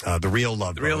Real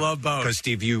Love Boat. Real Love Boat. Because,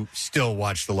 Steve, you still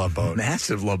watch the Love Boat.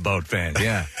 Massive Love Boat fan,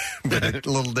 yeah. But a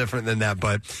little different than that.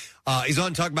 But he's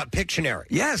on to talk about Pictionary.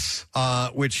 Yes.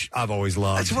 Which I've always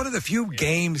loved. That's one of the few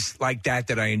games like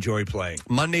that I enjoy playing.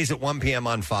 Mondays at 1 p.m.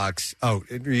 on Fox. Oh,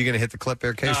 are you going to hit the clip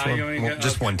there, Case?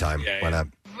 Just one time. Why not?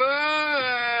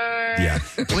 Yeah.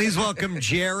 Please welcome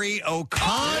Jerry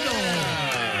O'Connell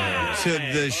to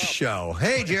the show.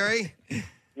 Hey, Jerry.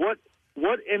 What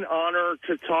an honor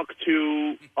to talk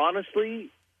to,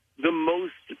 honestly, the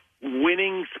most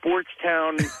winning sports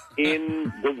town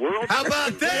in the world. How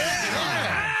about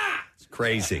that? It's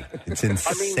crazy. It's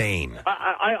insane.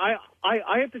 I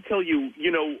have to tell you,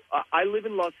 I live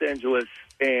in Los Angeles,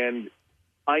 and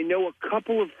I know a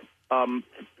couple of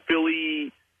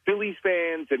Phillies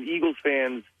fans and Eagles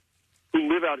fans who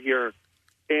live out here.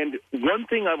 And one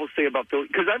thing I will say about Philly,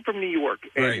 because I'm from New York,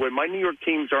 and when my New York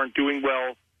teams aren't doing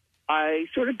well, I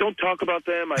sort of don't talk about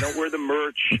them. I don't wear the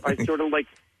merch. I sort of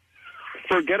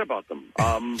forget about them.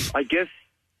 I guess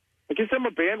I'm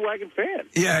a bandwagon fan.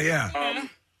 Yeah.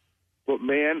 But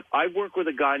man, I work with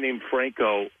a guy named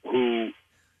Franco who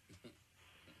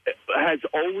has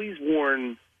always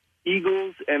worn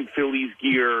Eagles and Phillies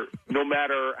gear, no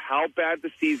matter how bad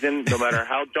the season, no matter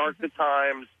how dark the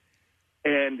times.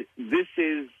 And this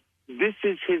is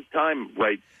his time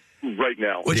right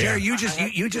now. Well, Jerry, you just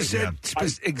said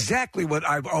exactly what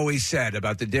I've always said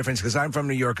about the difference, because I'm from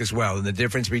New York as well, and the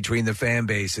difference between the fan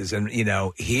bases. And,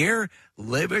 here,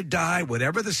 live or die,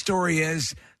 whatever the story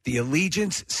is, the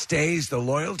allegiance stays, the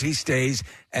loyalty stays.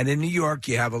 And in New York,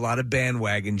 you have a lot of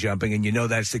bandwagon jumping,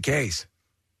 and that's the case.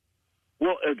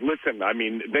 Well, listen, I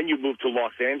mean, then you move to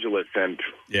Los Angeles and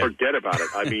forget about it.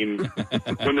 I mean,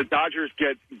 when the Dodgers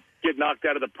get knocked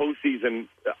out of the postseason,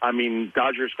 I mean,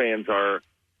 Dodgers fans are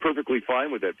perfectly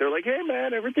fine with it. They're like, hey,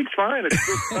 man, everything's fine. It's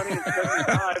still sunny and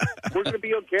 75. We're going to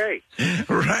be okay.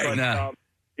 Right. But,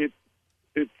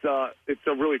 it's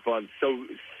a really fun.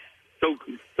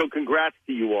 So congrats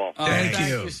to you all. Thank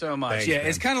you so much. Thanks,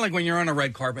 It's kind of like when you're on a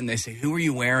red carpet and they say, "Who are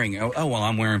you wearing?" Oh, well,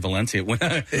 I'm wearing Valencia. Who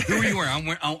are you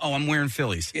wearing? I'm wearing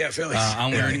Phillies. Yeah, Phillies.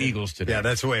 I'm wearing Eagles today. Yeah,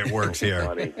 that's the way it works here.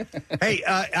 Hey,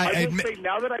 I will say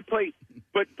now that I play,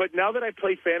 but now that I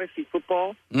play fantasy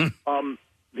football,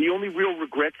 the only real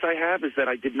regrets I have is that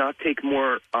I did not take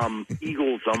more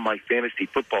Eagles on my fantasy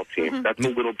football team. That's a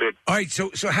little bit. All right,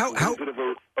 so how bit of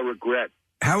a regret.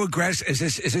 How aggressive is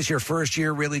this? Is this your first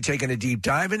year really taking a deep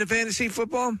dive into fantasy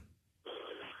football?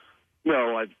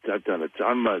 No, I've done it.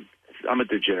 I'm a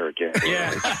degenerate guy.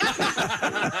 Yeah.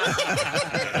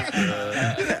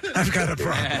 I've got a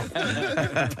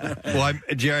problem. Well,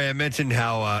 Jerry, I mentioned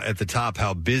how at the top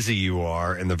how busy you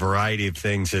are and the variety of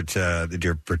things that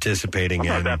you're participating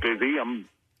in. I'm not that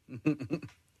busy.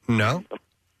 No?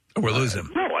 We're losing.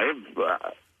 No, I have.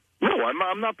 No,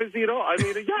 I'm not busy at all. I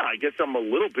mean, yeah, I guess I'm a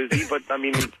little busy, but I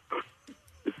mean, it's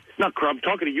not. I'm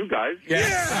talking to you guys.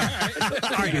 Yeah.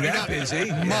 Are you that busy?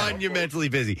 Monumentally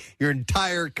busy. Your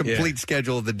entire complete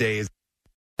schedule of the day is.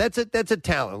 That's a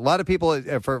talent. A lot of people,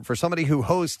 for somebody who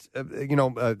hosts, a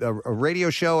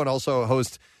radio show and also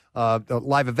hosts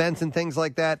live events and things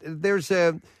like that. There's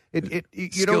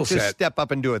you don't just step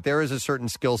up and do it. There is a certain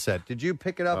skill set. Did you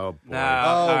pick it up? All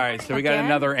right, so we got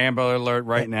another Amber Alert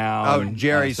right now. Oh,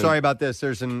 Jerry, sorry about this.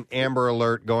 There's an Amber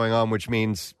Alert going on, which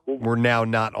means we're now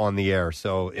not on the air.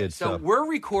 So it's so we're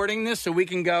recording this so we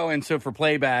can go, and so for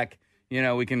playback,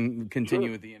 we can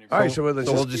continue with the interview. All right, so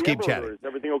we'll just keep chatting. Is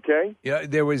everything okay? Yeah,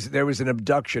 there was an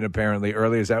abduction apparently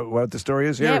earlier. Is that what the story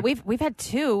is here? Yeah, we've had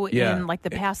two in like the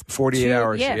past 48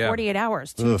 hours. Yeah, 48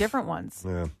 hours. Two different ones.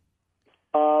 Yeah.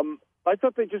 I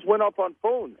thought they just went up on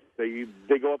phones. They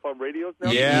go up on radios now?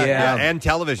 Yeah, and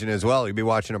television as well. You'd be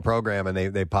watching a program, and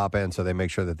they pop in, so they make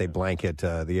sure that they blanket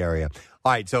the area.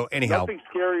 All right, so anyhow.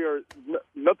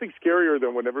 Nothing scarier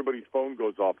than when everybody's phone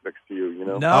goes off next to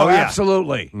you, No,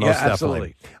 absolutely. Most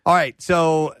absolutely. All right,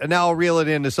 so now I'll reel it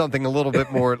into something a little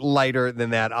bit more lighter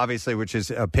than that, obviously, which is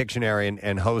Pictionary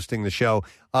and hosting the show.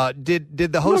 Did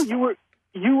the host... No,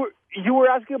 you were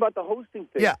asking about the hosting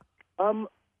thing. Yeah.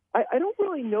 I don't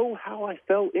really know how I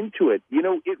fell into it.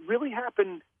 It really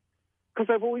happened because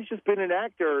I've always just been an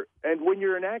actor. And when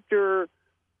you're an actor,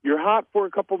 you're hot for a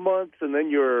couple months, and then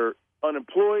you're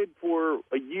unemployed for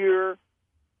a year.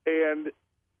 And,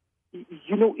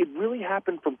 it really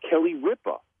happened from Kelly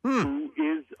Ripa, who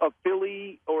is a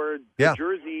Philly or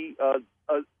Jersey, a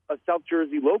South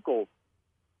Jersey local.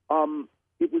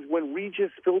 It was when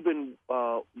Regis Philbin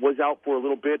was out for a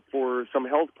little bit for some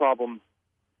health problems.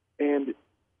 And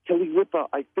Kelly Ripa,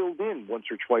 I filled in once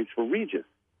or twice for Regis.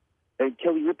 And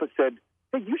Kelly Ripa said,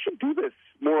 hey, you should do this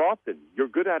more often. You're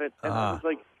good at it. And I was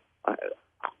like,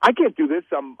 I can't do this.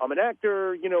 I'm an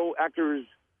actor. Actors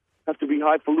have to be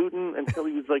highfalutin. And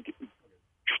Kelly was like,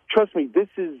 trust me, this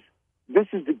is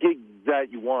the gig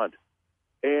that you want.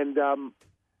 And,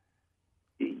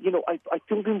 I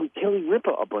filled in with Kelly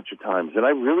Ripa a bunch of times. And I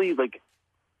really,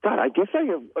 God, I guess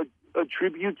I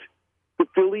attribute the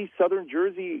Philly, Southern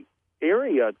Jersey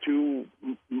area to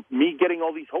me getting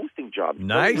all these hosting jobs.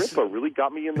 Nice. Ripa really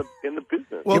got me in the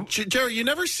business. Well, Jerry, you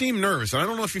never seem nervous. I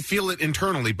don't know if you feel it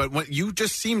internally, but you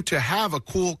just seem to have a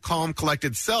cool, calm,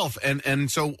 collected self.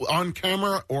 And so on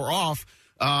camera or off,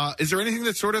 is there anything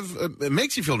that sort of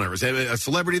makes you feel nervous? A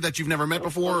celebrity that you've never met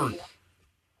before?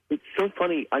 It's so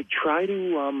funny. I try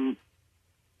to,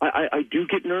 I do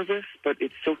get nervous, but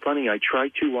it's so funny. I try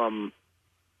to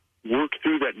work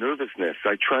through that nervousness.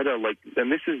 I try to,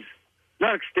 and this is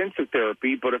not extensive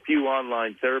therapy, but a few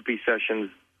online therapy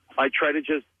sessions. I try to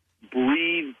just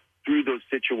breathe through those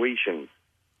situations.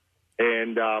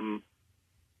 And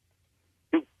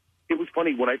it was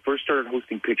funny. When I first started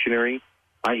hosting Pictionary,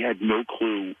 I had no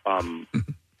clue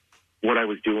what I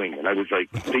was doing. And I was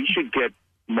like, they should get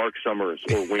Mark Summers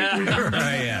or Wayne Greene.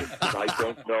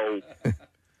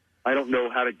 I don't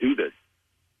know how to do this.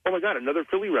 Oh, my God, another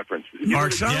Philly reference.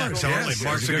 Mark Summers. Yeah, totally. Yes,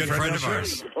 Mark's a good friend of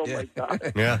ours. Oh, my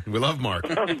God. Yeah, we love Mark.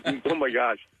 Oh, my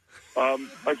gosh.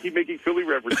 I keep making Philly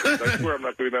references. I swear I'm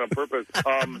not doing that on purpose.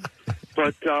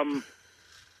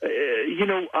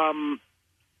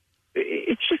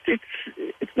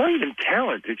 It's not even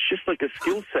talent. It's just like a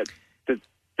skill set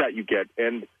that you get.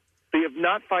 And they have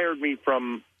not fired me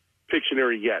from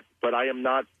Pictionary yet, but I am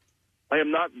not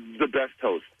the best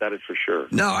host, that is for sure.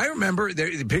 No, I remember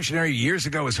the Pictionary years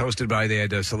ago was hosted by they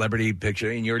had a celebrity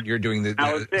Pictionary, and you're doing the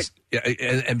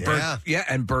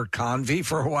and Bert Convey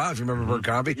for a while. If you remember Bert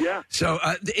Convey, So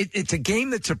it's a game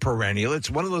that's a perennial. It's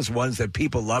one of those ones that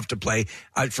people love to play.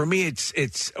 For me, it's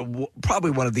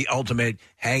probably one of the ultimate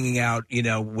hanging out,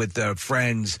 with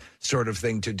friends sort of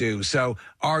thing to do. So,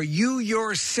 are you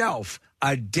yourself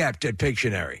adept at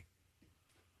Pictionary?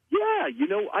 Yeah,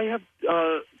 I have.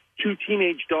 2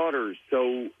 teenage daughters,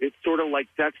 so it's sort of like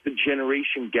that's the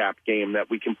generation gap game that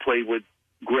we can play with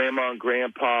Grandma and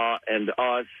Grandpa and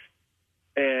us.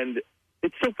 And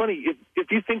it's so funny. If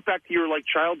you think back to your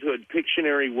childhood,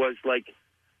 Pictionary was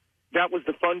that was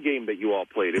the fun game that you all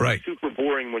played. It was super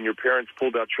boring when your parents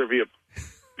pulled out Trivia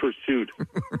Pursuit.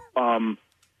 And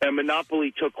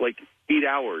Monopoly took 8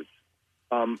 hours.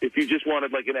 If you just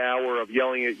wanted an hour of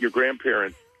yelling at your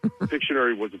grandparents,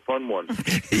 Pictionary was a fun one.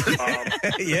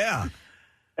 Yeah.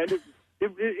 And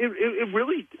it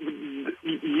really,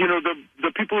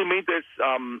 the people who made this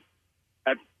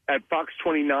at Fox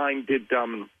 29 did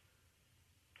a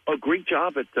great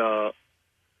job at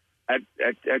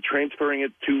transferring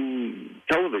it to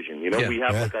television. We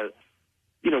have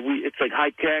it's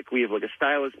high tech. We have a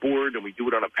stylus board, and we do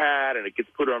it on a pad, and it gets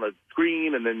put on a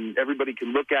screen, and then everybody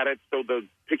can look at it, so the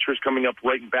picture's coming up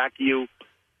right in back of you.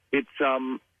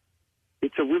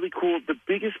 It's a really cool. The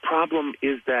biggest problem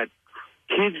is that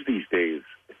kids these days,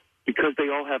 because they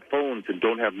all have phones and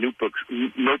don't have notebooks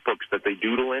that they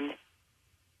doodle in,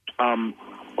 a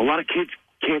lot of kids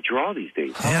can't draw these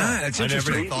days. Yeah, that's I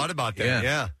interesting. never thought about that.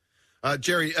 Yeah.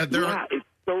 Jerry, there are... it's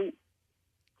so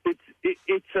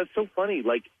it's so funny.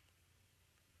 Like,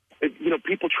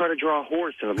 people try to draw a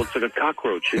horse and it looks like a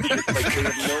cockroach. It's just like they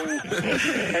have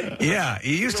no. Yeah,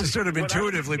 you used to sort of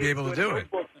intuitively be able to do it.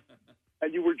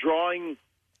 And you were drawing,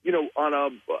 in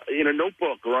a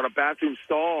notebook or on a bathroom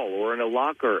stall or in a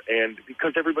locker, and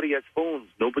because everybody has phones,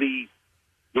 nobody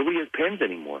has pens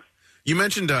anymore. You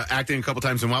mentioned acting a couple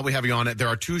times, and while we have you on it, there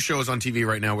are 2 shows on TV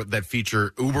right now that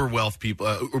feature uber wealthy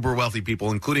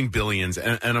people, including billions.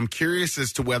 And I'm curious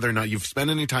as to whether or not you've spent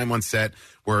any time on set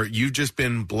where you've just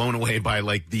been blown away by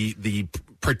like the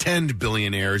pretend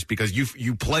billionaires because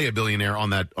you play a billionaire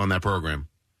on that program.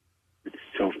 It's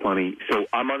so funny. So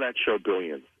I'm on that show,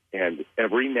 Billions, and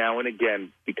every now and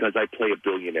again, because I play a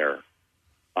billionaire,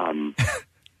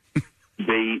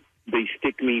 they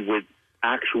stick me with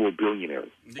actual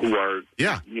billionaires who are,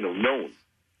 known.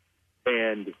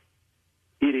 And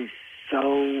it is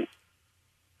so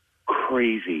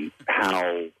crazy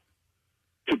how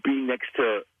to be next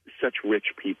to such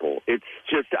rich people. It's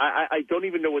just, I don't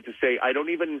even know what to say. I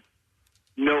don't even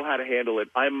know how to handle it.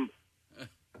 I'm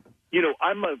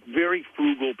a very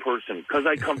frugal person because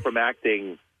I come from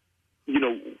acting,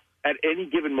 at any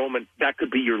given moment, that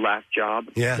could be your last job.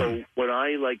 Yeah. So when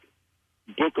I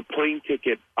book a plane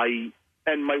ticket,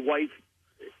 and my wife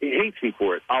hates me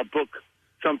for it. I'll book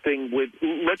something with,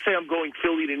 let's say I'm going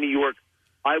Philly to New York.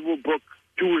 I will book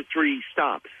 2 or 3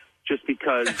 stops just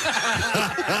because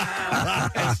I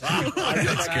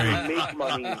can make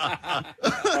money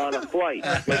on a flight.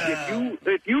 Like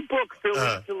if you book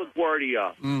Philly to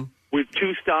LaGuardia with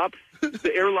 2 stops,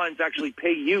 the airlines actually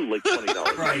pay you like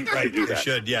 $20 Right. to do that. They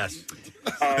should, yes.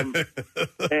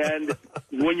 And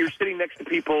when you're sitting next to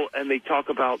people and they talk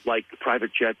about like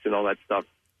private jets and all that stuff,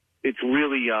 it's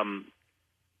really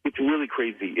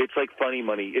crazy. It's like funny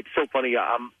money. It's so funny.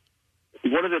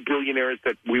 One of the billionaires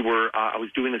that I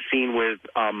was doing a scene with,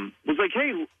 was like,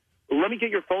 "Hey, let me get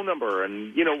your phone number,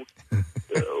 and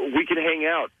we can hang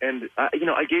out." And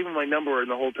I gave him my number, and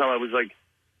the whole time I was like,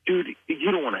 "Dude,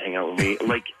 you don't want to hang out with me.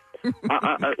 Like, we're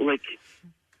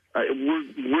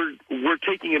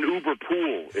taking an Uber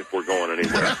pool if we're going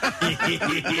anywhere.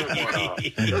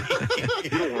 You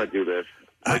don't want to do this.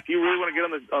 Like, do you really want to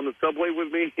get on the subway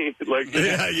with me? It's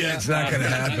not going to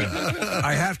happen.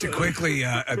 I have to quickly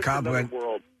compliment.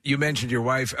 You mentioned your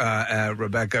wife,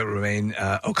 Rebecca Romaine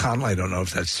O'Connell. I don't know if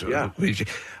that's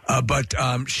but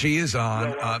she is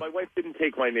on. No, my wife didn't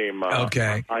take my name.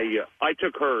 Okay, I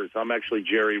took hers. I'm actually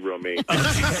Jerry Romaine.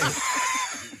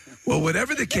 Well,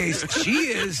 whatever the case,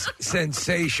 she is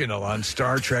sensational on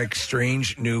Star Trek: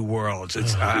 Strange New Worlds.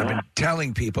 I've been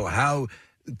telling people how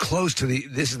close to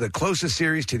this is the closest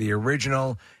series to the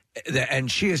original,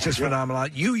 and she is just phenomenal.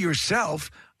 You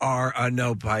yourself are a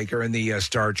no piker in the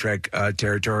Star Trek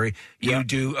territory. You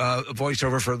do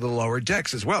voiceover for the lower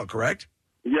decks as well, correct?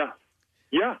 Yeah.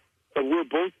 We're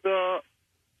both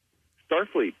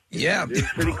Starfleet. Yeah,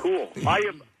 it's pretty cool.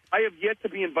 I have yet to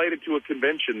be invited to a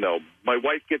convention, though. My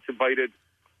wife gets invited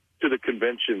to the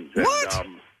conventions. What?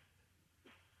 And,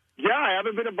 I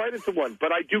haven't been invited to one,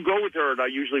 but I do go with her, and I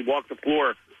usually walk the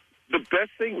floor. The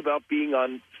best thing about being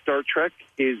on Star Trek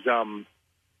is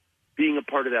being a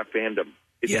part of that fandom.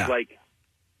 It's like,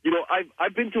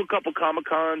 I've been to a couple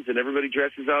Comic-Cons, and everybody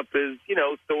dresses up as,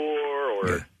 Thor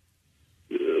or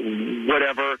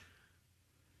whatever.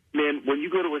 Man, when you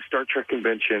go to a Star Trek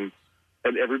convention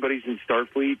and everybody's in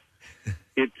Starfleet,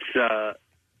 it's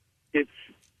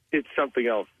something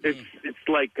else. It's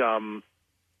like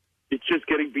it's just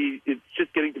getting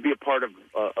to be a part of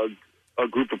a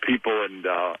group of people, and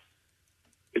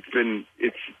it's been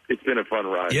a fun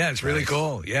ride. Yeah, it's really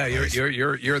cool. Yeah,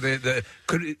 you're the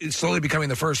slowly becoming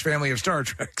the first family of Star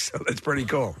Trek, so that's pretty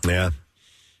cool. Yeah.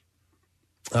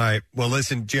 All right. Well,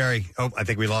 listen, Jerry. Oh, I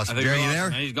think we lost him. Jerry, you there?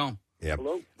 No, he's gone. Yeah.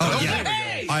 Hello? Oh, yeah.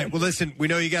 Hey! All right. Well, listen, we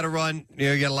know you got to run.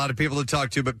 You got a lot of people to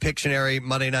talk to, but Pictionary,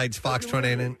 Monday nights, Fox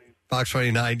 29.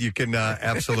 You can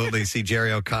absolutely see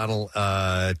Jerry O'Connell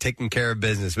taking care of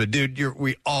business. But, dude,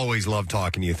 we always love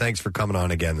talking to you. Thanks for coming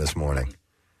on again this morning.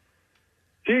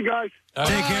 See you guys.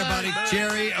 Take care, buddy.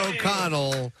 Jerry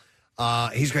O'Connell.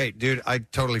 He's great. Dude, I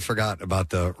totally forgot about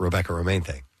the Rebecca Romaine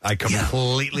thing. I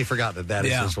completely forgot that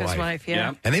is his wife. His wife,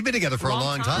 yeah. And they've been together for a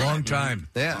long time. Long time.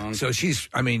 Yeah. So she's,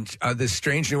 this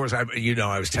Strange New Worlds, I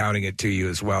was touting it to you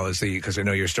as well as because I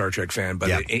know you're a Star Trek fan,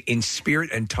 but in spirit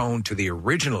and tone to the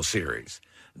original series,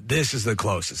 this is the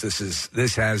closest.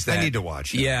 This has that. I need to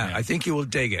watch it. Yeah, I think you will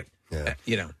dig it.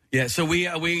 Yeah, so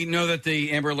we know that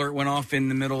the Amber Alert went off in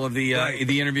the middle of the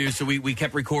interview, so we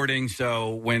kept recording.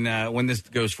 So when this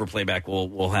goes for playback,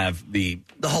 we'll have the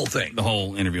whole thing, the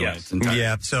whole interview. Yes.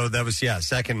 Yeah, so that was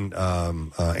second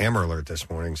Amber Alert this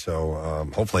morning. So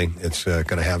hopefully it's going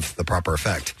to have the proper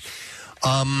effect.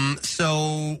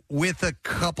 So with a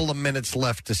couple of minutes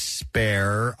left to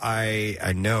spare,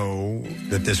 I know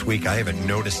that this week I haven't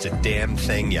noticed a damn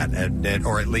thing yet,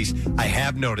 or at least I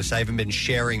have noticed. I haven't been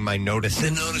sharing my notices.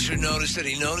 The noticer noticed that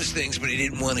he noticed things, but he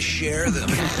didn't want to share them.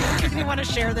 You want to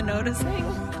share the noticing?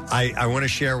 I want to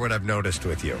share what I've noticed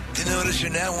with you. The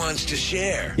noticer now wants to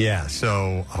share. Yeah,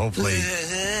 so hopefully.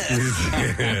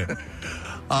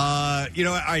 All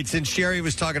right, since Sherry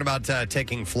was talking about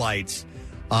taking flights,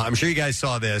 I'm sure you guys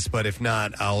saw this, but if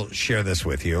not, I'll share this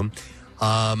with you.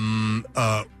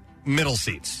 Middle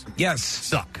seats. Yes.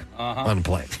 Suck on a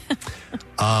plane.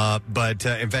 But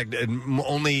in fact,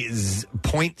 only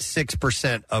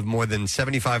 0.6% of more than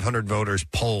 7,500 voters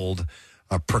polled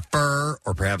prefer,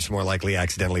 or perhaps more likely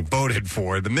accidentally voted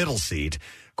for, the middle seat,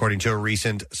 according to a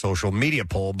recent social media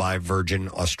poll by Virgin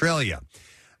Australia.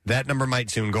 That number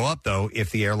might soon go up, though, if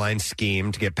the airline's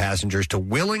scheme to get passengers to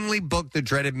willingly book the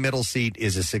dreaded middle seat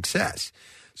is a success.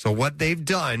 So what they've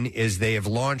done is they have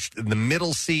launched the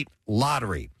middle seat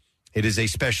lottery. It is a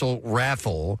special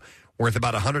raffle worth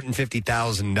about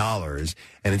 $150,000,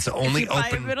 and it's only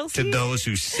open to those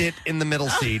who sit in the middle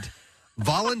seat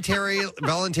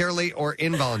voluntarily or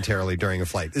involuntarily during a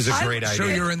flight. This is a great idea. So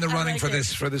you're in the running for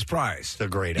this prize. It's a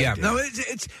great idea. idea. No,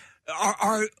 it's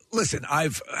listen,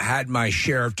 I've had my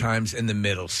share of times in the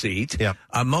middle seat. Yep.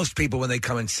 Most people, when they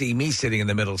come and see me sitting in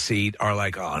the middle seat, are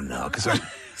like, "Oh no," because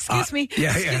excuse me.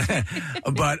 Yeah.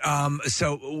 But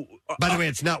so, by the way,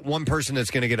 it's not one person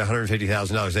that's going to get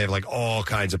 $150,000. They have like all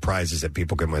kinds of prizes that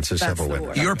people can win. So several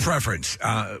winners. Your preference?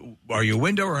 Are you a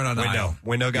window or an aisle?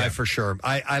 Window guy for sure.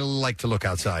 I like to look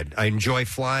outside. I enjoy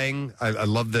flying. I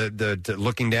love the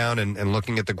looking down and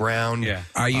looking at the ground. Yeah.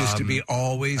 I used to be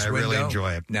always. I really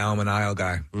enjoy it. Now I'm an aisle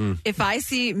guy. If I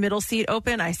see middle seat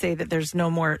open, I say that there's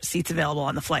no more seats available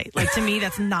on the flight. Like, to me,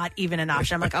 that's not even an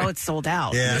option. I'm like, oh, it's sold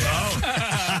out. Yeah.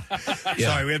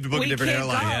 Sorry, we have to book a different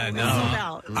airline.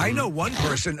 I know one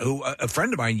person who, a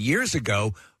friend of mine years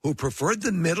ago, who preferred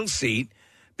the middle seat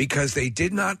because they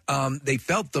did not, they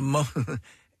felt the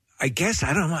I guess,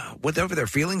 I don't know, whatever their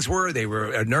feelings were. They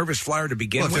were a nervous flyer to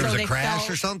begin with. If there was a crash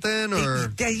or something?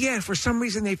 Or yeah, for some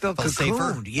reason they felt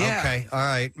safer. Yeah. Okay, all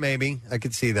right, maybe. I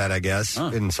could see that, I guess,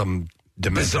 in some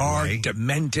demented bizarre, way.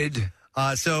 demented.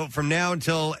 So from now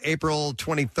until April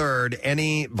 23rd,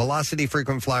 any Velocity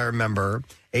Frequent Flyer member,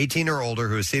 18 or older,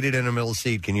 who is seated in a middle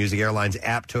seat can use the airline's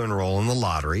app to enroll in the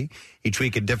lottery. Each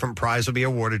week, a different prize will be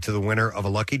awarded to the winner of a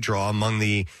lucky draw. Among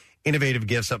the innovative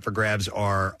gifts up for grabs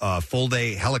are a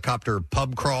full-day helicopter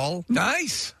pub crawl.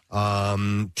 Nice.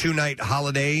 2-night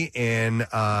holiday in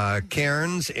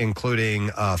Cairns, including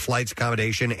flights,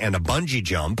 accommodation, and a bungee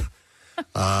jump.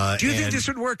 Do you think this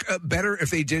would work better if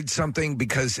they did something,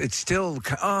 because it's still,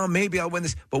 maybe I'll win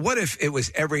this, but what if it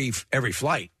was every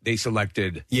flight they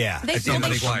selected? Yeah, They at the end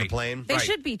of the plane. They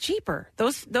should be cheaper.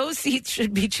 Those seats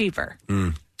should be cheaper.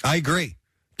 I agree.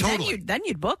 Totally. Then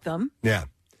you'd book them. Yeah.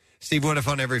 Steve, what if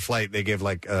on every flight they give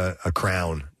like a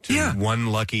crown to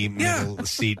one lucky middle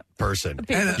seat person?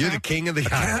 You're the king of the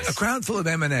aisles. A crown full of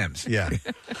M&Ms. Yeah.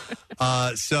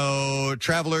 So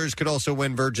travelers could also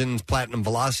win Virgin's Platinum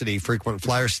Velocity frequent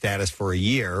flyer status for a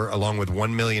year, along with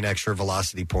 1 million extra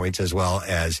Velocity points, as well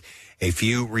as a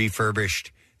few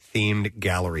refurbished themed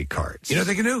gallery cards. You know what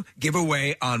they can do? Give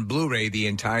away on Blu-ray the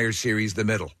entire series, The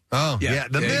Middle. Oh, yeah,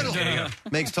 The There you Middle. go.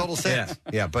 Makes total sense.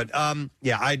 Yeah, but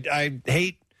I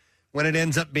hate when it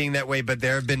ends up being that way, but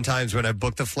there have been times when I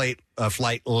booked a flight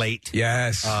late.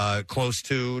 Yes. Close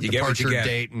to You get what you departure get.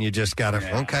 date, and you just got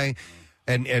to, okay.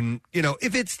 And you know,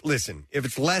 if it's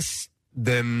less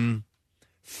than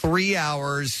 3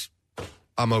 hours,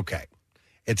 I'm okay.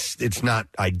 It's not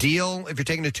ideal if you're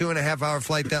taking a 2.5 hour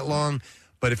flight that long,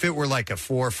 but if it were like a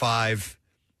 4, 5,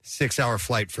 6 hour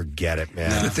flight, forget it,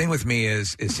 man. The thing with me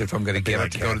is if I'm going to get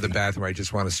up to go to the bathroom, I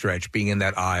just want to stretch. Being in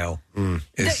that aisle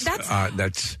is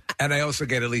that's, and I also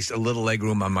get at least a little leg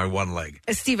room on my one leg.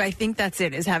 Steve, I think that's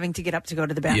it, is having to get up to go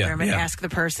to the bathroom and ask the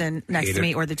person next Hate to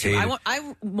me it. or the two. Hate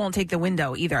I won't take the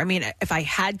window either. I mean, if I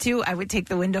had to, I would take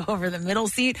the window over the middle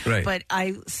seat, Right. but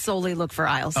I solely look for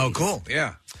aisle seats. Oh, cool.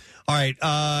 Yeah. All right,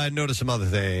 notice some other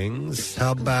things.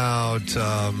 How about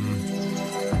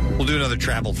we'll do another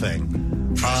travel thing.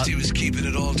 First he was keeping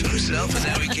it all to himself, and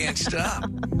now he can't stop.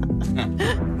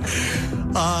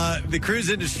 The cruise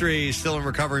industry is still in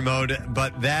recovery mode,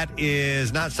 but that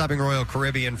is not stopping Royal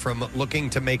Caribbean from looking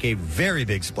to make a very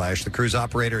big splash. The cruise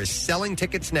operator is selling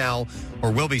tickets now,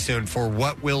 or will be soon, for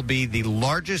what will be the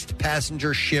largest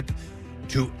passenger ship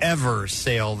to ever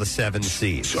sail the seven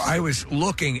seas. So I was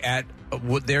looking at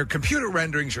what their computer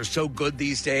renderings are so good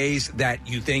these days that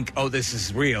you think, oh, this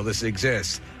is real, this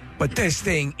exists. But this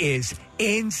thing is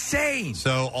insane.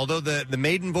 So, although the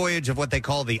maiden voyage of what they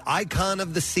call the Icon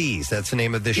of the Seas, that's the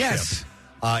name of this ship,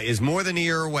 is more than a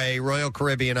year away, Royal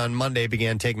Caribbean on Monday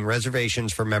began taking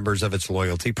reservations for members of its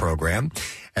loyalty program.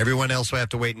 Everyone else will have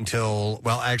to wait until,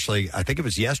 well, actually, I think it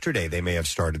was yesterday they may have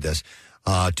started this,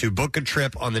 to book a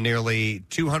trip on the nearly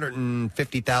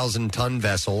 250,000-ton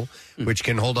vessel, which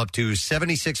can hold up to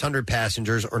 7,600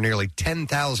 passengers or nearly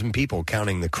 10,000 people,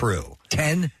 counting the crew.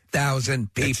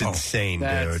 10,000 people. That's insane,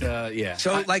 dude. Yeah.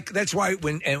 So, that's why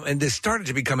when and this started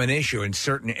to become an issue in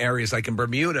certain areas, like in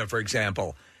Bermuda, for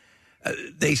example,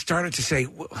 they started to say,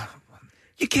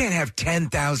 you can't have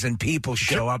 10,000 people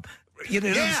show up. You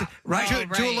know, right?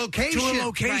 To a location. To a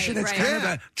location. It's kind of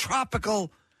a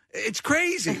tropical. It's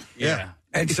crazy. Yeah.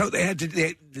 And so they had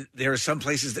to. There are some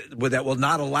places that will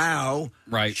not allow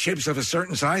ships of a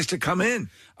certain size to come in.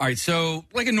 All right, so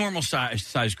like a normal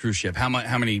size cruise ship, how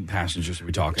many passengers are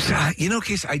we talking?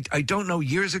 Case I don't know.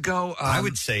 Years ago, I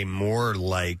would say more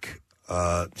like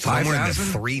somewhere in the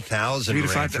 3,000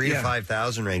 range, 3 to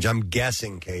 5,000 range. I'm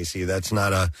guessing, Casey. That's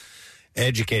not a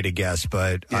educated guess,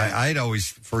 but I'd always,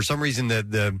 for some reason,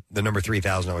 the number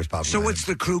 3,000 always pops. So what's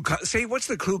the crew? What's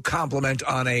the crew complement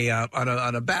on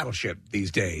a battleship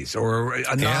these days, or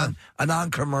a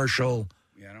non-commercial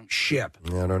ship? I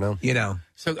don't know. You know,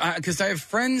 so because I have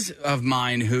friends of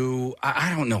mine who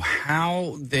I don't know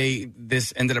how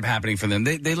this ended up happening for them.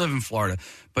 They live in Florida,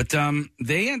 but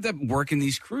they end up working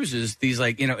these cruises. These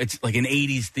it's like an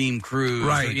 80s themed cruise,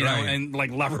 right? You know, and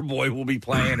like Loverboy will be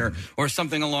playing or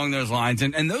something along those lines,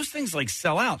 and those things like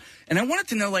sell out. And I wanted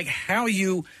to know how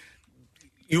you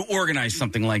organize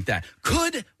something like that.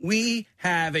 Could we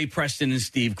have a Preston and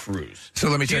Steve cruise? So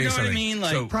let me tell you something. What I mean?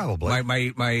 So probably.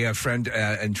 My friend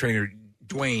and trainer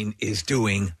Dwayne is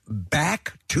doing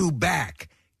back-to-back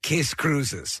Kiss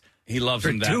cruises. He loves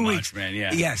them that 2 much, weeks. man.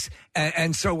 Yeah. Yes.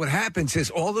 And so what happens is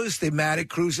all those thematic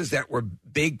cruises that were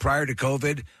big prior to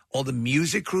COVID, all the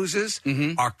music cruises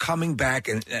are coming back,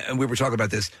 and we were talking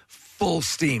about this, full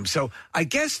steam. So I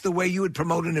guess the way you would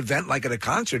promote an event like at a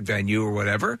concert venue or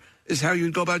whatever is how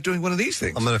you'd go about doing one of these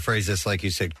things. I'm going to phrase this like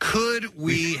you said. Could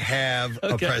we have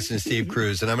a Preston and Steve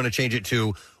cruise? And I'm going to change it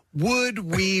to, would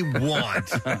we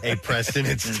want a Preston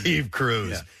and Steve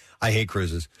cruise? Yeah. I hate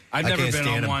cruises. I've never been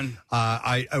on one.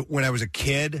 When I was a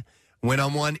kid, went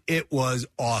on one. It was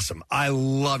awesome. I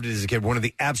loved it as a kid. One of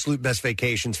the absolute best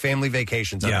vacations, family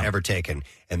vacations I've ever taken.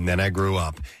 And then I grew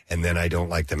up, and then I don't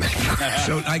like them anymore.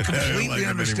 So I completely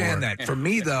understand that. For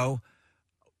me, though,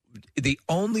 the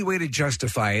only way to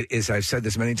justify it is, I've said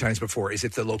this many times before, is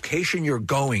if the location you're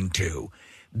going to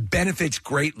benefits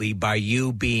greatly by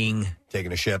you being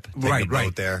taking a ship, taking a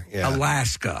boat there,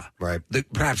 Alaska, right?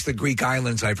 Perhaps the Greek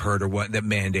islands I've heard that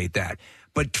mandate that.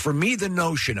 But for me, the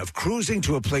notion of cruising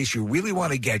to a place you really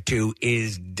want to get to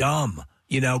is dumb.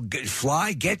 You know,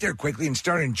 fly, get there quickly, and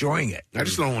start enjoying it. I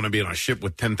just don't want to be on a ship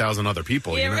with 10,000 other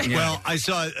people. Yeah, you know? right. Well, I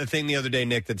saw a thing the other day,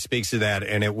 Nick, that speaks to that,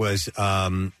 and it was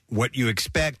what you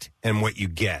expect and what you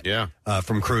get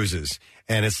from cruises.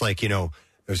 And it's like,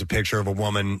 there's a picture of a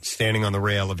woman standing on the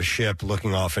rail of a ship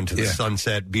looking off into the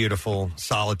sunset, beautiful,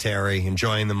 solitary,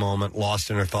 enjoying the moment, lost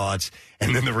in her thoughts.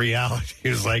 And then the reality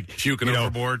is like... puking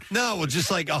overboard? No, well, just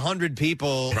like 100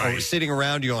 people sitting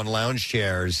around you on lounge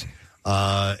chairs.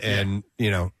 It's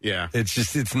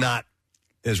not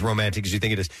as romantic as you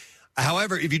think it is.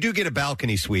 However, if you do get a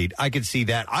balcony suite, I could see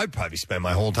that. I'd probably spend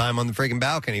my whole time on the freaking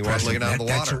balcony while looking out the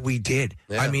water. That's what we did.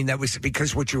 Yeah. I mean, that was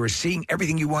because what you were seeing,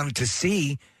 everything you wanted to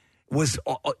see was,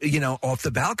 off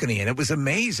the balcony, and it was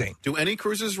amazing. Do any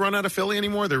cruises run out of Philly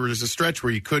anymore? There was a stretch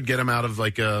where you could get them out of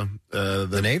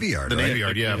the Navy Yard. The Navy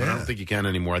Yard, but I don't think you can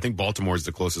anymore. I think Baltimore is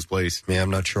the closest place. Yeah, I'm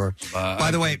not sure.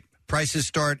 By the way, prices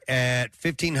start at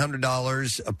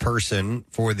 $1,500 a person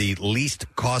for the least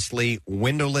costly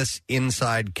windowless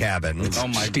inside cabin. Oh,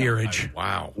 my steerage.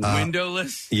 God. Wow.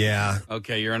 Windowless? Yeah.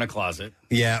 Okay, you're in a closet.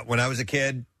 Yeah, when I was a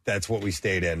kid, that's what we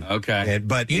stayed in. Okay.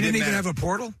 But you didn't even have a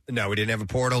portal? No, we didn't have a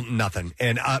portal, nothing.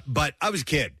 And but I was a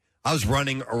kid. I was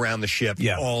running around the ship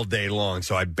all day long,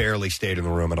 so I barely stayed in the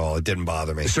room at all. It didn't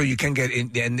bother me. So you can get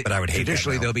in, but I would hate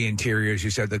traditionally that there'll be interiors. You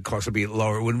said the cost will be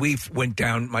lower. When we went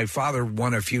down, my father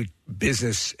won a few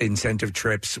business incentive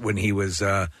trips when he was,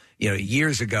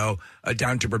 years ago,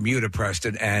 down to Bermuda,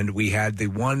 Preston, and we had the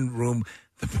one room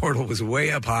The portal was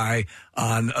way up high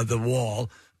on the wall,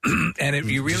 and if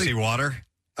you really see water,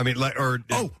 I mean,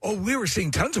 we were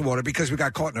seeing tons of water because we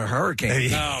got caught in a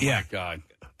hurricane. Oh my God.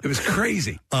 It was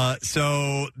crazy.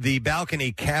 So the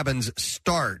balcony cabins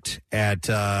start at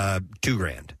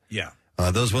 $2,000. Yeah.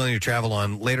 Those willing to travel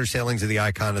on later sailings of the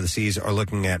Icon of the Seas are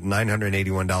looking at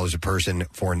 $981 a person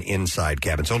for an inside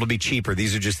cabin. So it'll be cheaper.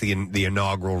 These are just the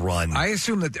inaugural run. I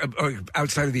assume that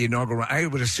outside of the inaugural run, I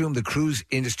would assume the cruise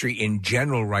industry in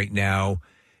general right now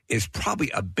is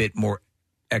probably a bit more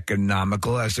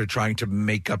economical as they're trying to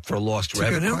make up for lost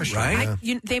revenue, right?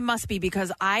 They must be,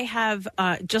 because I have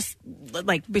just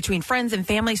like between friends and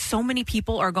family, so many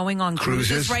people are going on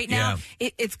cruises right now. Yeah.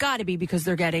 It's got to be because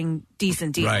they're getting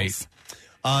decent deals. Right.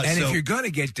 And if you're going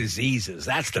to get diseases,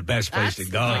 that's the best place to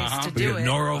go. To do it.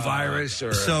 Norovirus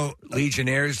or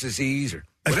Legionnaire's disease or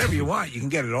whatever you want, you can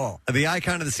get it all. The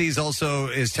Icon of the Seas also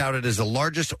is touted as the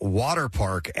largest water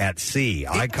park at sea.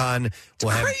 Icon will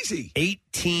have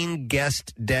 18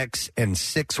 guest decks and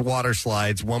 6 water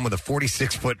slides, one with a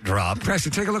 46-foot drop.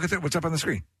 Preston, take a look at that. What's up on the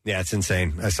screen? Yeah, it's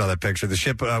insane. I saw that picture. The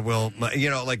ship will,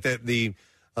 like the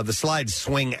slides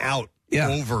swing out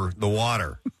over the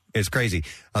water. It's crazy.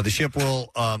 The ship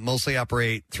will mostly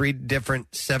operate 3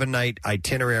 different 7-night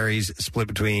itineraries split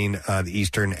between the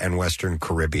Eastern and Western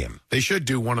Caribbean. They should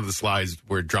do one of the slides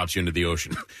where it drops you into the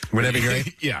ocean. Wouldn't that be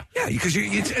great? Yeah. Yeah, because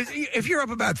if you're up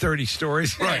about 30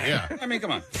 stories. Right, yeah. I mean,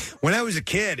 come on. When I was a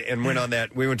kid and went on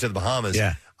that, we went to the Bahamas.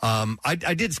 Yeah.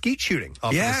 I did skeet shooting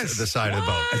off the side of the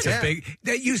boat. It's a big.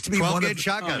 That used to be 12-gauge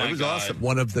shotgun. It was awesome.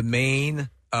 One of the main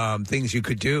things you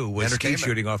could do was skeet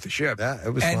shooting off the ship. Yeah, it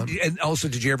was fun. And also,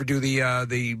 did you ever do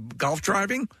the golf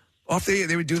driving off the?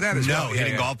 They would do that as well.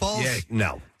 Hitting golf balls. Yeah.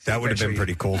 No, that would have been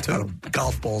pretty cool too.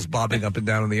 Golf balls bobbing up and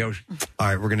down in the ocean. All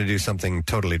right, we're going to do something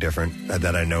totally different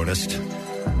that I noticed.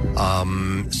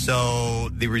 So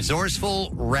the resourceful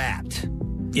rat,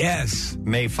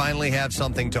 may finally have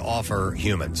something to offer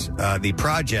humans. The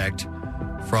project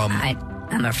from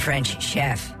I'm a French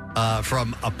chef.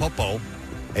 From Apopo,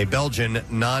 a Belgian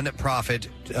non-profit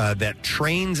that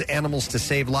trains animals to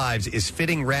save lives, is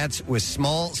fitting rats with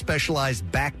small, specialized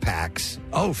backpacks.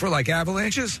 Oh, for like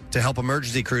avalanches? To help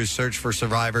emergency crews search for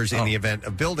survivors in the event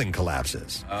of building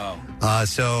collapses.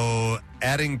 So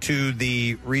adding to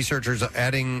the researchers,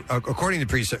 according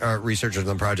to researchers on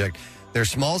the project, their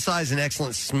small size and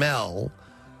excellent smell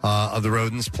of the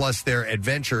rodents, plus their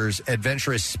adventurous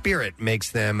spirit,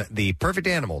 makes them the perfect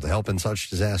animal to help in such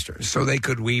disasters. So they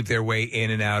could weave their way in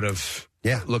and out of.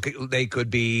 Yeah, they could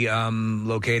be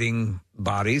locating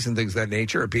bodies and things of that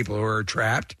nature, or people who are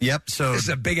trapped. Yep. So this is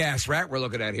a big ass rat we're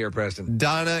looking at here, Preston.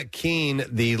 Donna Keene,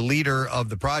 the leader of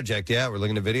the project, we're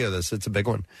looking at a video of this. It's a big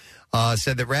one.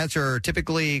 Said that rats are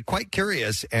typically quite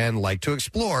curious and like to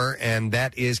explore, and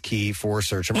that is key for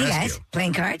search and rescue. Guys,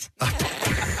 playing cards?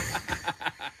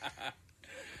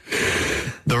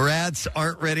 The rats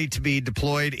aren't ready to be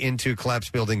deployed into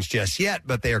collapsed buildings just yet,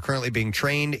 but they are currently being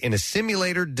trained in a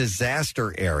simulator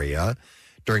disaster area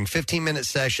during 15-minute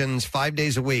sessions 5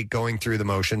 days a week, going through the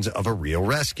motions of a real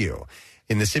rescue.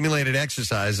 In the simulated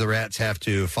exercise, the rats have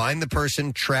to find the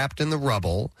person trapped in the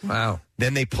rubble. Wow.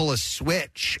 Then they pull a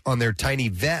switch on their tiny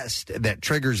vest that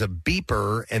triggers a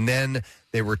beeper, and then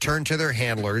they return to their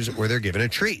handlers where they're given a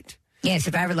treat. Yes,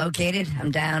 if I were located, I'm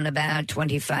down about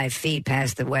 25 feet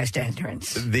past the west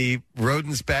entrance. The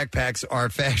rodents' backpacks are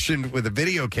fashioned with a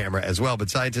video camera as well,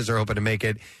 but scientists are hoping to make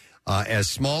it as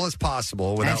small as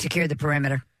possible I've secured the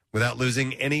perimeter. Without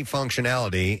losing any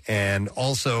functionality, and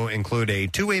also include a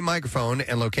 2-way microphone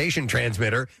and location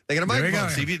transmitter. They got a microphone.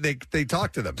 See, they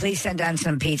talk to them. Please send down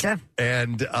some pizza.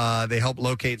 And they help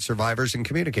locate survivors and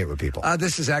communicate with people.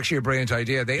 This is actually a brilliant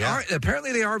idea. They are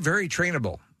very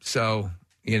trainable. So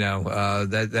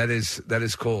that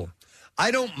is cool.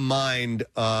 I don't mind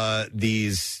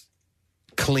these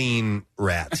clean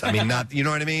rats. I mean, not, you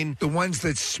know what I mean? The ones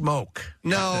that smoke.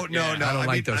 No. I don't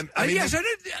like those. Yes,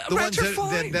 the ones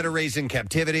that are raised in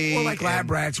captivity. Or like lab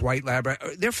rats, white lab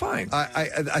rats. They're fine. I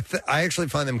actually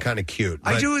find them kind of cute.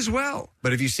 I do as well.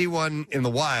 But if you see one in the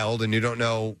wild and you don't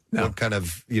know what kind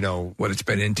of, what it's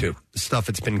been into, stuff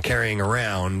it's been carrying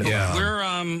around. Yeah.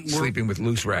 We're sleeping with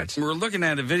loose rats. We're looking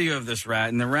at a video of this rat,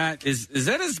 and the rat is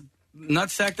that his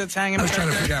nutsack that's hanging? I was trying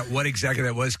to figure out what exactly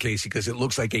that was, Casey, because it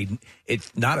looks like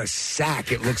it's not a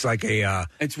sack. It looks like a.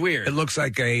 It's weird. It looks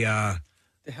like a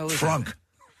the hell is trunk.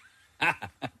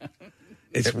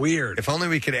 It's weird. If only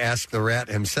we could ask the rat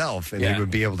himself, and he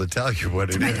would be able to tell you what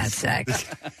it My is.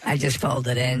 nutsack. I just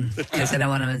folded in because I don't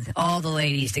want all the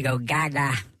ladies to go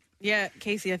gaga. Yeah,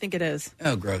 Casey, I think it is.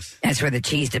 Oh, gross. That's where the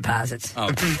cheese deposits.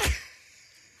 Oh.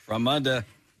 From under.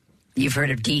 You've heard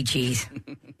of D cheese.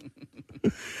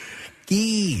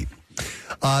 Yee.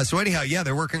 So anyhow, yeah,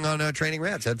 they're working on training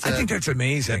rats. I think that's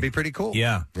amazing. That'd be pretty cool.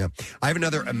 Yeah. I have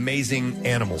another amazing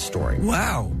animal story.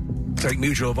 Wow. It's like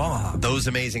Mutual of Omaha. Those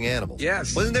Amazing Animals.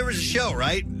 Yes. There was a show,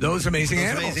 right? Those Amazing Those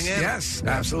Animals. Amazing Animals. Yes,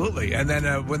 absolutely. And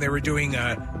then when they were doing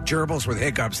gerbils with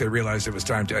hiccups, they realized it was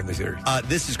time to end the series.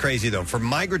 This is crazy, though. For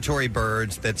migratory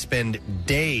birds that spend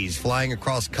days flying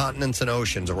across continents and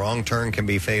oceans, a wrong turn can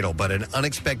be fatal. But an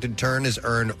unexpected turn has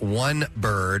earned one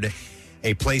bird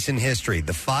a place in history.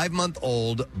 The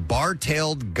 5-month-old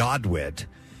bar-tailed godwit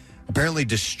apparently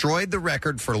destroyed the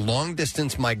record for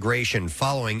long-distance migration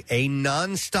following a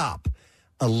nonstop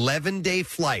 11-day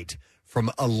flight from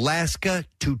Alaska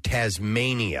to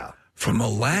Tasmania. From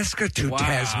Alaska to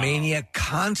Tasmania,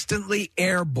 constantly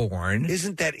airborne.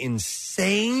 Isn't that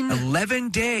insane? 11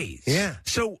 days. Yeah.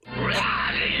 So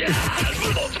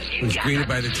was greeted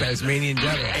by the Tasmanian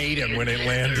devil. Ate him when it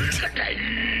landed.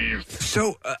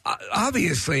 So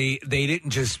obviously they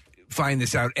didn't just find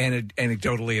this out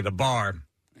anecdotally at a bar.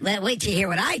 Wait till you hear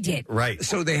what I did. Right.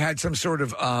 So they had some sort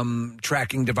of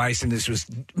tracking device, and this was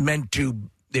meant to.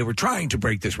 They were trying to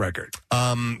break this record.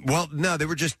 Well, no,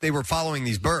 they were following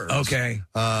these birds. Okay.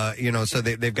 So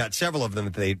they've got several of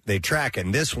them that they track,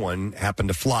 and this one happened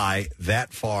to fly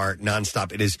that far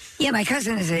nonstop. It is. Yeah, my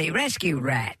cousin is a rescue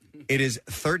rat. It is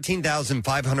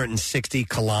 13,560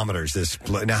 kilometers.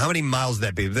 Now, how many miles would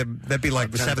that be? That'd be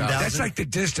like 7,000? That's like the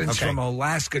distance from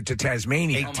Alaska to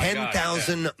Tasmania. A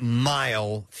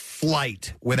 10,000-mile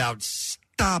flight without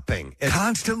stopping. It's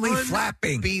constantly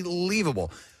flapping. Unbelievable.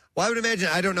 Well, I would imagine,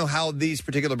 I don't know how these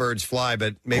particular birds fly,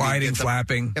 but maybe gliding,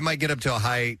 flapping. It might get up to a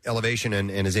high elevation and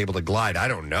is able to glide. I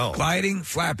don't know. Gliding,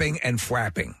 flapping, and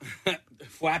flapping.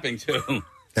 Flapping, too.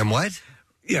 And what?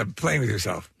 Yeah, playing with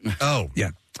yourself. Oh.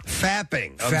 Yeah.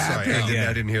 Fapping. I'm Fapping, sorry. yeah.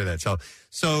 I didn't hear that.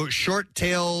 So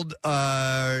short-tailed,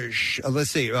 let's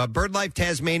see, BirdLife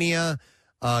Tasmania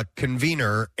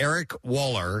convener Eric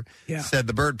Waller said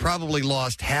the bird probably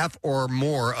lost half or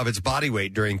more of its body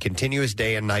weight during continuous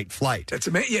day and night flight. That's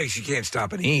amazing. Yeah, you can't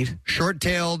stop and eat.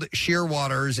 Short-tailed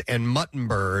shearwaters and mutton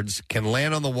birds can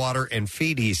land on the water and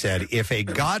feed, he said. If a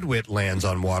godwit lands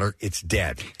on water, it's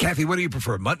dead. Kathy, what do you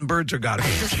prefer, mutton birds or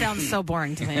godwits? This sounds so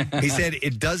boring to me. He said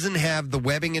it doesn't have the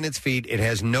webbing in its feet. It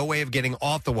has no way of getting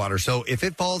off the water. So if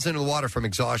it falls into the water from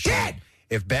exhaustion,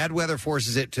 if bad weather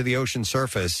forces it to the ocean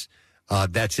surface,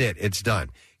 that's it. It's done.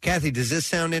 Kathy, does this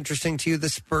sound interesting to you?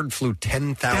 This bird flew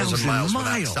 10,000 miles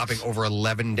without stopping over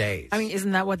 11 days. I mean,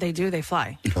 isn't that what they do? They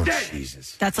fly. Oh,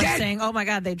 Jesus. That's like saying, oh, my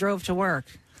God, they drove to work.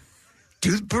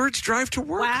 Do birds drive to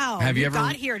work? Wow. Have you ever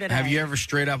got here today. Have you ever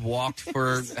straight up walked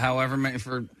for how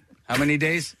many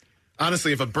days?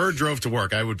 Honestly, if a bird drove to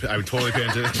work, I would totally pay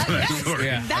attention to that story.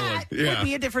 That would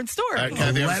be a different story.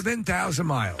 Kathy, 11,000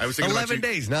 miles. I was thinking 11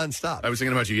 days nonstop. I was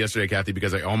thinking about you yesterday, Kathy,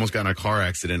 because I almost got in a car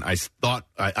accident. I thought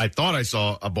I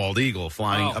saw a bald eagle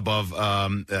flying above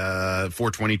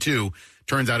 422.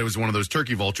 Turns out it was one of those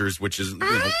turkey vultures, which is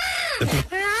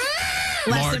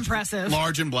Less impressive.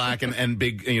 Large and black and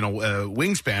big,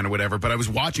 wingspan or whatever. But I was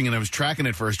watching and I was tracking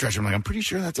it for a stretch. I'm like, I'm pretty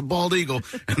sure that's a bald eagle.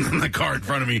 And then the car in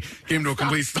front of me came to a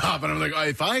complete stop. And I'm like,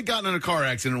 if I had gotten in a car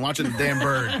accident watching the damn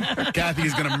bird, Kathy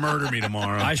is going to murder me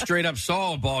tomorrow. I straight up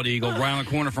saw a bald eagle around the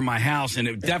corner from my house, and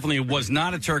it definitely was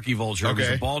not a turkey vulture. It was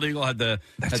a bald eagle. Had the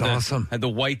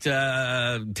white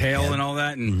tail and all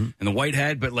that, and the white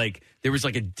head. But like there was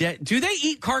like a dead. Do they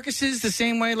eat carcasses the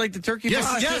same way like the turkey?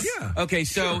 vulture? Yes. Yeah. Okay,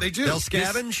 so they do. They'll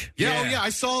scavenge. I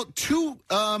saw two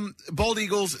bald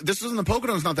eagles. This was in the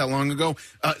Poconos not that long ago.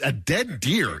 A dead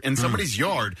deer in somebody's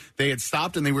yard. They had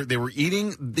stopped and they were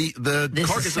eating the This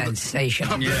carcass is of the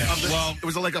sensational. well, it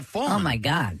was like a fawn. Oh my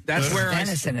God! That's where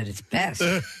venison at its best.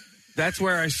 That's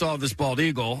where I saw this bald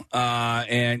eagle,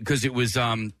 and because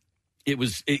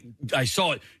I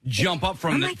saw it jump up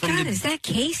from is that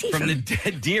Casey from the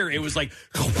dead deer? It was like,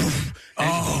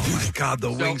 oh my God,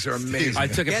 the wings are amazing. I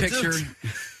took a picture.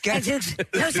 Gadzooks.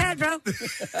 No sad, bro.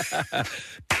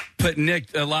 But Nick,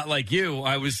 a lot like you,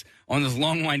 I was on this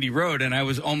long, windy road, and I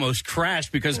was almost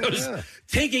crashed because I was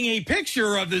taking a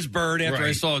picture of this bird after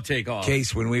I saw it take off.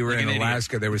 Case, when we were in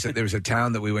Alaska, there was a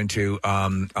town that we went to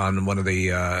on one of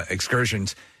the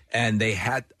excursions, and they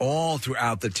had all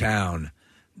throughout the town.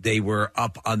 They were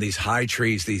up on these high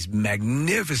trees, these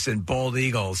magnificent bald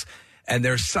eagles, and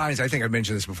there's signs. I think I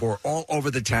mentioned this before. All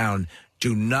over the town.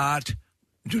 Do not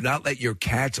let your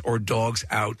cats or dogs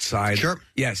outside. Sure.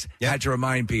 Yes. Had to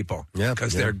remind people. Yeah.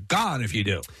 Because they're gone if you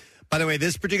do. By the way,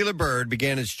 this particular bird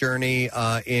began its journey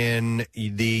in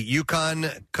the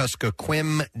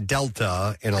Yukon-Kuskokwim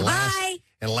Delta in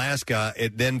Alaska.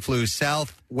 It then flew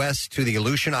southwest to the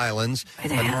Aleutian Islands, Where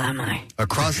the hell am I?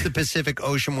 across the Pacific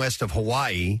Ocean west of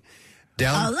Hawaii,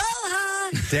 down Aloha!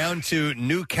 down to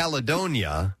New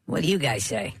Caledonia. What do you guys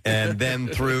say? And then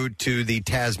through to the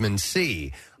Tasman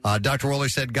Sea. Dr. Roller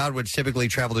said God would typically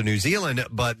travel to New Zealand,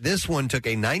 but this one took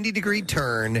a 90-degree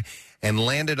turn and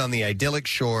landed on the idyllic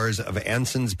shores of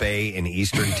Anson's Bay in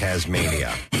eastern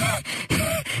Tasmania.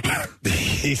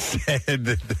 He said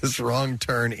that this wrong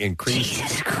turn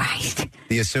increased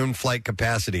the assumed flight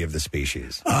capacity of the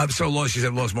species. So low, she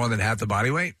said lost more than half the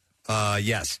body weight?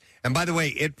 Yes. And by the way,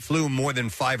 it flew more than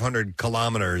 500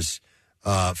 kilometers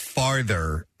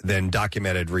farther than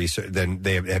documented research than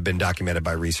they have been documented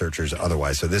by researchers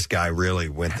otherwise. So this guy really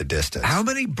went the distance. How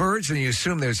many birds, and you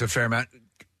assume there's a fair amount,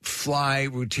 fly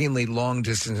routinely long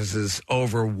distances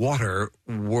over water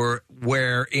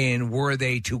wherein were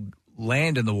they to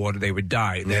land in the water, they would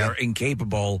die. They are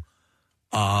incapable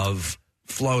of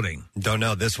floating. Don't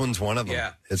know. This one's one of them.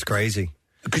 Yeah. It's crazy.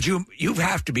 Could you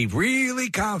have to be really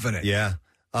confident. Yeah.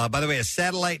 By the way, a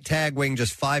satellite tag weighing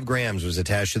just 5 grams was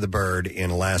attached to the bird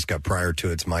in Alaska prior to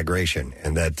its migration,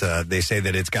 and that they say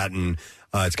that it's gotten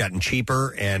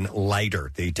cheaper and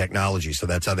lighter, the technology. So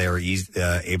that's how they are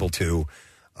able to,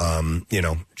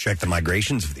 check the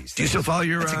migrations of these things. Do you still follow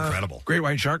your That's incredible. great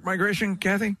white shark migration,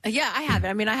 Kathy? Yeah, I have it.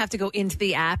 I mean, I have to go into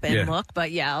the app and Yeah. look,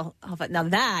 but yeah, now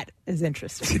that is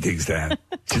interesting. She digs that.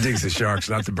 She digs the sharks,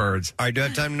 not the birds. All right, do I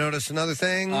have time to notice another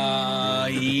thing?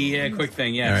 Yeah, quick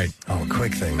thing, yes. All right. Oh, a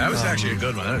quick thing. That was actually a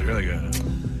good one. That was really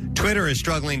good. Twitter is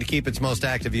struggling to keep its most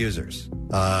active users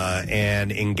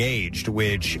and engaged,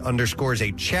 which underscores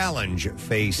a challenge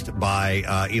faced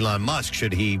by Elon Musk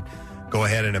should he go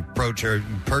ahead and approach or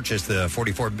purchase the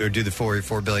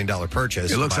 $44 billion purchase.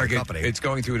 It looks by like the company. it's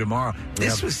going through tomorrow.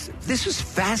 This was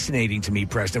fascinating to me,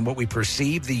 Preston, what we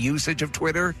perceive the usage of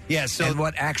Twitter and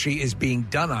what actually is being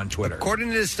done on Twitter. According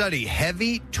to this study,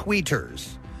 heavy tweeters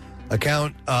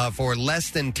account for less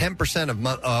than 10%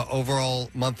 of overall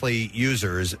monthly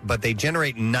users, but they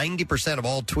generate 90% of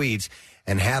all tweets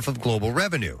and half of global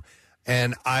revenue.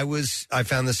 And I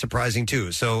found this surprising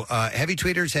too. So heavy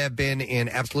tweeters have been in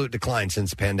absolute decline since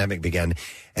the pandemic began.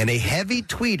 And a heavy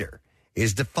tweeter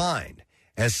is defined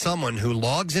as someone who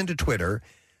logs into Twitter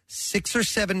 6 or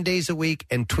 7 days a week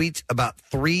and tweets about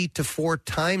 3 to 4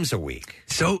 times a week.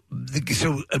 So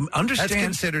understand that's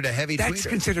considered a heavy tweeter. That's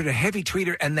considered a heavy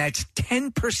tweeter, and that's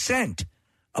 10%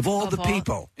 of all the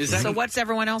people. So what's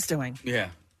everyone else doing? Yeah.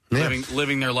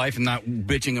 Living their life and not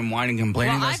bitching and whining and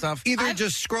complaining about stuff. Either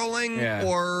just scrolling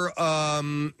or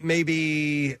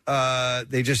maybe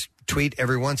they just tweet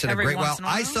every once in a great while.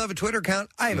 I still have a Twitter account.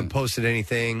 I haven't posted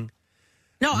anything.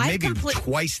 No, maybe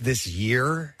twice this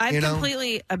year. I've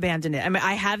completely abandoned it. I mean,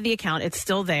 I have the account; it's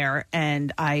still there,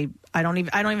 and I don't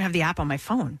even have the app on my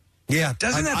phone. Yeah,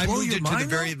 doesn't that blow I moved your it mind, to the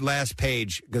very last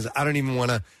page because I don't even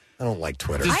want to. I don't like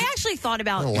Twitter. I actually thought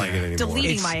about I don't like it anymore.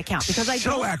 deleting It's my account because I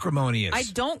so don't, acrimonious. I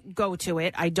don't go to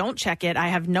it. I don't check it. I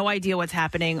have no idea what's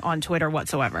happening on Twitter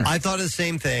whatsoever. I thought of the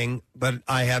same thing, but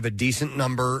I have a decent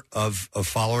number of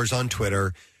followers on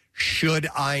Twitter. Should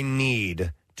I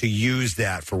need to use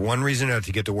that for one reason or another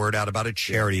to get the word out about a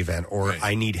charity event, or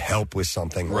I need help with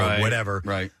something or whatever,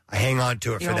 I hang on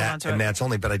to it for that, and that's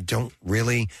only. But I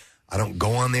don't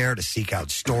go on there to seek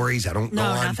out stories. I don't go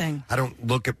on. Nothing. I don't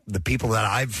look at the people that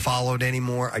I've followed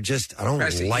anymore. I don't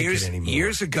Preston, like it anymore.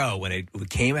 Years ago, when it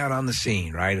came out on the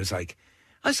scene, right, it was like,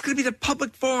 oh, it's going to be the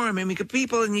public forum, and we can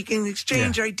people, and you can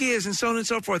exchange ideas, and so on and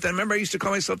so forth. I remember I used to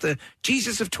call myself the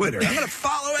Jesus of Twitter. I'm going to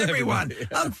follow everyone.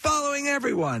 I'm following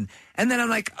everyone. And then I'm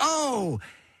like, oh,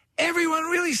 everyone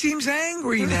really seems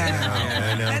angry now.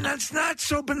 And that's not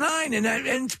so benign.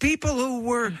 And people who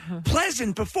were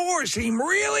pleasant before seem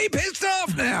really pissed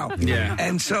off now. Yeah.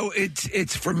 And so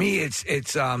it's for me,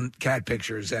 it's cat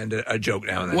pictures and a joke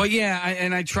now and then. Well, yeah,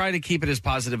 I try to keep it as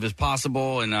positive as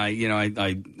possible, and I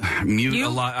mute a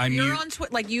lot. You're on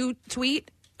Twitter, like you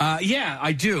tweet? Yeah,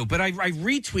 I do, but I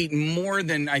retweet more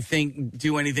than I think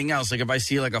do anything else. Like if I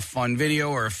see like a fun video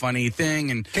or a funny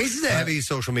thing, and Casey's a heavy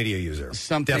social media user.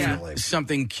 Definitely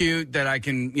something cute that I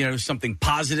can, something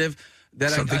positive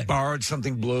that something borrowed,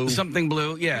 something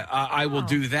blue. Yeah, I will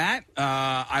do that.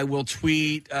 I will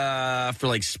tweet for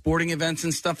like sporting events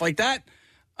and stuff like that.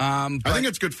 I think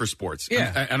it's good for sports.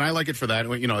 Yeah. And I like it for that,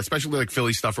 especially like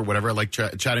Philly stuff or whatever. I like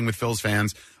chatting with Phil's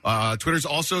fans. Twitter's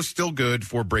also still good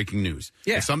for breaking news.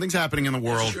 Yeah. If something's happening in the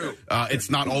world,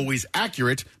 it's not always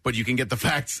accurate, but you can get the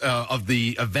facts of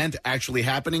the event actually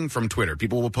happening from Twitter.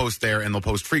 People will post there, and they'll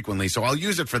post frequently. So I'll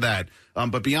use it for that.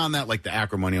 But beyond that, like the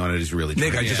acrimony on it is really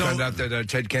Nick, true. I just found out that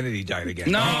Ted Kennedy died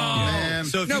again. No. Man.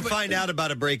 So if you find out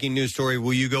about a breaking news story,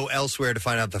 will you go elsewhere to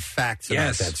find out the facts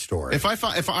about that story?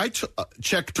 If I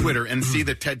check check Twitter and see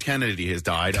that Ted Kennedy has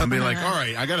died, I'll be like, all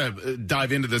right, I got to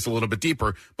dive into this a little bit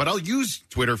deeper. But I'll use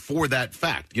Twitter for that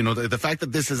fact. You know, the fact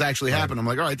that this has actually happened. I'm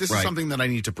like, all right, this is something that I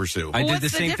need to pursue. I did the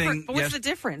same thing. What's the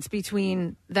difference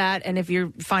between that and if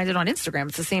you find it on Instagram?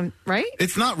 It's the same, right?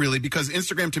 It's not really, because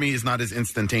Instagram to me is not as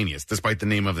instantaneous, despite the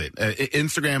name of it.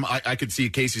 Instagram, I could see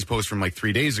Casey's post from like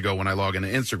 3 days ago when I log into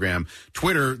Instagram.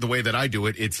 Twitter, the way that I do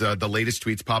it, it's the latest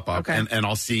tweets pop up, and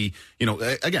I'll see, you know,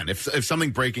 again, if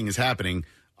something breaking is happening,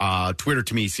 Twitter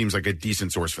to me seems like a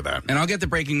decent source for that. And I'll get the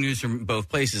breaking news from both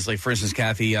places. Like, for instance,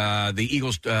 Kathy, the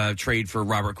Eagles trade for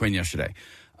Robert Quinn yesterday.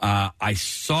 I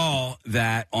saw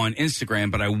that on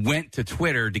Instagram, but I went to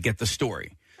Twitter to get the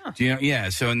story. Do you know? Yeah.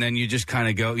 So, and then you just kind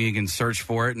of go. You can search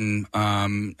for it and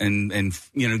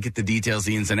you know, get the details,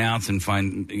 the ins and outs, and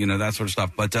find, you know, that sort of stuff.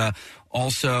 But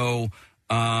also,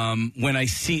 when I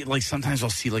see, like, sometimes I'll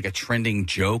see like a trending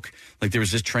joke. Like, there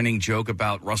was this trending joke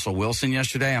about Russell Wilson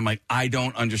yesterday. I'm like, I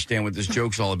don't understand what this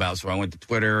joke's all about. So I went to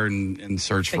Twitter and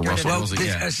searched for Russell Wilson.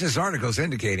 As this article's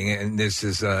indicating, and this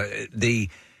is the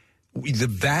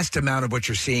vast amount of what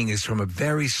you're seeing is from a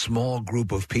very small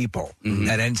group of people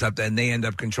that they end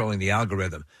up controlling the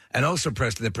algorithm. And also,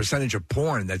 Preston, the percentage of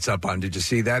porn that's up on. Did you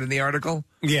see that in the article?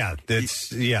 Yeah,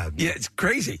 it's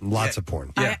crazy. Lots of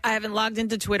porn. I haven't logged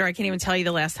into Twitter. I can't even tell you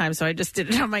the last time, so I just did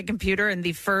it on my computer. And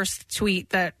the first tweet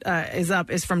that is up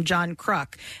is from John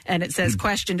Kruk, and it says,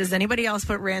 "Question: Does anybody else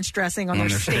put ranch dressing on their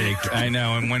steak?" I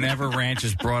know, and whenever ranch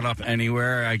is brought up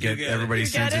anywhere, I get everybody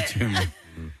sends it to me.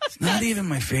 It's not even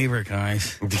my favorite,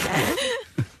 guys.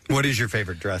 What is your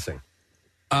favorite dressing?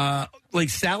 Like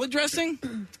salad dressing?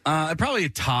 Probably a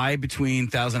tie between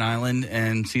Thousand Island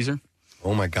and Caesar.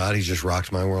 Oh, my God. He just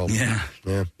rocked my world. Yeah.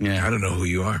 I don't know who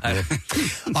you are. All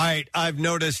right. I've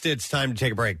noticed it's time to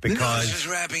take a break because just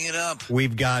wrapping it up.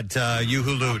 We've got You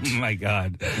Who Loot. Oh, my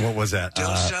God. What was that?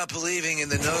 Don't stop believing in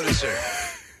the noticer.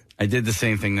 I did the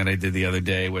same thing that I did the other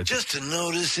day with just a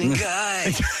noticing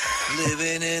guy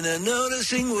living in a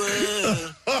noticing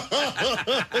world.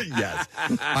 Yes.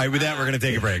 All right, with that, we're going to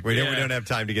take a break. We don't have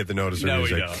time to get the noticer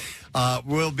music. We don't.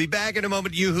 We'll be back in a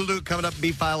moment. You Who Loot coming up.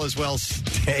 B-File as well.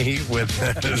 Stay with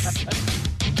us.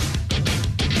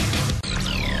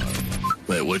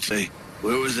 Wait, what's that?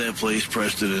 Where was that place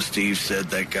Preston and Steve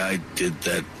said that guy did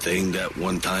that thing that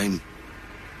one time?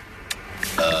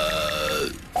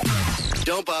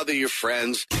 Don't bother your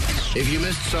friends. If you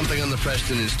missed something on the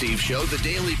Preston and Steve Show, the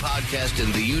daily podcast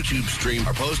and the YouTube stream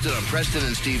are posted on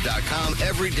PrestonandSteve.com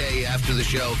every day after the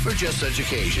show for just such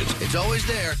occasions. It's always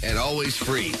there and always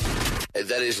free.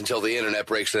 That is until the internet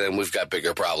breaks and we've got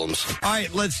bigger problems. All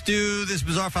right, let's do this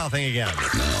Bizarre File thing again.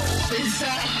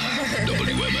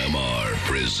 WMMR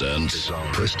presents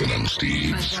Preston and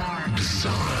Steve's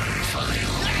Bizarre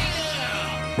File.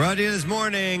 Brought to you this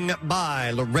morning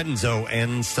by Lorenzo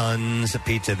and Sons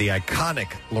Pizza. The iconic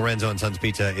Lorenzo and Sons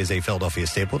Pizza is a Philadelphia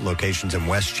staple. Locations in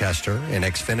Westchester, in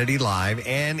Xfinity Live,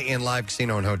 and in Live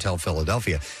Casino and Hotel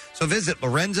Philadelphia. So visit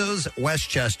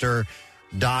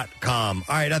LorenzosWestchester.com.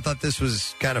 All right, I thought this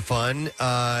was kind of fun.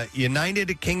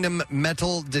 United Kingdom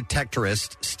metal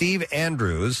detectorist Steve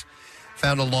Andrews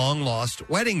found a long-lost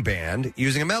wedding band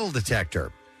using a metal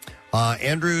detector.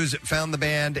 Andrews found the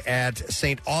band at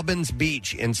St. Albans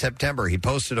Beach in September. He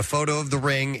posted a photo of the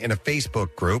ring in a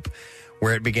Facebook group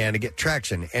where it began to get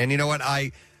traction. And you know what?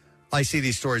 I see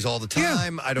these stories all the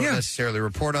time. I don't necessarily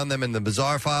report on them in the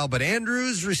Bizarre File, but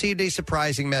Andrews received a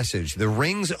surprising message. The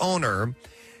ring's owner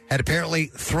had apparently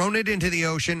thrown it into the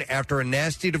ocean after a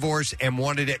nasty divorce and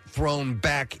wanted it thrown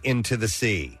back into the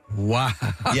sea. Wow.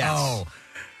 Yes.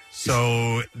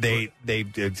 So they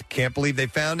can't believe they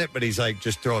found it, but he's like,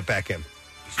 just throw it back in.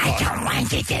 I don't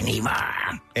want it anymore.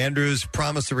 Andrews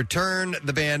promised to return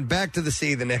the band back to the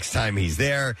sea the next time he's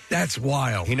there. That's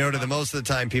wild. He noted that most of the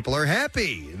time people are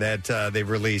happy that they've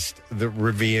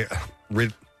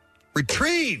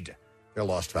retrieved their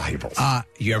lost valuables.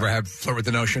 You ever have flirt with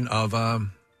the notion of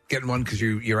getting one because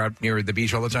you're out near the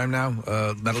beach all the time now?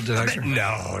 Metal detector?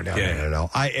 No. No.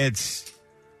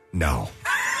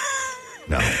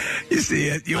 No. You see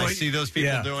it. I see those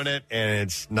people doing it, and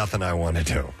it's nothing I want to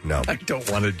do. No. I don't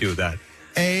want to do that.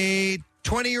 A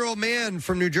 20-year-old man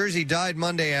from New Jersey died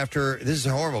Monday after, this is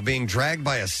horrible, being dragged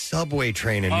by a subway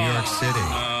train in New York City.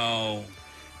 Oh.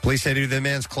 Police said the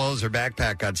man's clothes or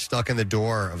backpack got stuck in the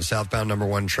door of a southbound number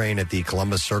 1 train at the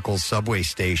Columbus Circle subway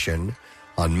station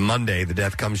on Monday. The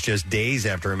death comes just days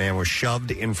after a man was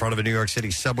shoved in front of a New York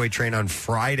City subway train on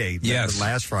Friday,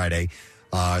 last Friday,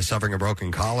 suffering a broken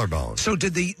collarbone. So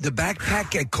did the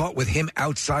backpack get caught with him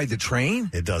outside the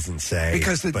train? It doesn't say.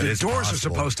 Because the doors possible. are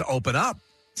supposed to open up.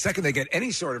 Second they get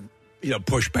any sort of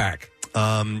pushback.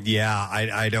 Yeah,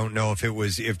 I don't know if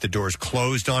the doors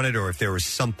closed on it or if there was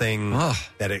something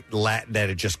that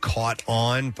it just caught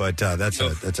on, but that's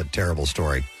a terrible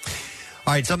story.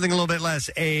 All right, something a little bit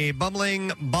less. A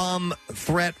bumbling bomb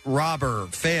threat robber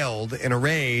failed in a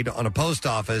raid on a post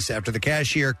office after the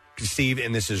cashier, Steve,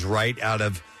 and this is right out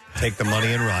of Take the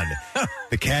Money and Run.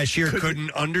 The cashier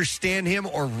couldn't understand him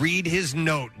or read his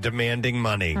note demanding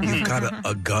money. You've got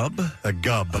a gub? A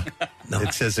gub. No.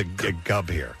 It says a gub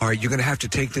here. All right, you're going to have to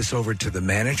take this over to the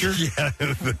manager? Yeah.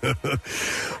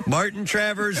 Martin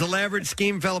Travers' elaborate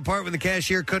scheme fell apart when the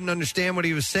cashier couldn't understand what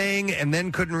he was saying and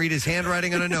then couldn't read his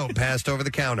handwriting on a note passed over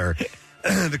the counter.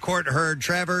 The court heard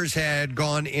Travers had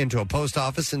gone into a post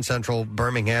office in central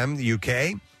Birmingham,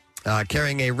 UK,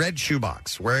 carrying a red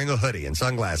shoebox, wearing a hoodie and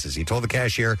sunglasses. He told the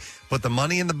cashier, put the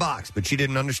money in the box, but she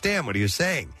didn't understand what he was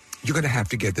saying. You're going to have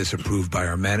to get this approved by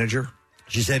our manager?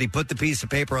 She said he put the piece of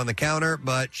paper on the counter,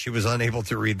 but she was unable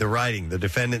to read the writing. The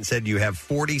defendant said, you have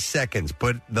 40 seconds.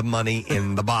 Put the money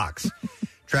in the box.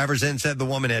 Travers then said the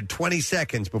woman had 20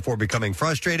 seconds before becoming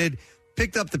frustrated,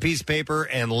 picked up the piece of paper,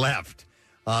 and left.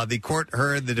 The court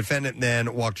heard the defendant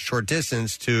then walked a short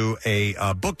distance to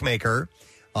a bookmaker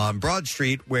on Broad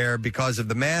Street, where because of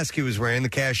the mask he was wearing, the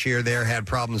cashier there had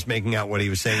problems making out what he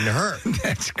was saying to her.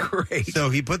 That's great. So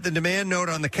he put the demand note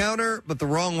on the counter, but the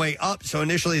wrong way up. So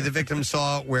initially the victim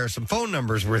saw where some phone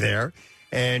numbers were there,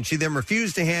 and she then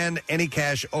refused to hand any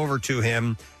cash over to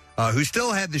him, who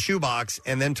still had the shoebox,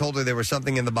 and then told her there was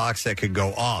something in the box that could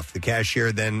go off. The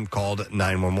cashier then called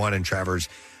 911, and Travers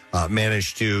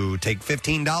managed to take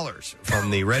 $15 from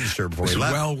the register before he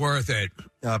left. Well worth it.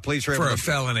 Police were able for a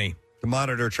felony. To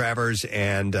monitor Travers,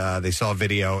 and they saw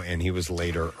video, and he was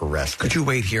later arrested. Could you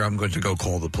wait here? I'm going to go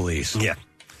call the police. Yeah.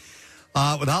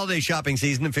 With holiday shopping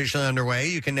season officially underway,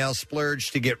 you can now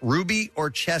splurge to get Ruby or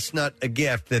Chestnut a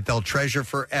gift that they'll treasure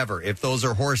forever, if those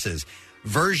are horses.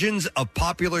 Versions of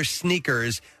popular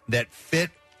sneakers that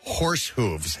fit horse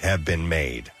hooves have been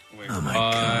made. Oh, my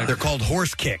God. They're called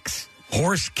horse kicks.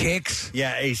 Horse kicks?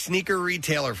 Yeah, a sneaker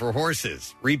retailer for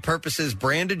horses repurposes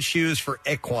branded shoes for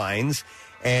equines,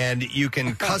 and you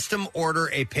can custom order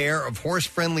a pair of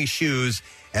horse-friendly shoes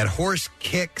at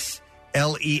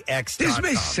horsekicks.lex.com. This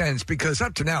makes sense because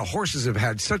up to now, horses have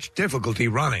had such difficulty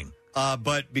running.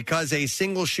 But because a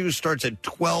single shoe starts at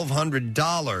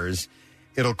 $1,200,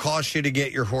 it'll cost you to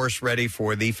get your horse ready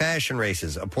for the fashion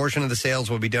races. A portion of the sales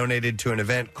will be donated to an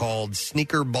event called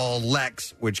Sneaker Ball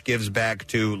Lex, which gives back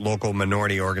to local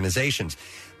minority organizations.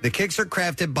 The kicks are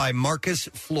crafted by Marcus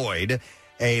Floyd,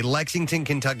 a Lexington,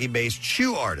 Kentucky-based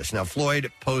shoe artist. Now,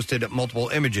 Floyd posted multiple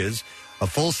images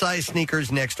of full-size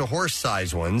sneakers next to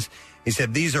horse-size ones. He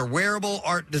said, these are wearable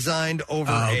art designed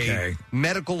over a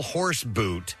medical horse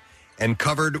boot and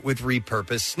covered with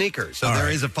repurposed sneakers. So there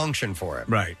is a function for it.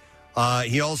 Right.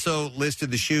 He also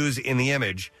listed the shoes in the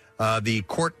image. The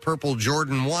Court Purple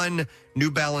Jordan 1,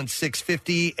 New Balance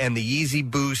 650, and the Yeezy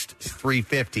Boost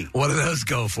 350. What do those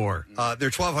go for? They're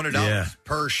 $1,200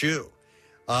 per shoe.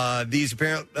 These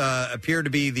appear to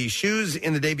be the shoes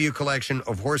in the debut collection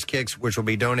of horse kicks, which will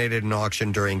be donated in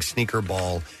auction during Sneaker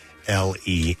Ball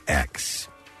LEX.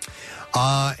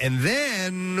 And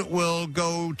then we'll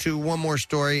go to one more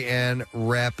story and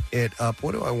wrap it up.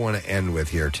 What do I want to end with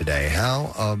here today?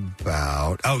 How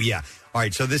about... Oh, yeah. All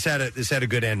right, so this had a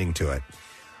good ending to it.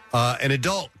 An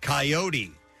adult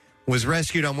coyote was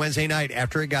rescued on Wednesday night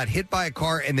after it got hit by a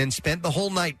car and then spent the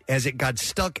whole night as it got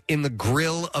stuck in the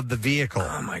grill of the vehicle.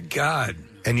 Oh, my God.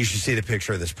 And you should see the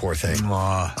picture of this poor thing.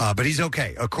 But he's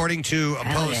okay. According to a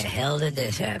How post... the hell did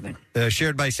this happen?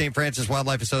 Shared by St. Francis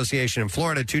Wildlife Association in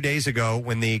Florida 2 days ago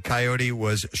when the coyote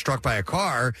was struck by a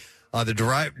car,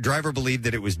 the driver believed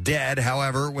that it was dead.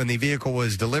 However, when the vehicle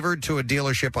was delivered to a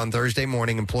dealership on Thursday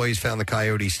morning, employees found the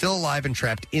coyote still alive and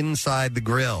trapped inside the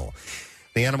grill.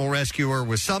 The animal rescuer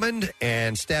was summoned,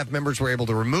 and staff members were able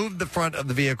to remove the front of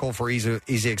the vehicle for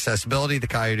easy accessibility. The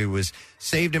coyote was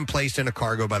saved and placed in a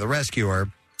cargo by the rescuer,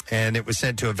 and it was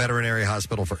sent to a veterinary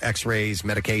hospital for x-rays,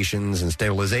 medications, and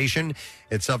stabilization.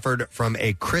 It suffered from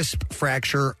a crisp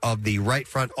fracture of the right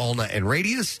front ulna and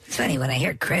radius. It's funny, when I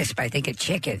hear crisp, I think of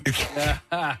chicken.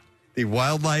 The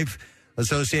Wildlife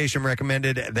Association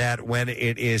recommended that when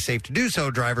it is safe to do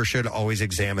so, drivers should always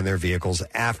examine their vehicles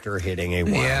after hitting a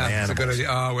wild animal. It's a good idea.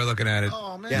 Oh, we're looking at it.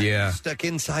 Oh, man. Yeah. Stuck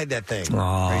inside that thing.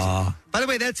 Aw. Crazy. By the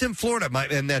way, that's in Florida,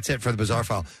 and that's it for the Bizarre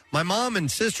File. My mom and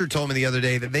sister told me the other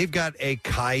day that they've got a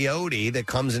coyote that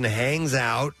comes and hangs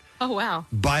out Oh, wow.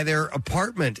 by their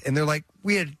apartment, and they're like,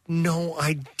 we had no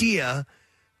idea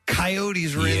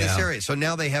coyotes were in this area. So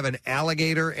now they have an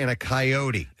alligator and a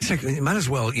coyote. It's like, you might as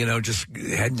well, just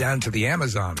head down to the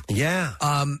Amazon. Yeah.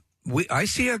 I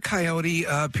see a coyote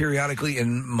periodically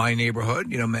in my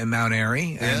neighborhood, in Mount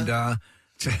Airy, and I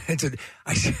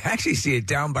actually see it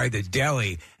down by the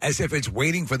deli, as if it's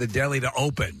waiting for the deli to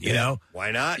open. You know,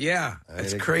 why not? Yeah,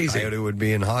 It's crazy. Coyote would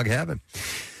be in hog heaven.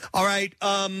 All right,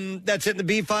 that's it in the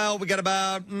B file. We got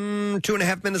about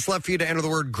 2.5 minutes left for you to enter the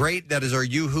word great. That is our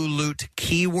Yoo-Hoo Loot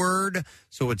keyword.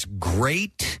 So it's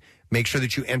great. Make sure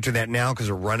that you enter that now because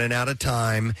we're running out of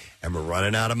time and we're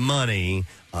running out of money.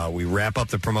 We wrap up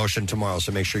the promotion tomorrow,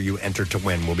 so make sure you enter to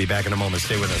win. We'll be back in a moment.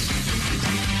 Stay with us.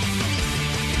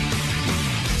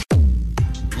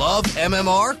 Love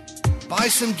MMR? Buy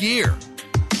some gear.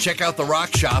 Check out the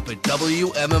rock shop at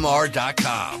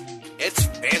WMMR.com. It's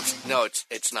fancy. No,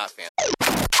 it's not fancy.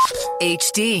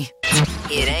 HD.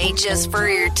 It ain't just for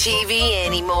your TV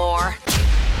anymore.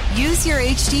 Use your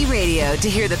HD radio to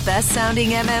hear the best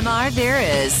sounding MMR there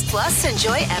is. Plus,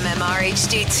 enjoy MMR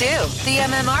HD 2, the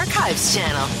MM Archives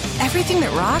channel. Everything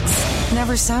that rocks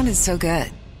never sounded so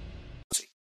good.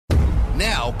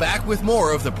 Now, back with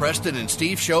more of the Preston and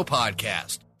Steve Show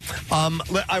podcast.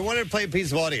 I wanted to play a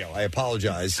piece of audio. I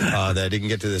apologize that I didn't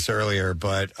get to this earlier,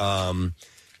 but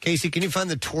Casey, can you find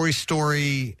the Toy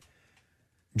Story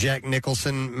Jack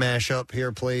Nicholson mashup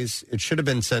here, please? It should have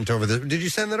been sent over. Did you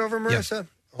send that over, Marissa? Yeah.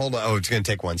 Hold on. Oh, it's going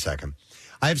to take 1 second.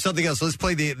 I have something else. Let's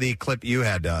play the clip you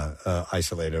had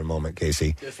isolated a moment,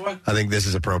 Casey. This one? I think this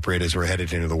is appropriate as we're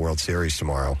headed into the World Series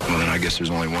tomorrow. Well, then I guess there's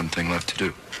only one thing left to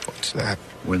do. What's that?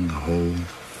 Win the whole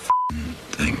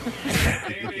thing.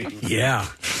 Yeah.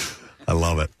 I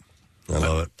love it.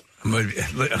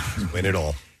 Win it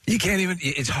all. You can't even.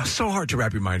 It's so hard to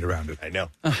wrap your mind around it. I know.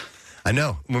 I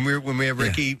know. When we have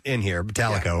Ricky in here,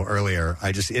 Metallico, earlier,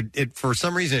 I just it for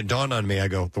some reason it dawned on me. I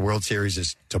go, the World Series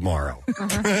is tomorrow.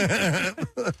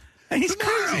 And he's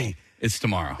crazy. It's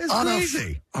tomorrow. It's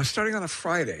crazy. Starting on a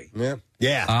Friday.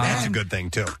 Yeah, that's a good thing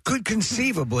too. Could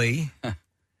conceivably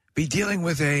be dealing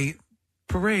with a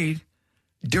parade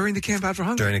during the Camp Out for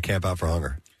Hunger. During the Camp Out for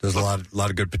Hunger, there's a lot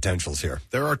of good potentials here.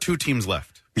 There are 2 teams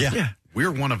left. Yeah.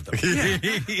 We're one of them.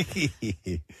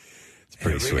 It's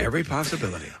pretty sweet. Every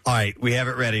possibility. All right, we have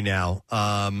it ready now.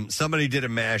 Somebody did a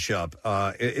mashup.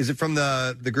 Is it from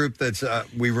the group that's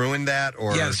We Ruined That?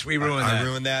 Or yes, We Ruined That. I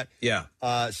Ruined That? Yeah.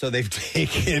 So they've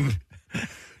taken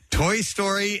Toy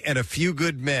Story and A Few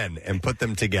Good Men and put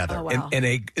them together. Oh, wow.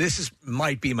 This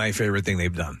might be my favorite thing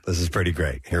they've done. This is pretty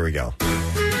great. Here we go. You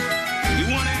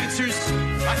want answers?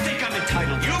 I think I'm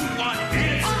entitled. You want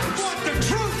answers? I want the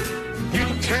truth. You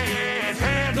can't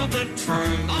handle the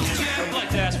truth. I'd like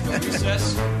to ask for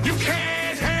recess. You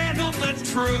can't handle the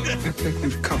truth. I think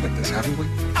we've covered this, haven't we?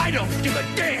 I don't give a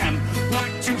damn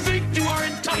what you think you are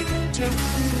entitled to.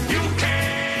 You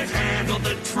can't handle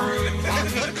the truth. Are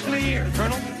we clear,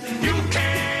 Colonel? You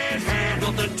can't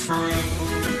handle the truth.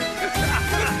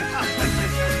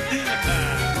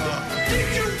 Did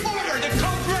you order the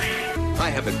code red? I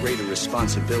have a greater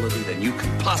responsibility than you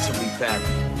could possibly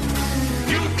fathom.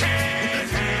 You can't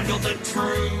handle the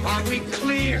truth. Are we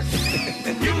clear?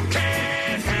 You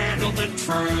can't handle the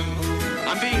truth.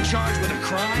 I'm being charged with a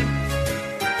crime.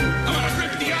 I'm gonna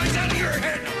rip the eyes out of your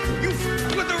head. You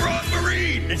with the wrong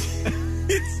Marine.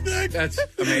 That's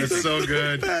amazing. It's so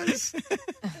good.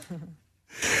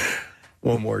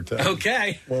 One more time.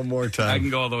 Okay. One more time. I can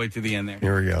go all the way to the end there.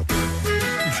 Here we go.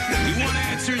 You want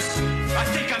answers? I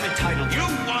think I'm entitled. You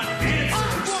want answers? I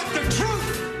want the truth.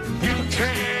 You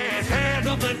can't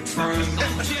handle the truth.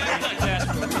 I'd like to ask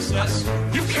for recess.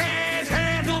 You can't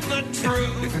handle the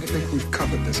truth. I think we've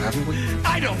covered this, haven't we?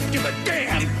 I don't give a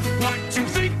damn what you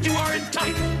think you are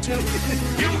entitled to.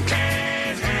 You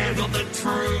can't handle the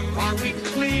truth. Are we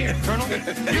clear, Colonel?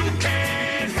 You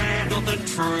can't handle the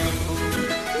truth.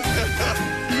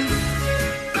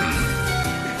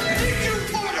 Did you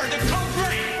order the code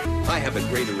red? I have a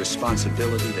greater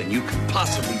responsibility than you could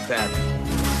possibly fathom.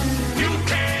 You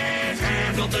can't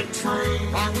handle the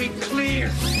truth. Are we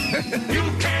clear? You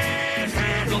can't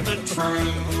handle the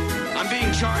truth. I'm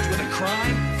being charged with a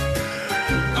crime.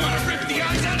 I'm gonna rip the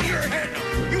eyes out of your head.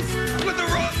 You with the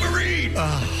wrong Marine.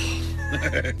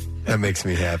 That makes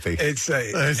me happy. It's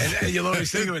and you'll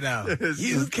always think of it now.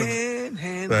 You can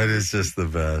handle. That is just the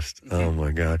best. Oh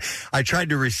my God! I tried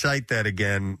to recite that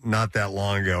again not that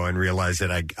long ago and realized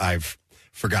that I've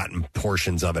forgotten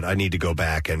portions of it. I need to go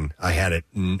back and I had it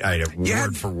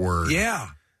word for word. Yeah.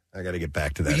 I got to get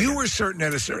back to that. You were certain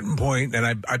at a certain point,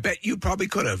 and I bet you probably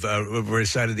could have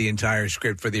recited the entire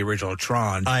script for the original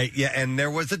Tron. And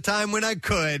there was a time when I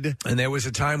could. And there was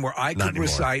a time where I could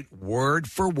recite word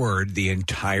for word the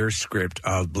entire script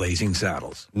of Blazing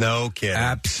Saddles. No kidding.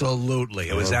 Absolutely.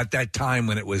 It was at that time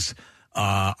when it was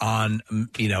on,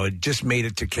 it just made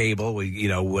it to cable,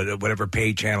 whatever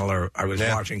pay channel I was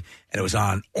watching, and it was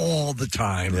on all the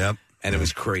time. Yep. And it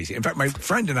was crazy. In fact, my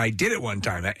friend and I did it one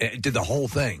time. I did the whole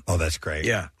thing. Oh, that's great.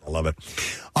 Yeah. I love it.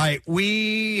 All right.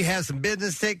 We have some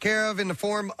business to take care of in the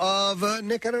form of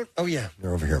Nick. They're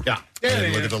over here. Yeah.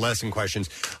 Look at the lesson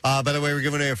questions. By the way, we're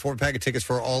giving away a 4-pack of tickets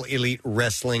for All Elite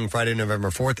Wrestling Friday,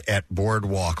 November 4th at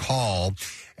Boardwalk Hall.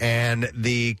 And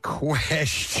the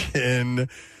question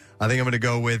I think I'm going to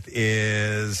go with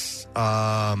is,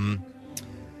 how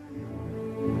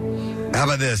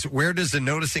about this? Where does the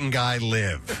noticing guy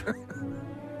live?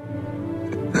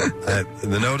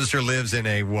 The noticer lives in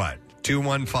a what?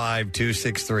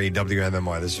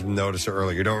 215-263-WMMR. This is from Noticer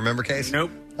earlier. You don't remember, Case?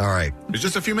 Nope. All right. It was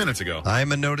just a few minutes ago.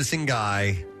 I'm a noticing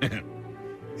guy.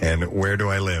 And where do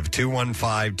I live?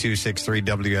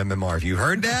 215-263-WMMR. If you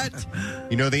heard that,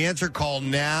 you know the answer. Call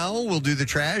now. We'll do the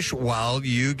trash while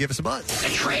you give us a buzz. The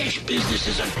trash business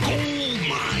is a gold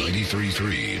mine.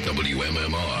 93.3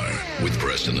 WMMR with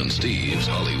Preston and Steve's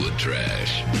Hollywood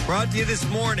Trash. Brought to you this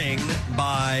morning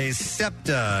by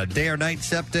SEPTA. Day or night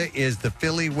SEPTA is the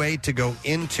Philly way to go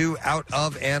into, out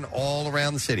of, and all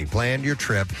around the city. Plan your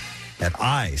trip at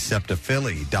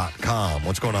iseptaphilly.com.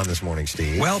 What's going on this morning,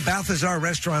 Steve? Well, Balthazar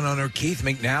restaurant owner Keith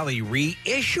McNally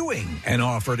reissuing an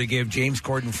offer to give James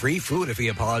Corden free food if he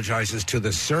apologizes to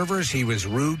the servers he was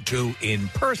rude to in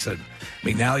person.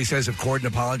 McNally says if Corden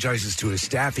apologizes to his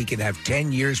staff, he can have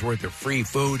 10 years worth of free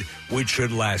food, which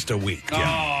should last a week.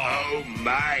 Oh,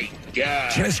 my God.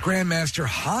 Chess Grandmaster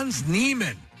Hans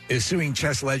Niemann is suing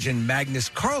chess legend Magnus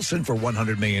Carlsen for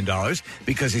 $100 million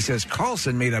because he says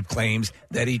Carlsen made up claims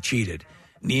that he cheated.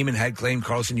 Neiman had claimed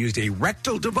Carlsen used a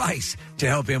rectal device to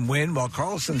help him win, while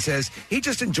Carlsen says he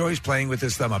just enjoys playing with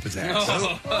his thumb up his ass.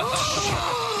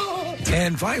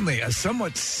 And finally, a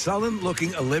somewhat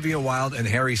sullen-looking Olivia Wilde and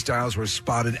Harry Styles were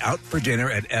spotted out for dinner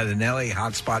at an LA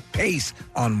hotspot Pace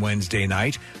on Wednesday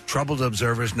night. Troubled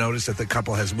observers noticed that the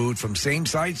couple has moved from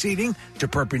same-side seating to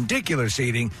perpendicular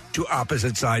seating to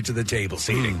opposite sides of the table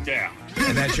seating. Yeah.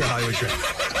 And that's your Hollywood trip.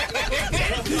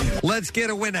 Let's get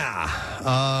a winner.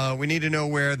 We need to know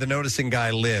where the noticing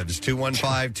guy lives.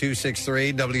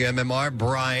 215-263 WMMR.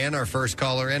 Brian, our first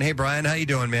caller in. Hey, Brian, how you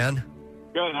doing, man?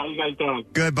 Good. How you guys doing?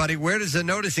 Good, buddy. Where does the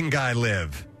noticing guy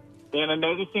live? In a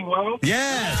noticing world?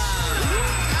 Yes.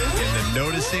 In the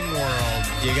noticing world.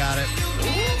 You got it.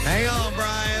 Hang on,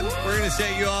 Brian. We're going to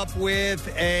set you up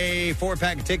with a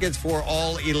 4-pack of tickets for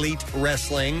All Elite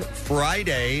Wrestling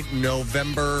Friday,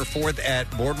 November 4th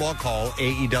at Boardwalk Hall.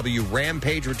 AEW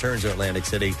Rampage returns to Atlantic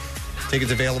City.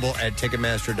 Tickets available at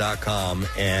Ticketmaster.com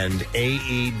and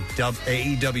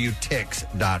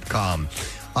AEWTix.com.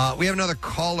 We have another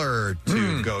caller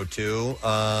to go to.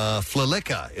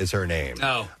 Flalica is her name.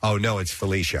 Oh, no, it's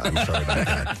Felicia. I'm sorry about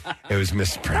that. It was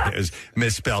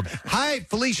misspelled. Hi,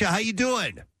 Felicia. How you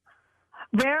doing?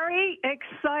 Very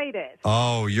excited.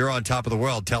 Oh, you're on top of the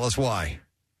world. Tell us why.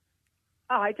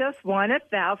 I just won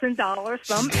 $1,000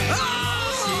 from... She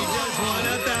just won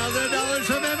 $1,000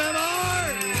 from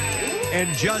MMR.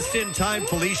 And just in time,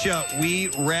 Felicia, we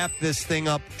wrap this thing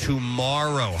up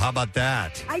tomorrow. How about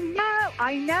that? I know.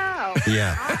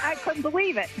 Yeah. I couldn't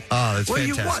believe it. Oh, that's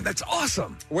fantastic. You won. That's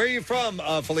awesome. Where are you from,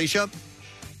 Felicia?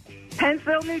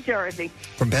 Pennsville, New Jersey.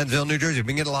 From Pennsville, New Jersey. We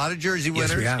can get a lot of Jersey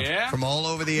winners we have. from all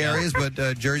over the areas, but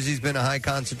Jersey's been a high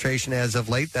concentration as of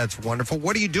late. That's wonderful.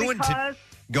 What are you doing?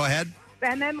 Go ahead.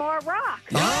 MMR Rock.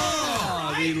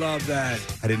 Oh, we love that.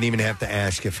 I didn't even have to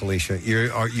ask you, Felicia.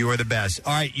 You are the best.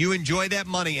 All right, you enjoy that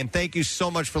money, and thank you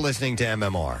so much for listening to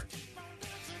MMR.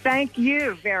 Thank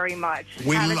you very much.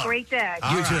 Have a great day.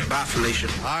 You too. Bye, Felicia.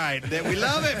 All right, we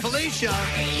love it, Felicia.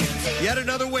 Yet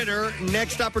another winner.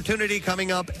 Next opportunity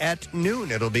coming up at noon.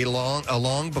 It'll be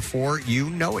long before you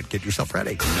know it. Get yourself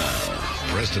ready. Now,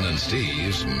 Preston and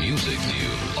Steve's Music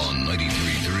News on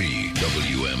 93.3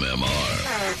 WMMR.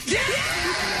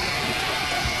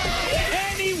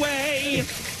 Anyway.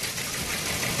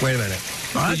 Wait a minute.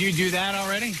 Did you do that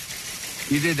already?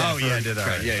 You did that. Oh, yeah, I did. All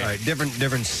right. All right.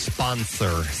 Different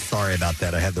sponsor. Sorry about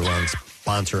that. I had the wrong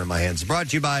sponsor in my hands. Brought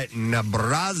to you by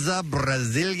Nebraza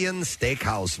Brazilian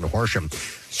Steakhouse in Horsham.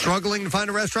 Struggling to find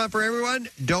a restaurant for everyone?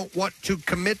 Don't want to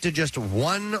commit to just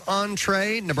one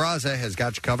entree? Nebraza has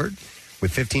got you covered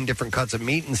with 15 different cuts of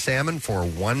meat and salmon for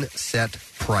one set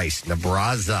price.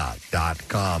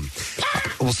 Nebraza.com.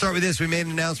 We'll start with this. We made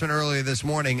an announcement earlier this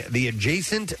morning. The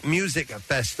Adjacent Music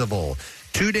Festival.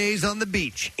 2 days on the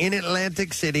beach in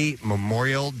Atlantic City,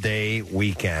 Memorial Day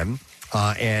weekend.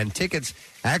 And tickets,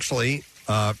 actually,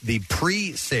 the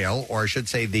pre-sale, or I should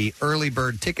say the early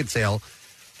bird ticket sale,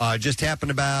 just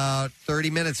happened about 30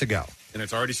 minutes ago. And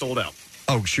it's already sold out.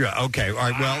 Oh, sure. Okay. All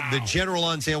right. Well, the general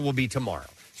on sale will be tomorrow.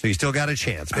 So you still got a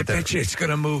chance. But I bet you it's going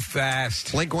to move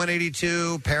fast. Blink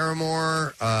 182,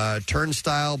 Paramore,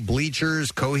 Turnstile,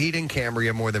 Bleachers, Coheed and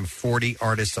Cambria, more than 40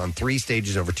 artists on 3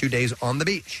 stages over 2 days on the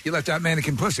beach. You left out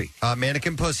Mannequin Pussy.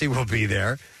 Mannequin Pussy will be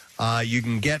there. You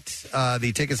can get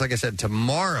the tickets, like I said,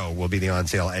 tomorrow will be the on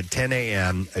sale at 10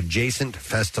 a.m.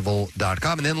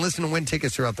 adjacentfestival.com. And then listen and win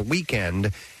tickets throughout the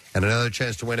weekend. And another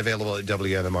chance to win available at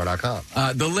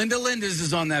WMMR.com. The Linda Lindas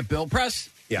is on that bill. Press?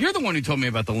 Yeah. You're the one who told me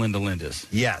about the Linda Lindas.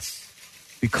 Yes.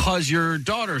 Because your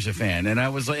daughter's a fan, and I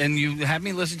was like, and you had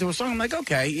me listen to a song. I'm like,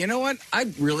 okay, you know what? I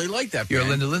really like that. You're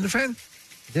band. a Linda Linda fan?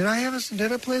 Did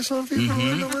I play a song for you?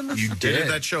 Linda Linda? You did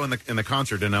that show in the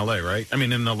concert in L.A., right? I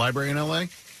mean, in the library in L.A.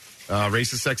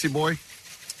 Racist Sexy Boy.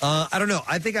 I don't know.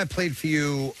 I think I played for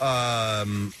you,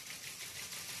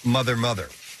 Mother Mother.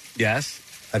 Yes.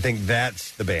 I think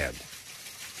that's the band.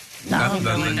 No,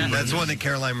 that's the one that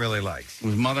Caroline really likes.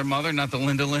 Was Mother Mother, not the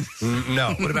Linda Lindas?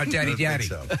 No. What about Daddy Daddy?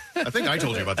 I think I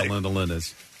told you about the Linda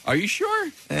Lindas. Are you sure?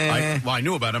 I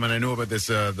knew about him, and I knew about this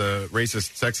the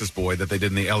racist sexist boy that they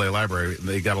did in the L.A. library.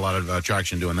 They got a lot of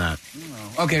traction doing that.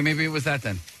 Oh. Okay, maybe it was that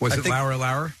then. Was it Lauer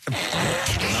Lauer?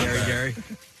 Gary?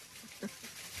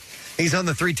 He's on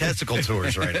the 3 Testicle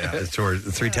tours right now. The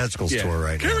 3 Testicles tour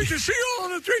right now. Can't wait to see you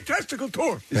on the 3 Testicle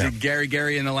tour. Is it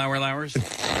Gary and the Lauer Lauers?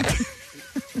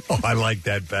 Oh, I like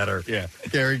that better. Yeah.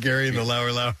 Gary and the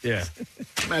Lauer Lauer. Yeah.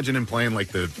 Imagine him playing like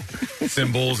the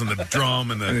cymbals and the drum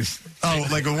and the... Oh,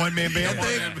 like a one-man band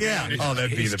thing? Yeah. Oh,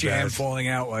 that'd be His the jam best. falling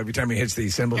out every time he hits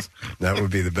these cymbals. That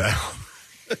would be the best.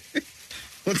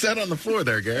 What's that on the floor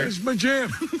there, Gary? It's my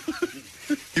jam.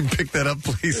 You pick that up,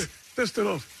 please. Dust it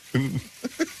off.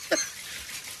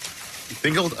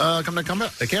 Think he'll come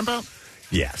out? They camp out?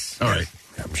 Yes. All right.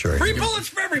 I'm sure. Free bullets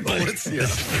for everybody. Yeah.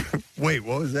 Wait,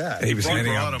 what was that? He was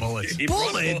handing out bullets.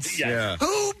 Bullets? Yeah.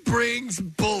 Who brings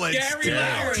bullets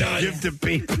to give to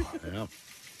people? Yeah.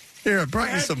 Here, I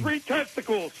brought you some. 3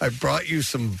 testicles. I brought you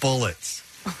some bullets.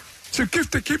 It's a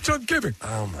gift that keeps on giving.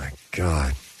 Oh my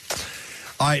God!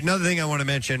 All right, another thing I want to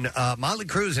mention: Motley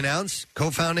Crue's announced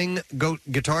co-founding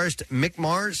guitarist Mick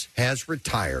Mars has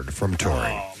retired from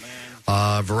touring. Oh,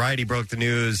 man. Variety broke the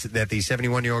news that the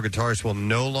 71-year-old guitarist will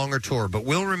no longer tour, but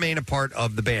will remain a part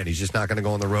of the band. He's just not going to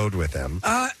go on the road with them.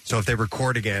 So if they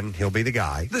record again, he'll be the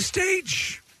guy. The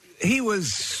stage,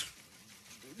 he's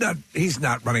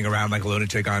not running around like a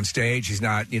lunatic on stage. He's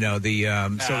not,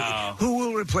 so who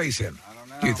will replace him? I don't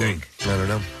know. Do you think? I don't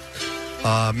know.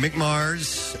 Mick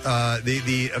Mars,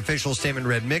 the official statement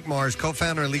read, Mick Mars,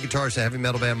 co-founder and lead guitarist of heavy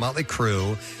metal band Motley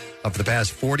Crue, for the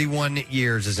past 41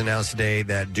 years, has announced today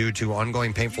that due to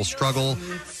ongoing painful struggle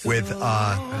with 3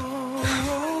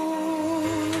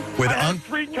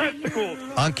 testicles.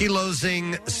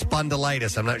 ankylosing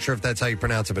spondylitis. I'm not sure if that's how you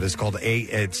pronounce it, but it's called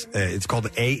it's called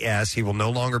AS. He will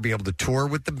no longer be able to tour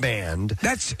with the band.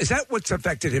 Is that what's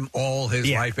affected him all his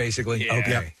life, basically? Yeah.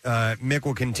 Okay. Mick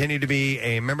will continue to be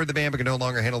a member of the band, but can no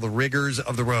longer handle the rigors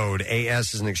of the road.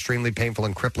 AS is an extremely painful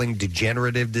and crippling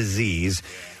degenerative disease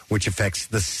which affects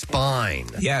the spine.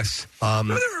 Yes. There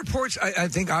were reports, I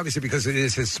think, obviously, because it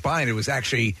is his spine, it was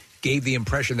actually gave the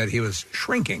impression that he was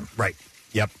shrinking. Right.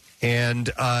 Yep. And,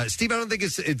 Steve, I don't think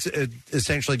it's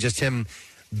essentially just him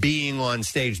being on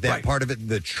stage. That part of it,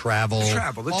 the travel.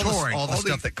 The touring. All the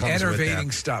stuff that comes with that.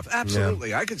 Enervating stuff.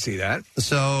 Absolutely. Yeah. I could see that.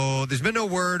 So there's been no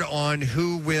word on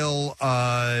who will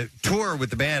tour with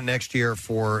the band next year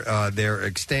for their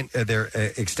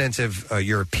extensive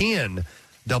European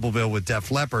double bill with Def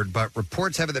Leppard, but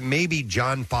reports have it that maybe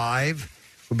John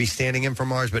 5 will be standing in for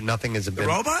Mars, but nothing has been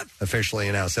robot? Officially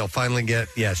announced. They'll finally get,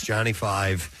 Johnny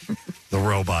 5, the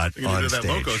robot, on do stage. that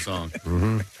Loco song.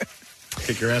 Mm-hmm.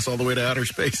 Kick your ass all the way to outer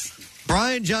space.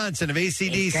 Brian Johnson of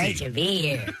AC/DC. It's great to be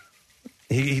here.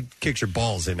 He kicks your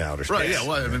balls into outer space. Right, yeah.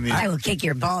 Well, I will kick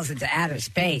your balls into outer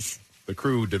space. The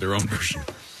Crew did their own version.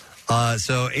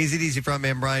 So AC/DC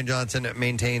frontman Brian Johnson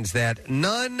maintains that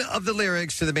none of the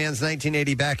lyrics to the band's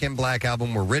 1980 Back in Black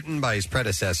album were written by his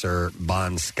predecessor,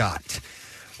 Bon Scott.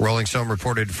 Rolling Stone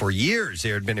reported for years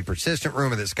there had been a persistent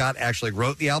rumor that Scott actually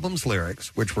wrote the album's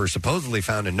lyrics, which were supposedly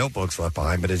found in notebooks left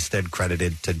behind, but instead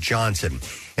credited to Johnson.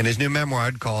 In his new memoir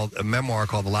called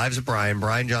The Lives of Brian,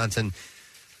 Brian Johnson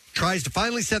tries to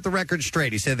finally set the record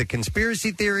straight. He said the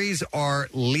conspiracy theories are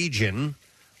legion,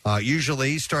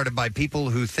 usually started by people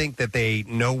who think that they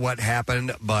know what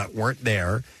happened but weren't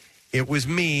there. It was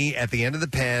me at the end of the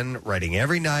pen, writing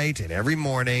every night and every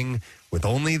morning with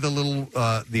only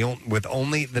with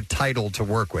only the title to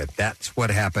work with. That's what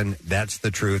happened. That's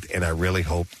the truth, and I really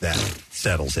hope that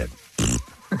settles it.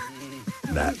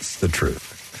 That's the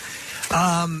truth.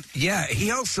 Yeah,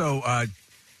 he also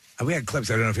we had clips.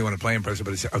 I don't know if you want to play in person,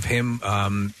 but it's of him.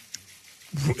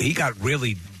 He got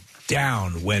really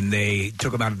down when they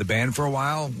took him out of the band for a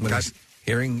while. When his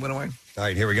hearing went away. All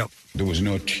right, here we go. There was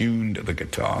no tune to the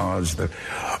guitars. It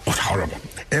was horrible.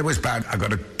 It was bad. I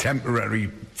got a temporary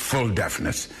full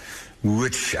deafness,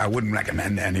 which I wouldn't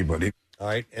recommend to anybody. All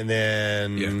right, and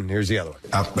then here's the other one.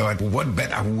 I thought, what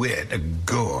better way to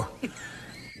go?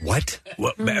 What?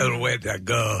 What better way to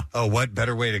go? Oh, what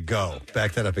better way to go?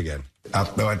 Back that up again. I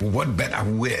thought, what better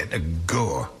way to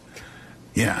go?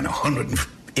 Yeah,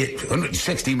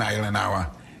 160 mile an hour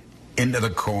into the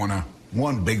corner,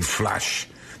 one big flash,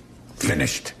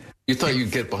 finished. You thought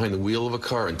you'd get behind the wheel of a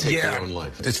car and take your own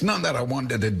life? It's not that I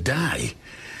wanted to die,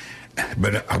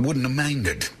 but I wouldn't have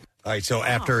minded. All right, so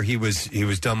after he was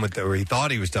done with or he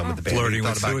thought he was done with the band, Flirting he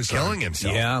thought with about suicide. killing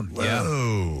himself. Yeah.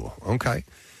 Whoa. Okay.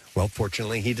 Well,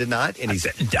 fortunately, he did not, and he's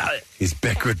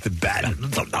back with the band.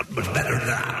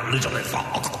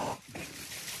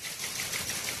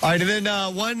 All right, and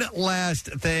then one last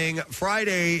thing.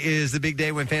 Friday is the big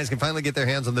day when fans can finally get their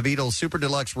hands on the Beatles Super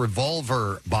Deluxe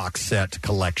Revolver box set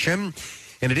collection.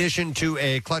 In addition to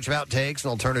a clutch of outtakes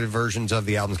and alternative versions of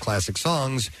the album's classic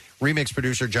songs, remix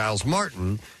producer Giles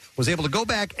Martin was able to go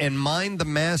back and mine the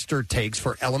master takes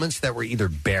for elements that were either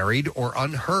buried or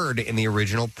unheard in the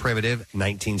original primitive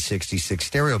 1966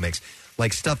 stereo mix,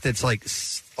 like stuff that's like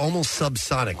almost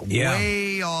subsonic,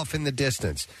 way off in the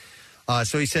distance.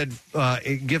 So he said,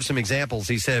 give some examples.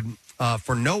 He said,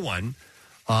 for No One,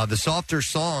 the softer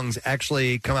songs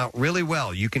actually come out really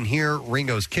well. You can hear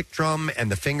Ringo's kick drum and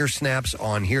the finger snaps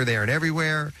on Here, There, and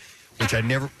Everywhere, which I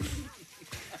never...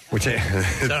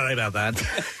 Sorry about that.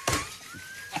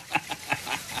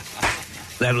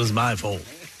 That was my fault.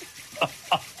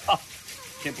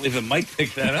 Can't believe the mic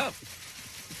picked that up.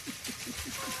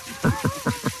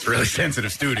 It's a really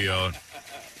sensitive studio.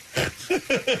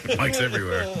 Mics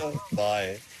everywhere.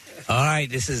 Bye. All right,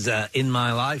 this is In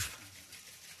My Life.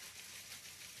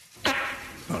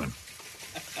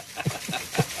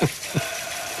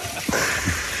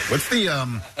 What's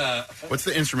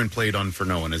the instrument played on for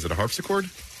No One? Is it a harpsichord?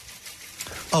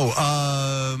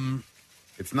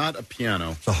 It's not a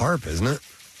piano. It's a harp, isn't it?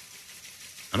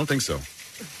 I don't think so.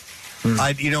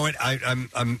 You know what?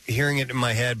 I'm hearing it in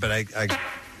my head, but I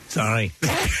sorry.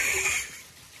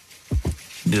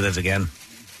 Do this again.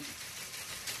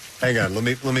 Hang on, let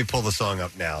me pull the song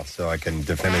up now so I can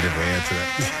definitively answer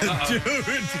that. Dude,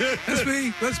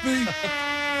 that's me.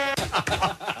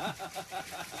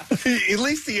 At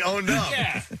least he owned up.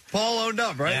 Yeah. Paul owned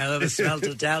up, right? Yeah, that was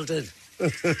talented.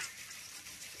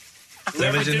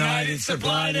 Never denied it,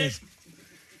 supplied it.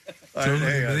 All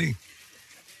right,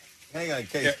 hang on,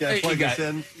 Case. Can I plug this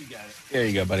in? You got it. There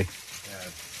you go, buddy.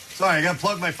 Sorry, I got to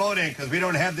plug my phone in because we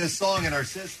don't have this song in our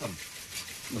system.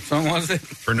 What song was it?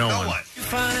 For No One.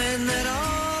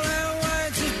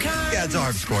 Yeah, it's a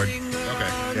harpsichord.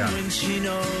 Okay. Yeah.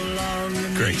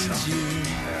 Great song.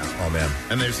 Yeah. Oh, man.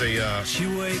 And there's a... She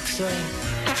wakes up.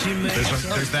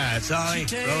 There's that. Sorry.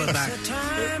 Roll it back.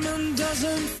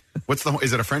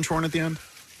 Is it a French horn at the end?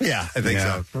 Yeah, I think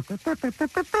so.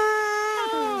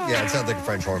 Yeah, it sounds like a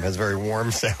French horn. It has a very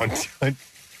warm sound to it.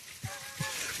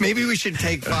 Maybe we should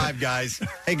take 5, guys.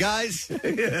 Hey, guys.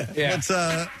 Yeah. Let's,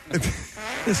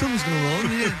 There's something's going on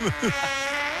here.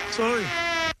 Sorry.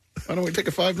 Why don't we take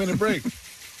a 5-minute break?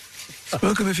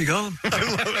 Welcome if you're gone.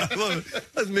 I love it.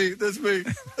 That's me.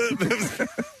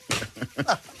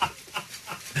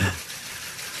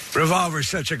 Revolver's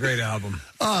such a great album.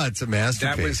 Oh, it's a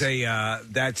masterpiece. That was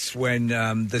that's when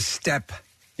the step,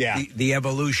 the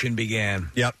evolution began.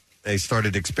 Yep. They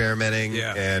started experimenting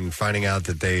and finding out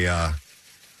that they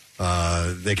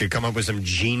could come up with some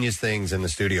genius things in the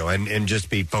studio and just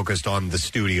be focused on the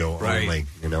studio only,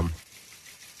 you know.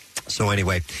 So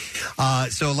anyway,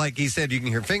 so like he said, you can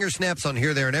hear finger snaps on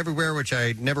Here, There, and Everywhere, which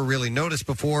I never really noticed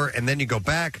before. And then you go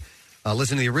back,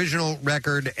 listen to the original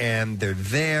record, and they're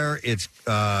there. It's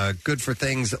good for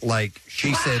things like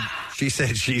She Said,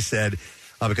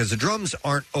 because the drums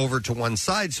aren't over to one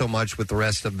side so much with the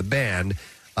rest of the band.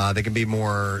 They can be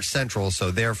more central,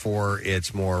 so therefore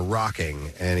it's more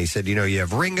rocking. And he said, you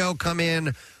have Ringo come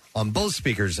in on both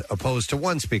speakers opposed to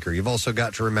one speaker. You've also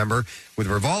got to remember, with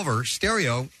Revolver,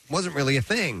 stereo wasn't really a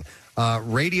thing.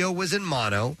 Radio was in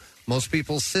mono. Most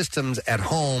people's systems at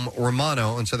home were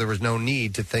mono, and so there was no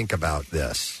need to think about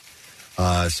this.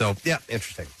 So, yeah,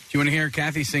 interesting. Do you want to hear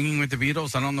Kathy singing with the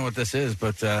Beatles? I don't know what this is,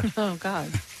 but... Oh, God.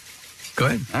 Go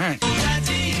ahead. All right.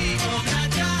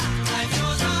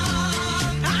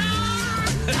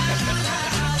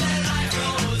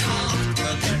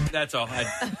 That's all.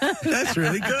 That's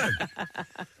really good.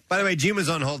 By the way, Gene was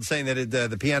on hold saying that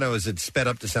the piano is sped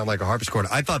up to sound like a harpsichord.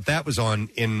 I thought that was on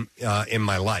in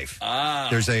my life.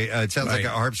 There's it sounds like a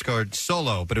harpsichord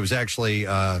solo, but it was actually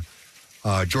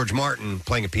George Martin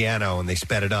playing a piano, and they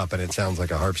sped it up, and it sounds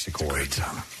like a harpsichord. Great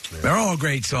song. They're all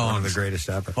great songs. One of the greatest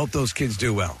ever. Hope those kids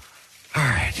do well. All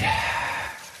right.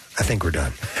 I think we're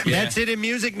done. Yeah. That's it in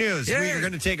music news. Yeah. We're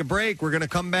going to take a break. We're going to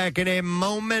come back in a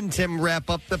moment and wrap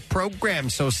up the program.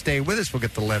 So stay with us. We'll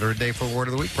get the Letter of the Day for Word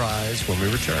of the Week prize when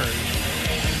we return.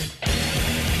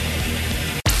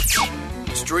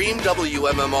 Stream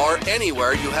WMMR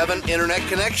anywhere you have an internet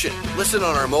connection. Listen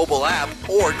on our mobile app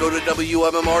or go to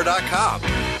WMMR.com.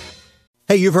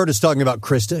 Hey, you've heard us talking about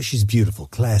Krista. She's beautiful,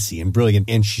 classy, and brilliant,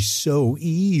 and she's so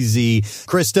easy.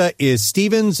 Krista is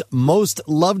Steven's most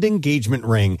loved engagement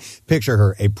ring. Picture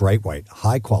her, a bright white,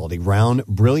 high-quality, round,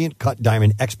 brilliant cut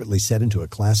diamond expertly set into a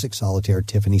classic solitaire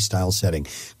Tiffany-style setting.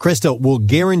 Krista will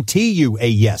guarantee you a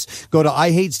yes. Go to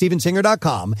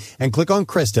IHateStevenSinger.com and click on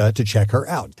Krista to check her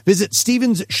out. Visit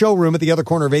Steven's showroom at the other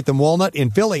corner of 8th and Walnut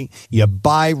in Philly. You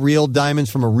buy real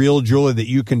diamonds from a real jeweler that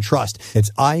you can trust.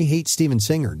 It's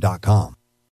IHateStevenSinger.com.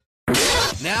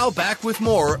 Now back with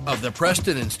more of the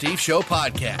Preston and Steve Show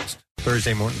podcast.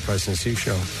 Thursday morning, Preston and Steve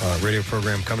Show radio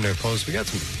program coming to a close. We got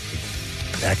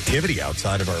some activity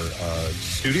outside of our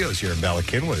studios here in Bala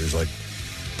Cynwyd. There's like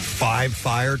 5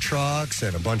 fire trucks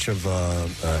and a bunch of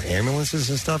ambulances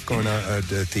and stuff going on at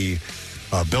the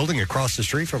building across the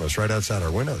street from us, right outside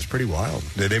our window. It's pretty wild.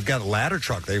 They've got a ladder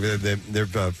truck. They've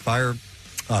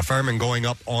firemen going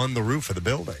up on the roof of the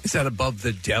building. Is that above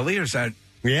the deli or is that?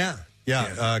 Yeah.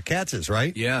 Katz's,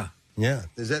 right? Yeah. Yeah.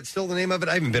 Is that still the name of it?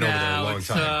 I haven't been over there in a long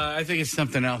time. I think it's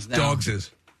something else now.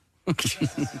 Dogs's. Actually,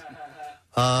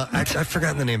 I've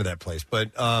forgotten the name of that place.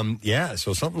 But,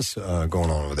 so something's going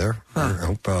on over there.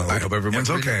 Huh. I hope everyone's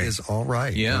okay. Is all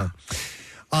right. Yeah.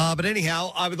 But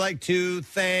anyhow, I would like to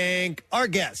thank our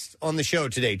guest on the show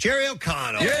today, Jerry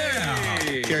O'Connell.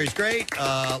 Yeah. Jerry's great.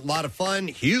 A lot of fun.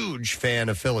 Huge fan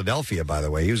of Philadelphia, by the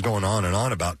way. He was going on and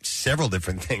on about several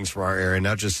different things from our area,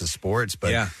 not just the sports,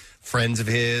 but friends of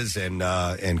his and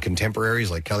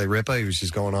contemporaries like Kelly Ripa. He was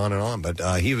just going on and on.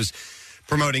 But he was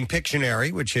promoting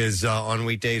Pictionary, which is on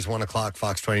weekdays, 1 o'clock,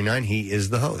 Fox 29. He is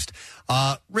the host.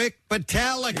 Rick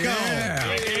Batalico.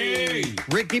 Yeah.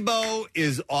 Ricky Bo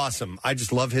is awesome. I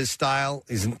just love his style.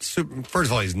 First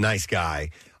of all, he's a nice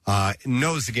guy.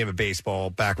 Knows the game of baseball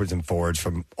backwards and forwards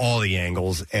from all the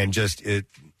angles, and just it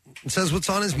says what's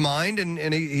on his mind,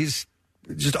 and he's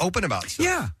just open about stuff.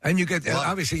 Yeah, and you get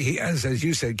obviously he has, as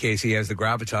you said, Casey, he has the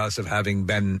gravitas of having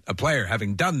been a player,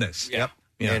 having done this. Yep.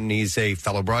 Yeah. And he's a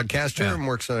fellow broadcaster and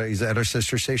works. He's at our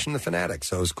sister station, The Fanatic.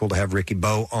 So it's cool to have Ricky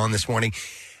Bo on this morning.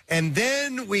 And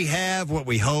then we have what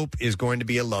we hope is going to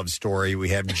be a love story. We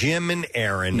have Jim and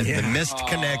Aaron, the missed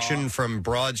connection from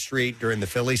Broad Street during the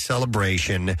Philly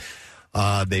celebration.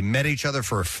 They met each other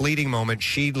for a fleeting moment.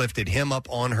 She lifted him up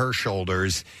on her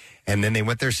shoulders, and then they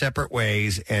went their separate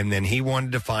ways. And then he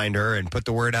wanted to find her and put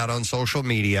the word out on social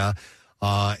media.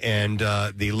 And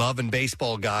the love and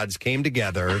baseball gods came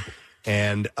together.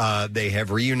 And they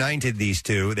have reunited these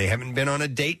two. They haven't been on a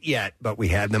date yet, but we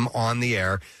had them on the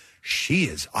air.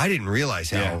 I didn't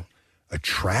realize how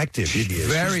attractive she is.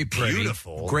 Very She's pretty.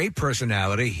 Beautiful. Great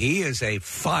personality. He is a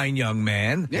fine young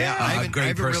man. Yeah.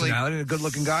 Great personality and a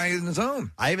good-looking guy in his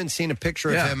own. I haven't seen a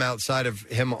picture of him outside of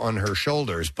him on her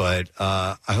shoulders, but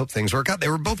I hope things work out. They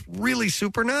were both really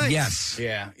super nice. Yes.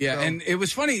 Yeah. And it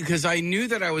was funny because I knew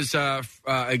that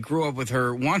I grew up with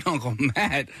her one uncle,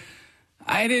 Matt.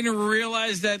 I didn't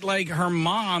realize that, like, her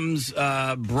mom's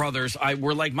brothers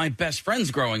were, like, my best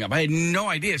friends growing up. I had no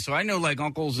idea. So I know, like,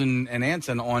 uncles and aunts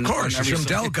and on. Of course, on from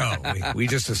Delco. we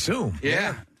just assume.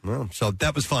 Yeah. Well, so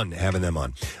that was fun having them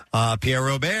on. Pierre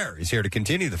Robert is here to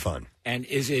continue the fun. And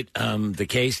is it the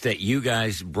case that you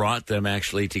guys brought them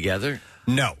actually together?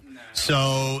 No.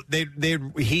 So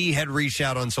he had reached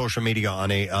out on social media on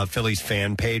a Phillies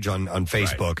fan page on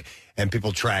Facebook, and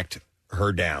people tracked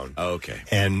her down. Oh, okay.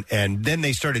 And then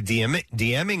they started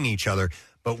DMing each other,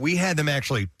 but we had them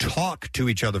actually talk to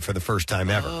each other for the first time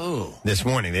ever this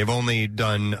morning. They've only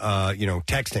done,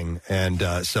 texting,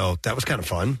 and so that was kind of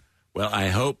fun. Well, I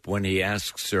hope when he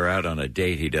asks her out on a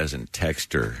date, he doesn't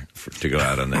text her to go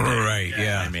out on the date. Right,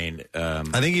 yeah. I mean...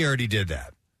 I think he already did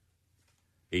that.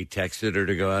 He texted her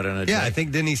to go out on a date? Yeah, I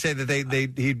think, didn't he say that he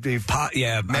mentioned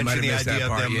the idea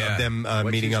of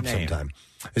them meeting up sometime?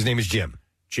 His name is Jim.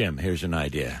 Jim, here's an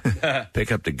idea. Pick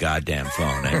up the goddamn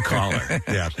phone and call her.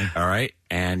 Yeah. All right?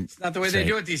 And it's not the way they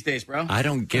do it these days, bro. I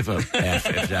don't give a F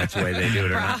if that's the way they do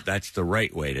it or not. That's the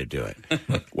right way to do it.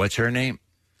 What's her name?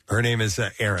 Her name is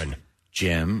Erin.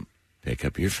 Jim, pick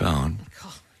up your phone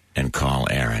and call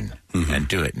Aaron. And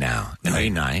do it now. And be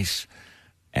nice.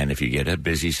 And if you get a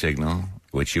busy signal,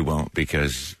 which you won't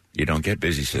because you don't get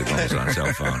busy signals on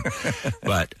cell phone.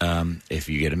 But if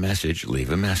you get a message,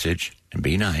 leave a message and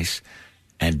be nice.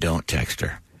 And don't text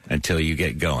her until you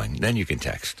get going. Then you can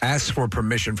text. Ask for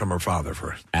permission from her father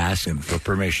first. Ask him for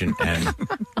permission, and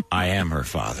I am her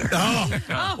father. Oh,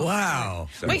 wow.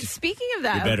 So Wait, speaking of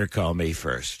that, you better call me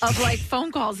first. of like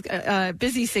phone calls,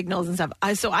 busy signals and stuff.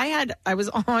 I was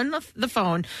on the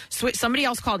phone. Somebody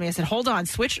else called me. I said, "Hold on,"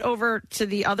 switched over to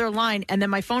the other line, and then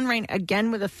my phone rang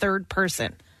again with a third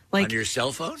person. On your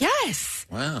cell phone? Yes.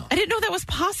 Wow. I didn't know that was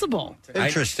possible.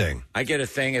 Interesting. I get a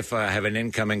thing if I have an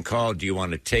incoming call. Do you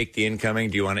want to take the incoming?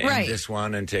 Do you want to Right. end this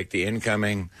one and take the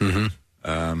incoming?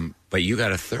 But you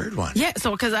got a third one. Yeah,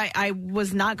 so because I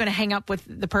was not going to hang up with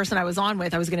the person I was on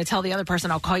with, I was going to tell the other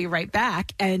person I'll call you right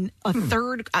back, and a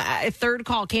third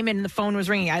call came in and the phone was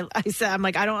ringing. I said, I'm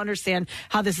like, I don't understand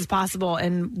how this is possible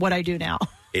and what I do now.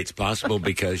 It's possible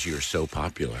because you're so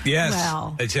popular. Yes,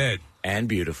 Well. that's it. And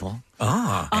beautiful.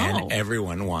 Ah. And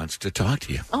everyone wants to talk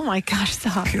to you. Oh my gosh,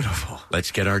 stop. Beautiful. Let's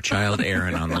get our child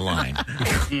Aaron on the line.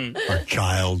 Our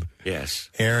child. Yes.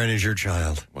 Aaron is your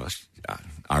child. Well,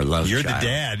 our love You're child. the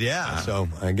dad, yeah. So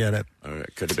I get it.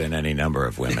 It could have been any number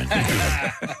of women.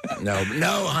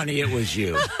 No, honey, it was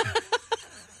you.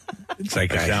 It's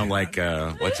like I sound like,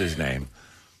 what's his name?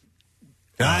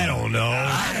 I don't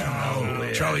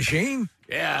know. Charlie Sheen?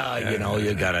 Yeah,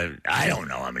 you gotta. I don't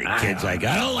know how many kids I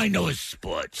got. All I know is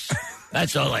sports.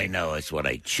 That's all I know. It's what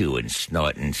I chew and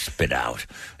snort and spit out.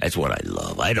 That's what I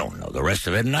love. I don't know the rest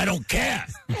of it, and I don't care.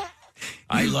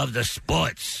 I love the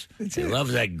sports. I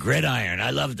love that gridiron.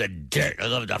 I love the dirt. I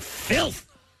love the filth.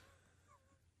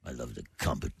 I love the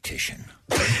competition.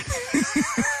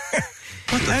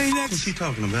 What's he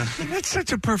talking about? That's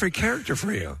such a perfect character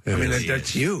for you.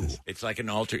 That's you. It's like an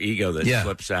alter ego that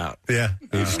slips out. Yeah, you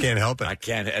just can't help it. I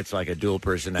can't. It's like a dual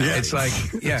personality. Yeah, it's like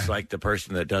it's like the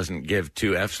person that doesn't give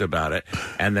two F's about it,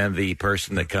 and then the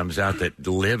person that comes out that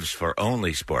lives for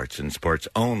only sports and sports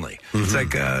only. It's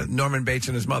like Norman Bates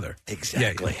and his mother.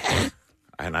 Exactly.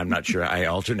 And I'm not sure I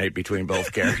alternate between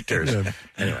both characters.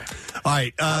 Anyway. All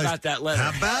right. How about that letter? How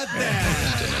about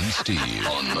that? Preston and Steve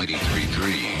on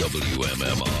 93.3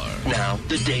 WMMR. Now,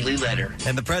 the Daily Letter.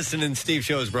 And the Preston and Steve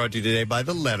Show is brought to you today by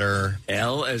the letter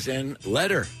L as in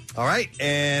letter. All right.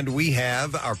 And we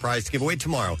have our prize to give away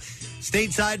tomorrow.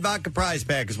 Stateside Vodka Prize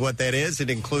Pack is what that is. It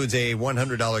includes a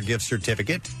 $100 gift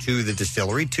certificate to the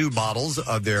distillery, 2 bottles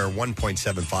of their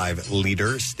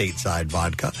 1.75-liter Stateside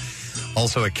Vodka.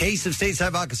 Also, a case of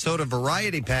Stateside Vodka Soda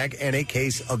Variety Pack and a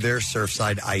case of their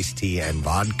Surfside Iced Tea and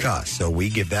Vodka. So we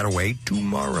give that away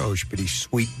tomorrow. It's a pretty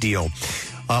sweet deal.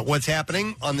 What's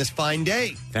happening on this fine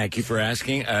day? Thank you for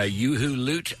asking. Yoo-hoo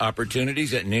Loot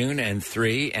opportunities at noon and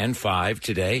 3 and 5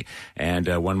 today, and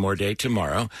one more day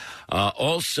tomorrow.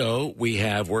 Also, we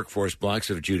have workforce blocks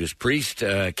of Judas Priest.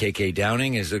 KK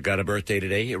Downing has got a birthday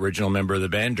today, original member of the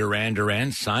band. Duran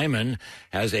Duran. Simon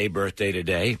has a birthday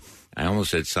today. I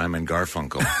almost said Simon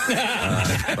Garfunkel,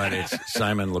 but it's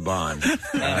Simon Le Bon.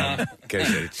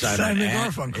 Because it's Simon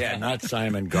Garfunkel. Yeah, not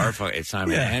Simon Garfunkel. It's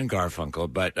Simon and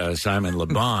Garfunkel, but Simon Le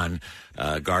Bon,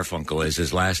 Garfunkel is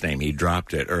his last name. He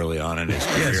dropped it early on in his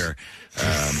career.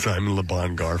 Simon Le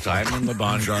Bon Garfunkel. Simon Le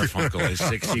Bon Garfunkel is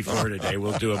 64 today.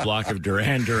 We'll do a block of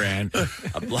Duran Duran,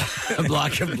 a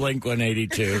block of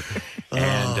Blink-182,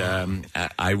 and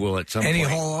I will at some Annie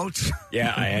point. Hall Oates?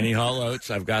 Yeah, Annie Hall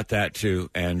Oates. I've got that too.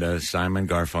 And Simon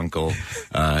Garfunkel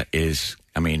is.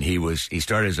 I mean, he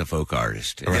started as a folk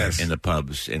artist in the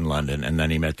pubs in London, and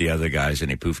then he met the other guys, and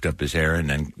he poofed up his hair, and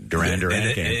then Duran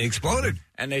Duran came. It exploded.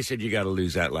 And they said, you got to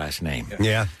lose that last name.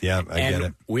 Yeah, I get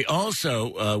it. We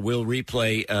also will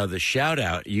replay the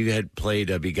shout-out. You had played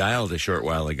Beguiled a short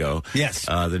while ago. Yes.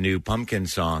 The new Pumpkin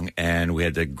song, and we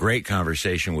had a great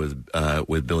conversation with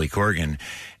Billy Corgan.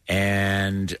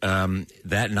 And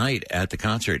that night at the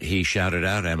concert, he shouted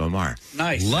out MMR.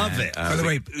 Nice. Love it. By the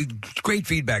way, great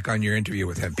feedback on your interview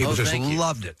with him. People just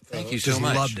loved it. Thank you so just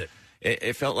much. Loved it.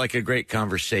 It felt like a great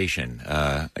conversation.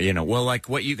 Like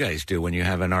what you guys do when you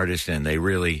have an artist in. They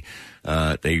really,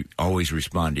 they always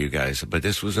respond to you guys. But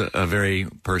this was a very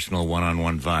personal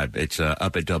one-on-one vibe. It's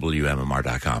up at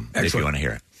WMMR.com if you want to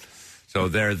hear it. So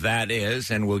there that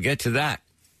is, and we'll get to that.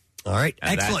 All right.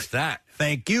 And excellent. That's that.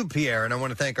 Thank you, Pierre. And I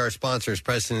want to thank our sponsors,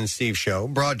 Preston and Steve Show,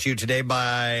 brought to you today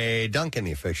by Duncan,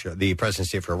 the Preston and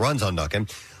Steve Show runs on Duncan.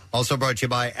 Also brought to you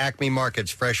by Acme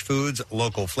Markets, fresh foods,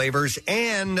 local flavors,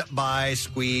 and by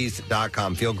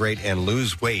Squeeze.com. Feel great and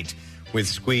lose weight with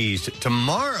Squeezed.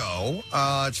 Tomorrow,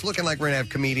 it's looking like we're going to have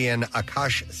comedian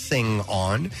Akash Singh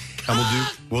on. And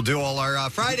we'll do all our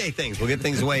Friday things. We'll get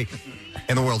things away.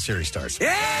 And the World Series starts.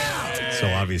 Yeah! So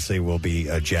obviously we'll be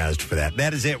jazzed for that.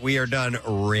 That is it. We are done.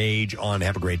 Rage on.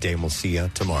 Have a great day, and we'll see you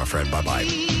tomorrow, friend. Bye-bye.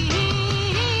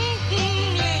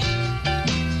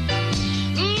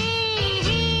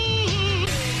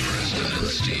 Preston and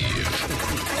Steve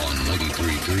on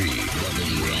 93.3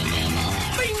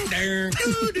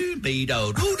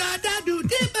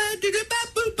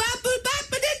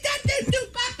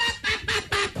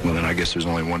 Well, then I guess there's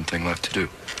only one thing left to do.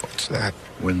 What's that?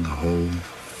 Win the whole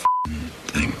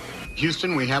thing.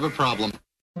 Houston, we have a problem.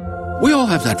 We all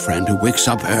have that friend who wakes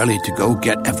up early to go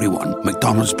get everyone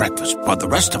McDonald's breakfast, while the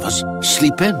rest of us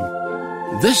sleep in.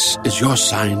 This is your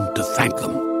sign to thank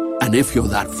them. And if you're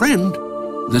that friend,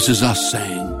 this is us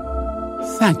saying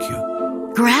thank you.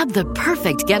 Grab the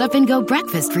perfect get-up-and-go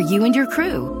breakfast for you and your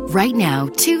crew. Right now,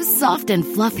 2 soft and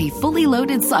fluffy, fully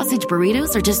loaded sausage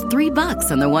burritos are just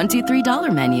 $3 on the $1, $2,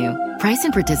 $3 menu. Price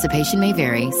and participation may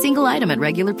vary. Single item at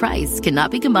regular price. Cannot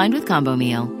be combined with combo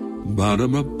meal.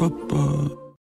 Ba-da-ba-ba-ba.